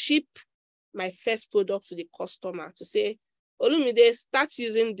 to ship my first product to the customer, to say, Olumide, start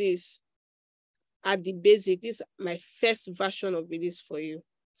using this at the basic. This is my first version of release for you.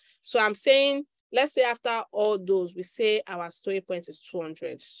 So I'm saying, let's say after all those, we say our story point is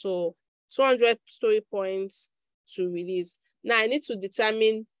 200. So 200 story points to release. Now I need to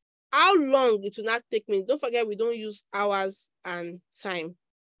determine how long it will not take me. Don't forget, we don't use hours and time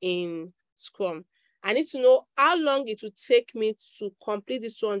in Scrum. I need to know how long it will take me to complete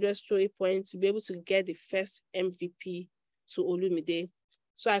this 200 story points to be able to get the first MVP to Olumide.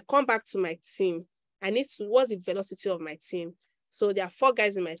 So I come back to my team. I need to, what's the velocity of my team? So there are 4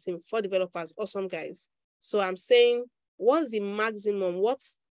 guys in my team, 4 developers, awesome guys. So I'm saying, what's the maximum? What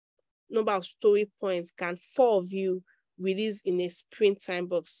number of story points can 4 of you release in a sprint time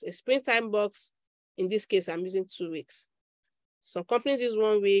box? A sprint time box, in this case, I'm using 2 weeks. Some companies use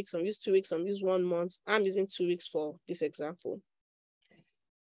 1 week, some use 2 weeks, some use 1 month. I'm using 2 weeks for this example.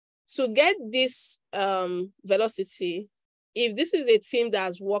 To get this velocity, if this is a team that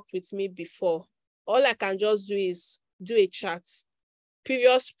has worked with me before, all I can just do is do a chart.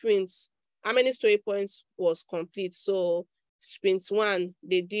 Previous sprints, how many story points was complete? So sprint 1,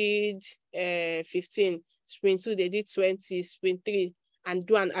 they did 15. Sprint 2, they did 20. Sprint 3, and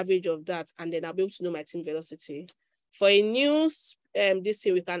do an average of that, and then I'll be able to know my team velocity. For a new this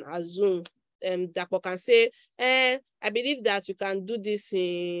thing, we can assume Dapo can say, I believe that we can do this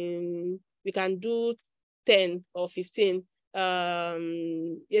we can do 10 or 15.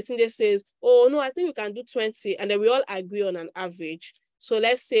 Yetunde says, oh no, I think we can do 20, and then we all agree on an average. So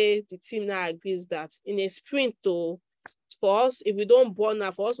let's say the team now agrees that in a sprint, though, for us, if we don't burn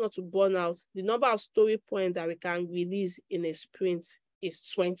out, for us not to burn out, the number of story points that we can release in a sprint is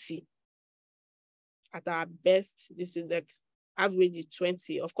 20. At our best, this is like average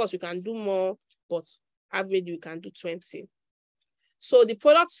 20. Of course, we can do more, but average we can do 20. So the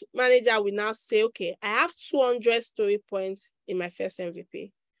product manager will now say, okay, I have 200 story points in my first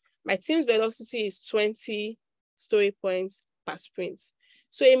MVP. My team's velocity is 20 story points per sprint.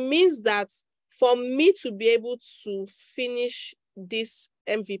 So it means that for me to be able to finish this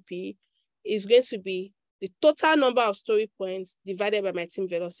MVP is going to be the total number of story points divided by my team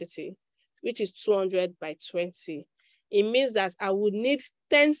velocity, which is 200 by 20. It means that I would need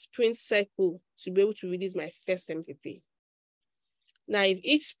 10 sprint cycles to be able to release my first MVP. Now, if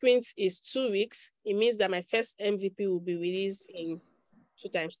each sprint is 2 weeks, it means that my first MVP will be released in 2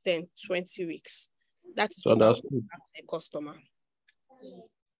 times 10, 20 weeks. That's what I would have to a customer.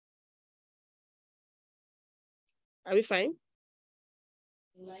 Are we fine?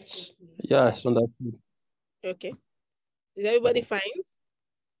 Yes, understood. Okay. Is everybody fine?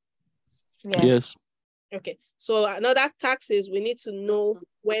 Yes. Okay. So another task is we need to know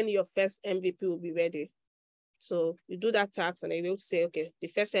when your first MVP will be ready. So you do that task and they will say, okay, the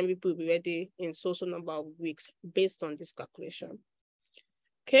first MVP will be ready in so number of weeks based on this calculation.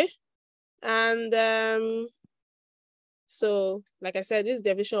 Okay. And so like I said, this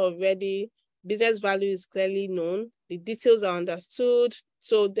definition of ready, business value is clearly known. The details are understood.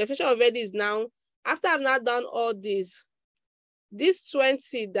 So definition of ready is now, after I've now done all this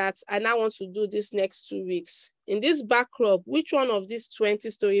 20 that I now want to do this next 2 weeks, in this backlog, which one of these 20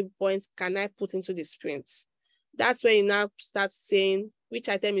 story points can I put into the sprint? That's when you now start saying which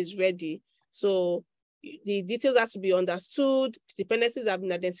item is ready. So the details has to be understood. Dependencies have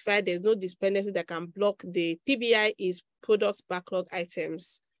been identified. There's no dependency that can block. The PBI is product backlog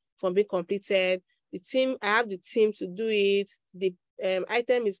items from being completed. The team, I have the team to do it. The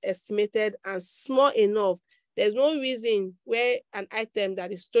item is estimated and small enough. There's no reason where an item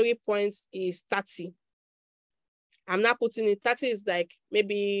that the story points is 30. I'm not putting it, 30 is like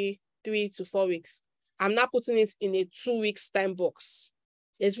maybe 3 to 4 weeks. I'm not putting it in a 2 weeks time box.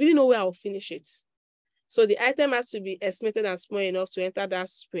 There's really no way I'll finish it. So the item has to be estimated and small enough to enter that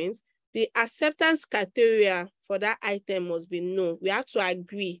sprint. The acceptance criteria for that item must be known. We have to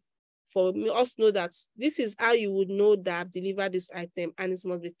agree for us to know that this is how you would know that I've delivered this item and it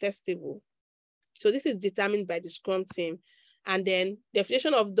must be testable. So this is determined by the Scrum team. And then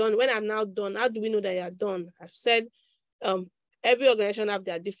definition of done, when I'm now done, how do we know that you're done? I've said every organization have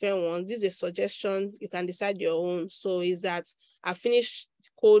their different ones. This is a suggestion. You can decide your own. So is that I've finished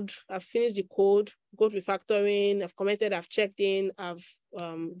the code refactoring, I've commented, I've checked in, I've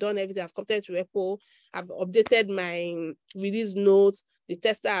done everything, I've commented to repo, I've updated my release notes, the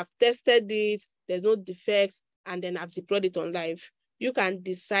tester, I've tested it, there's no defects, and then I've deployed it on live. You can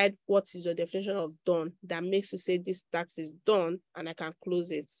decide what is your definition of done that makes you say this task is done and I can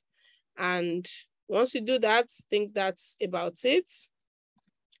close it. And once you do that, I think that's about it.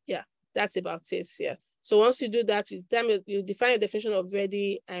 Yeah, that's about it. Yeah. So once you do that, you define your definition of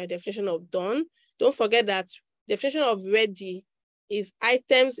ready and your definition of done. Don't forget that definition of ready is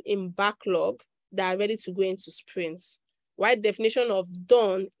items in backlog that are ready to go into sprints. While definition of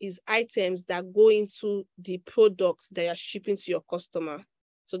done is items that go into the products that you're shipping to your customer.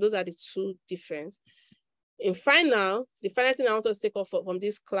 So those are the two different. The final thing I want us to take off from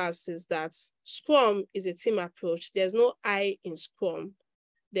this class is that Scrum is a team approach. There's no I in Scrum.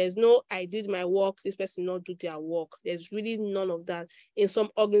 There's no, I did my work, this person not do their work. There's really none of that. In some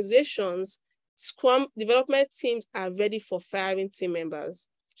organizations, Scrum development teams are ready for firing team members.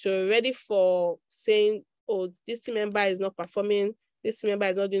 So ready for saying, oh, this team member is not performing, this team member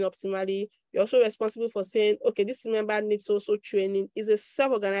is not doing optimally. You're also responsible for saying, okay, this team member needs also training. It's a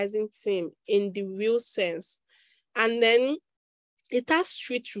self-organizing team in the real sense. And then it has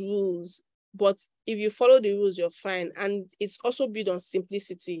strict rules. But if you follow the rules, you're fine. And it's also built on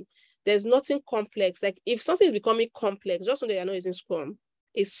simplicity. There's nothing complex. Like if something is becoming complex, just so that you're not using Scrum,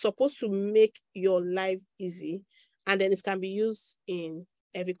 it's supposed to make your life easy. And then it can be used in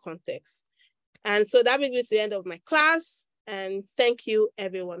every context. And so that brings me to the end of my class. And thank you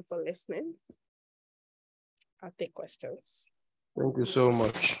everyone for listening. I'll take questions. Thank you so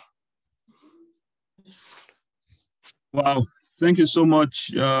much. Wow. Thank you so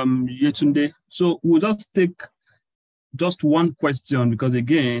much, Yetunde. So we'll just take just one question because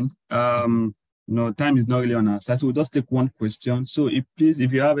again, time is not really on our side. So we'll just take one question. So if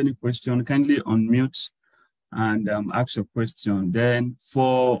you have any question, kindly unmute and ask your question. Then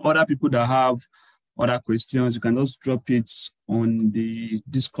for other people that have other questions, you can just drop it on the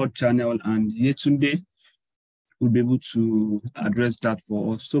Discord channel and Yetunde will be able to address that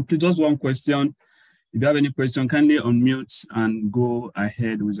for us. So please, just one question. If you have any question, kindly unmute and go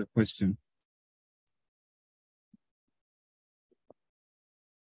ahead with the question.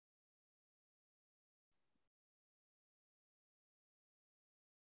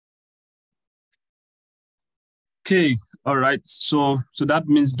 Okay, all right. So that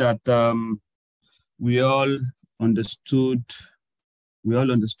means that we all understood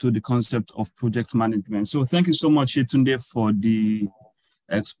the concept of project management. So thank you so much, Yetunde, for the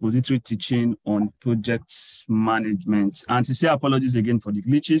expository teaching on project management. And sincere apologies again for the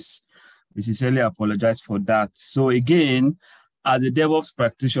glitches. We sincerely apologize for that. So again, as a DevOps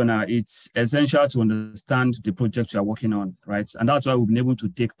practitioner, it's essential to understand the project you're working on, right? And that's why we've been able to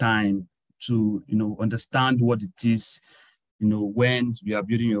take time to, understand what it is, when you are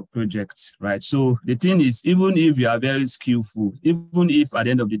building your project, right? So the thing is, even if you are very skillful, even if at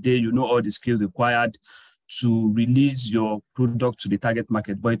the end of the day, you know all the skills required to release your product to the target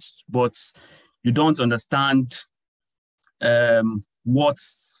market, but you don't understand what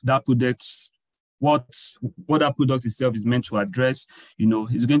that product itself is meant to address,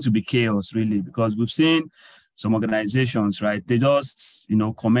 it's going to be chaos really, because we've seen some organizations, right? They just,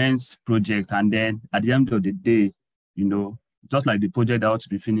 commence project, and then at the end of the day, just like the project that ought to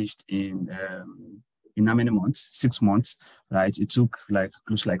be finished in how many months? 6 months, right? It took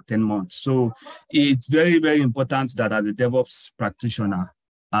close to 10 months. So it's very, very important that as a DevOps practitioner,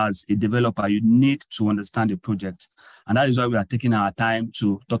 as a developer, you need to understand the project. And that is why we are taking our time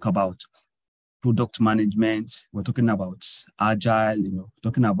to talk about product management. We're talking about agile,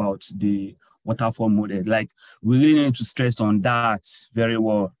 talking about the waterfall model. We really need to stress on that very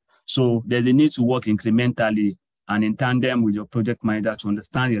well. So there's a need to work incrementally and in tandem with your project manager to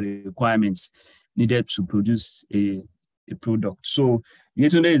understand your requirements needed to produce a product. So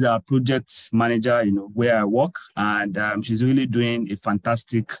Yetunde is our project manager, where I work, and she's really doing a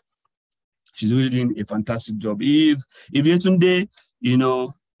fantastic job. If Yetunde,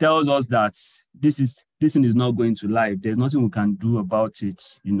 tells us that this thing is not going to live, there's nothing we can do about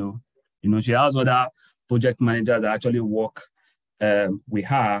it. She has other project managers that actually work with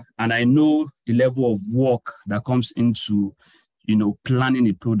her, and I know the level of work that comes into planning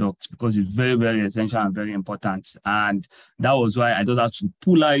a product, because it's very, very essential and very important. And that was why I just had to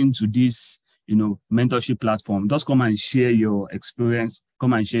pull her into this mentorship platform. Just come and share your experience,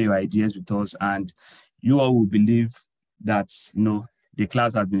 come and share your ideas with us, and you all will believe that the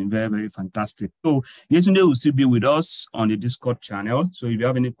class has been very, very fantastic. So Yetunde will still be with us on the Discord channel. So if you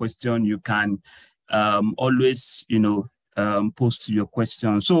have any question, you can always post your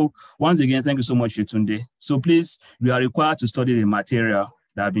question. So once again, thank you so much, Yetunde. So please, you are required to study the material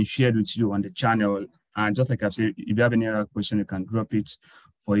that have been shared with you on the channel. And just like I've said, if you have any other question, you can drop it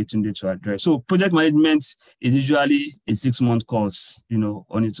for Yetunde to address. So project management is usually a 6-month course,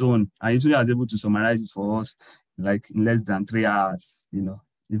 on its own. And Yetunde was able to summarize it for us in less than 3 hours,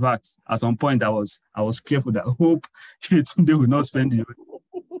 In fact, at some point I was careful that I hope Yetunde will not spend it.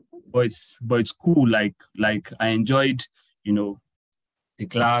 But it's cool. I enjoyed, the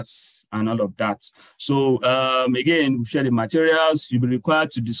class and all of that. So again, we share the materials. You'll be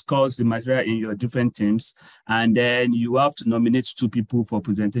required to discuss the material in your different teams, and then you have to nominate 2 people for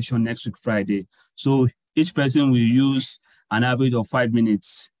presentation next week, Friday. So each person will use an average of 5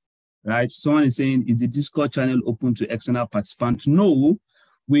 minutes, right? Someone is saying, is the Discord channel open to external participants? No,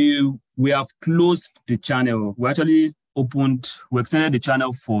 we have closed the channel. We actually we extended the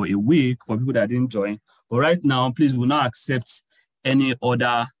channel for a week for people that didn't join. But right now, please, we will not accept any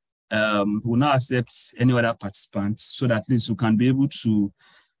other participants, so that at least we can be able to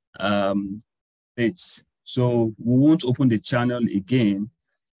So we won't open the channel again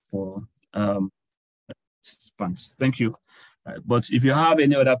for participants. Thank you. But if you have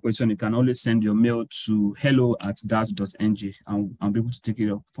any other question, you can always send your mail to hello@daas.ng, and I'll be able to take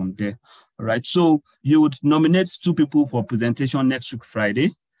it up from there. All right. So you would nominate 2 people for presentation next week,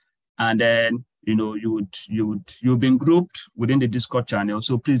 Friday, and then you've been grouped within the Discord channel.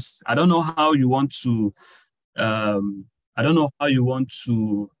 So please, I don't know how you want to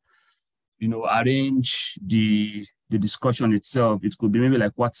arrange the discussion itself. It could be maybe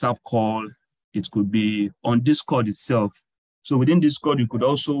like WhatsApp call. It could be on Discord itself. So within Discord, you could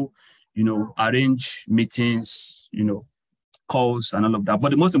also, arrange meetings, calls and all of that.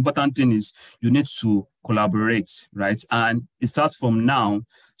 But the most important thing is you need to collaborate, right? And it starts from now.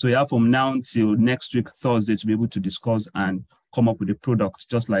 So you have from now till next week, Thursday, to be able to discuss and come up with a product,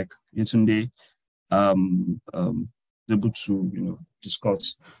 just like Yetunde able to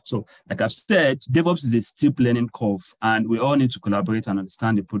discuss. So like I've said, DevOps is a steep learning curve, and we all need to collaborate and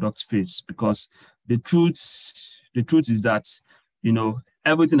understand the product phase, because the truth is that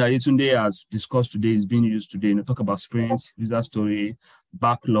everything that Yetunde has discussed today is being used today. Talk about sprints, user story,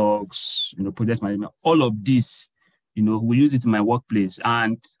 backlogs, project management, all of this. We use it in my workplace.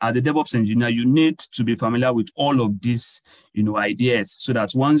 And as a DevOps engineer, you need to be familiar with all of these, ideas, so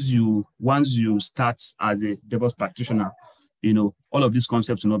that once you start as a DevOps practitioner, all of these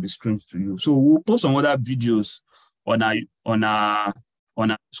concepts will not be strange to you. So we'll post some other videos on our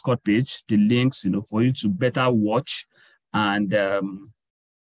Discord page, the links, for you to better watch and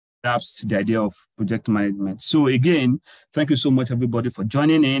perhaps the idea of project management. So again, thank you so much, everybody, for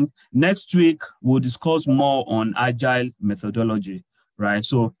joining in. Next week, we'll discuss more on agile methodology, right?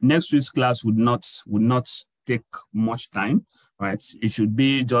 So next week's class would not take much time, right? It should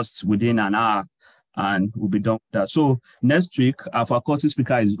be just within an hour, and we'll be done with that. So next week, our faculty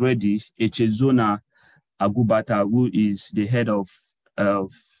speaker is ready, Echezona Agubata, who is the head of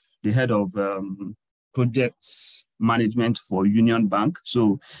projects management for Union Bank.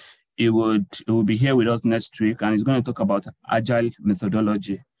 So it will be here with us next week, and he's going to talk about agile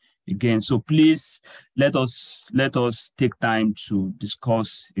methodology again. So please let us take time to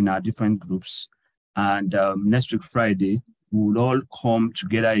discuss in our different groups. And next week, Friday, we will all come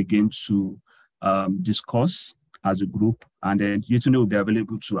together again to discuss as a group, and then Yetunde will be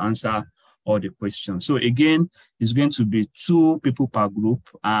available to answer all the questions. So again, it's going to be 2 people per group,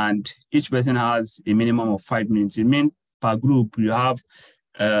 and each person has a minimum of 5 minutes. It means per group, you have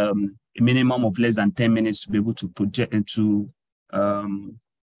a minimum of less than 10 minutes to be able to project and to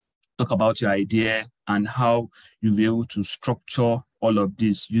talk about your idea and how you'll be able to structure all of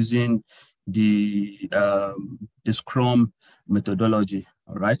this using the Scrum methodology.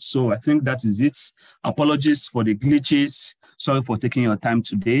 All right, so I think that is it. Apologies for the glitches. Sorry for taking your time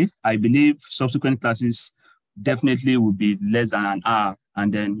today. I believe subsequent classes definitely will be less than an hour,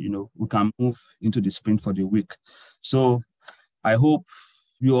 and then we can move into the sprint for the week. So I hope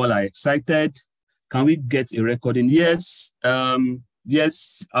you all are excited. Can we get a recording? Yes.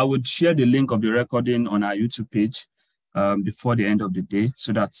 Yes, I would share the link of the recording on our YouTube page before the end of the day,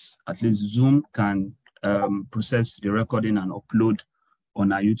 so that at least Zoom can process the recording and upload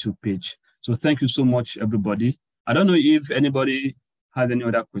on our YouTube page. So thank you so much, everybody. I don't know if anybody has any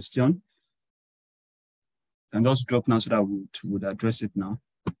other question. Can just drop now so that we would address it now.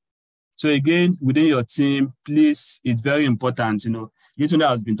 So again, within your team, please, it's very important. Yetunde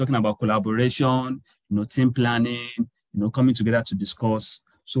has been talking about collaboration, team planning, coming together to discuss.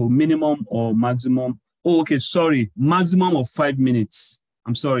 So minimum or maximum, maximum of 5 minutes.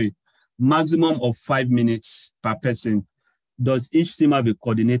 I'm sorry, maximum of 5 minutes per person. Does each team have a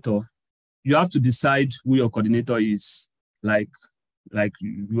coordinator? You have to decide who your coordinator is. Like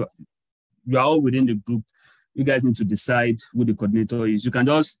you are all within the group. You guys need to decide who the coordinator is. You can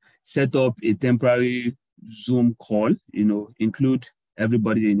just set up a temporary Zoom call, include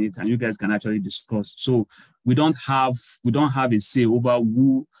everybody in it, and you guys can actually discuss. So we don't have a say over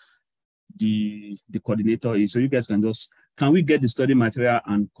who the coordinator is. So you guys can we get the study material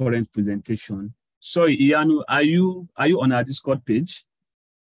and current presentation? Sorry, Iyanu, are you on our Discord page?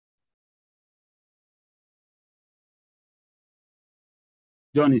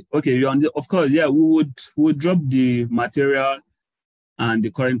 Johnny, okay, you're on the, of course, yeah, we would drop the material and the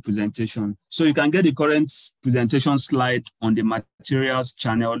current presentation. So you can get the current presentation slide on the materials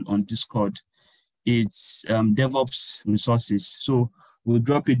channel on Discord. It's DevOps resources. So we'll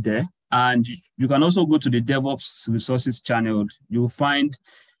drop it there. And you can also go to the DevOps resources channel. You'll find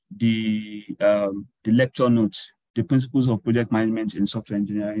the lecture notes, the principles of project management in software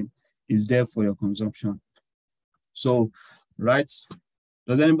engineering is there for your consumption. So, right.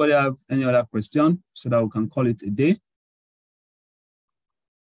 Does anybody have any other question so that we can call it a day?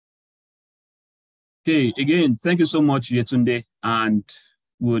 Okay, again, thank you so much, Yetunde, and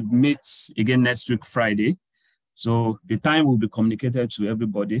we'll meet again next week, Friday. So the time will be communicated to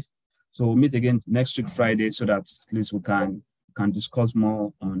everybody. So we'll meet again next week, Friday, so that at least we can discuss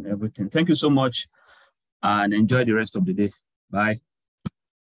more on everything. Thank you so much, and enjoy the rest of the day. Bye.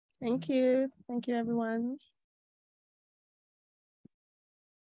 Thank you. Thank you, everyone.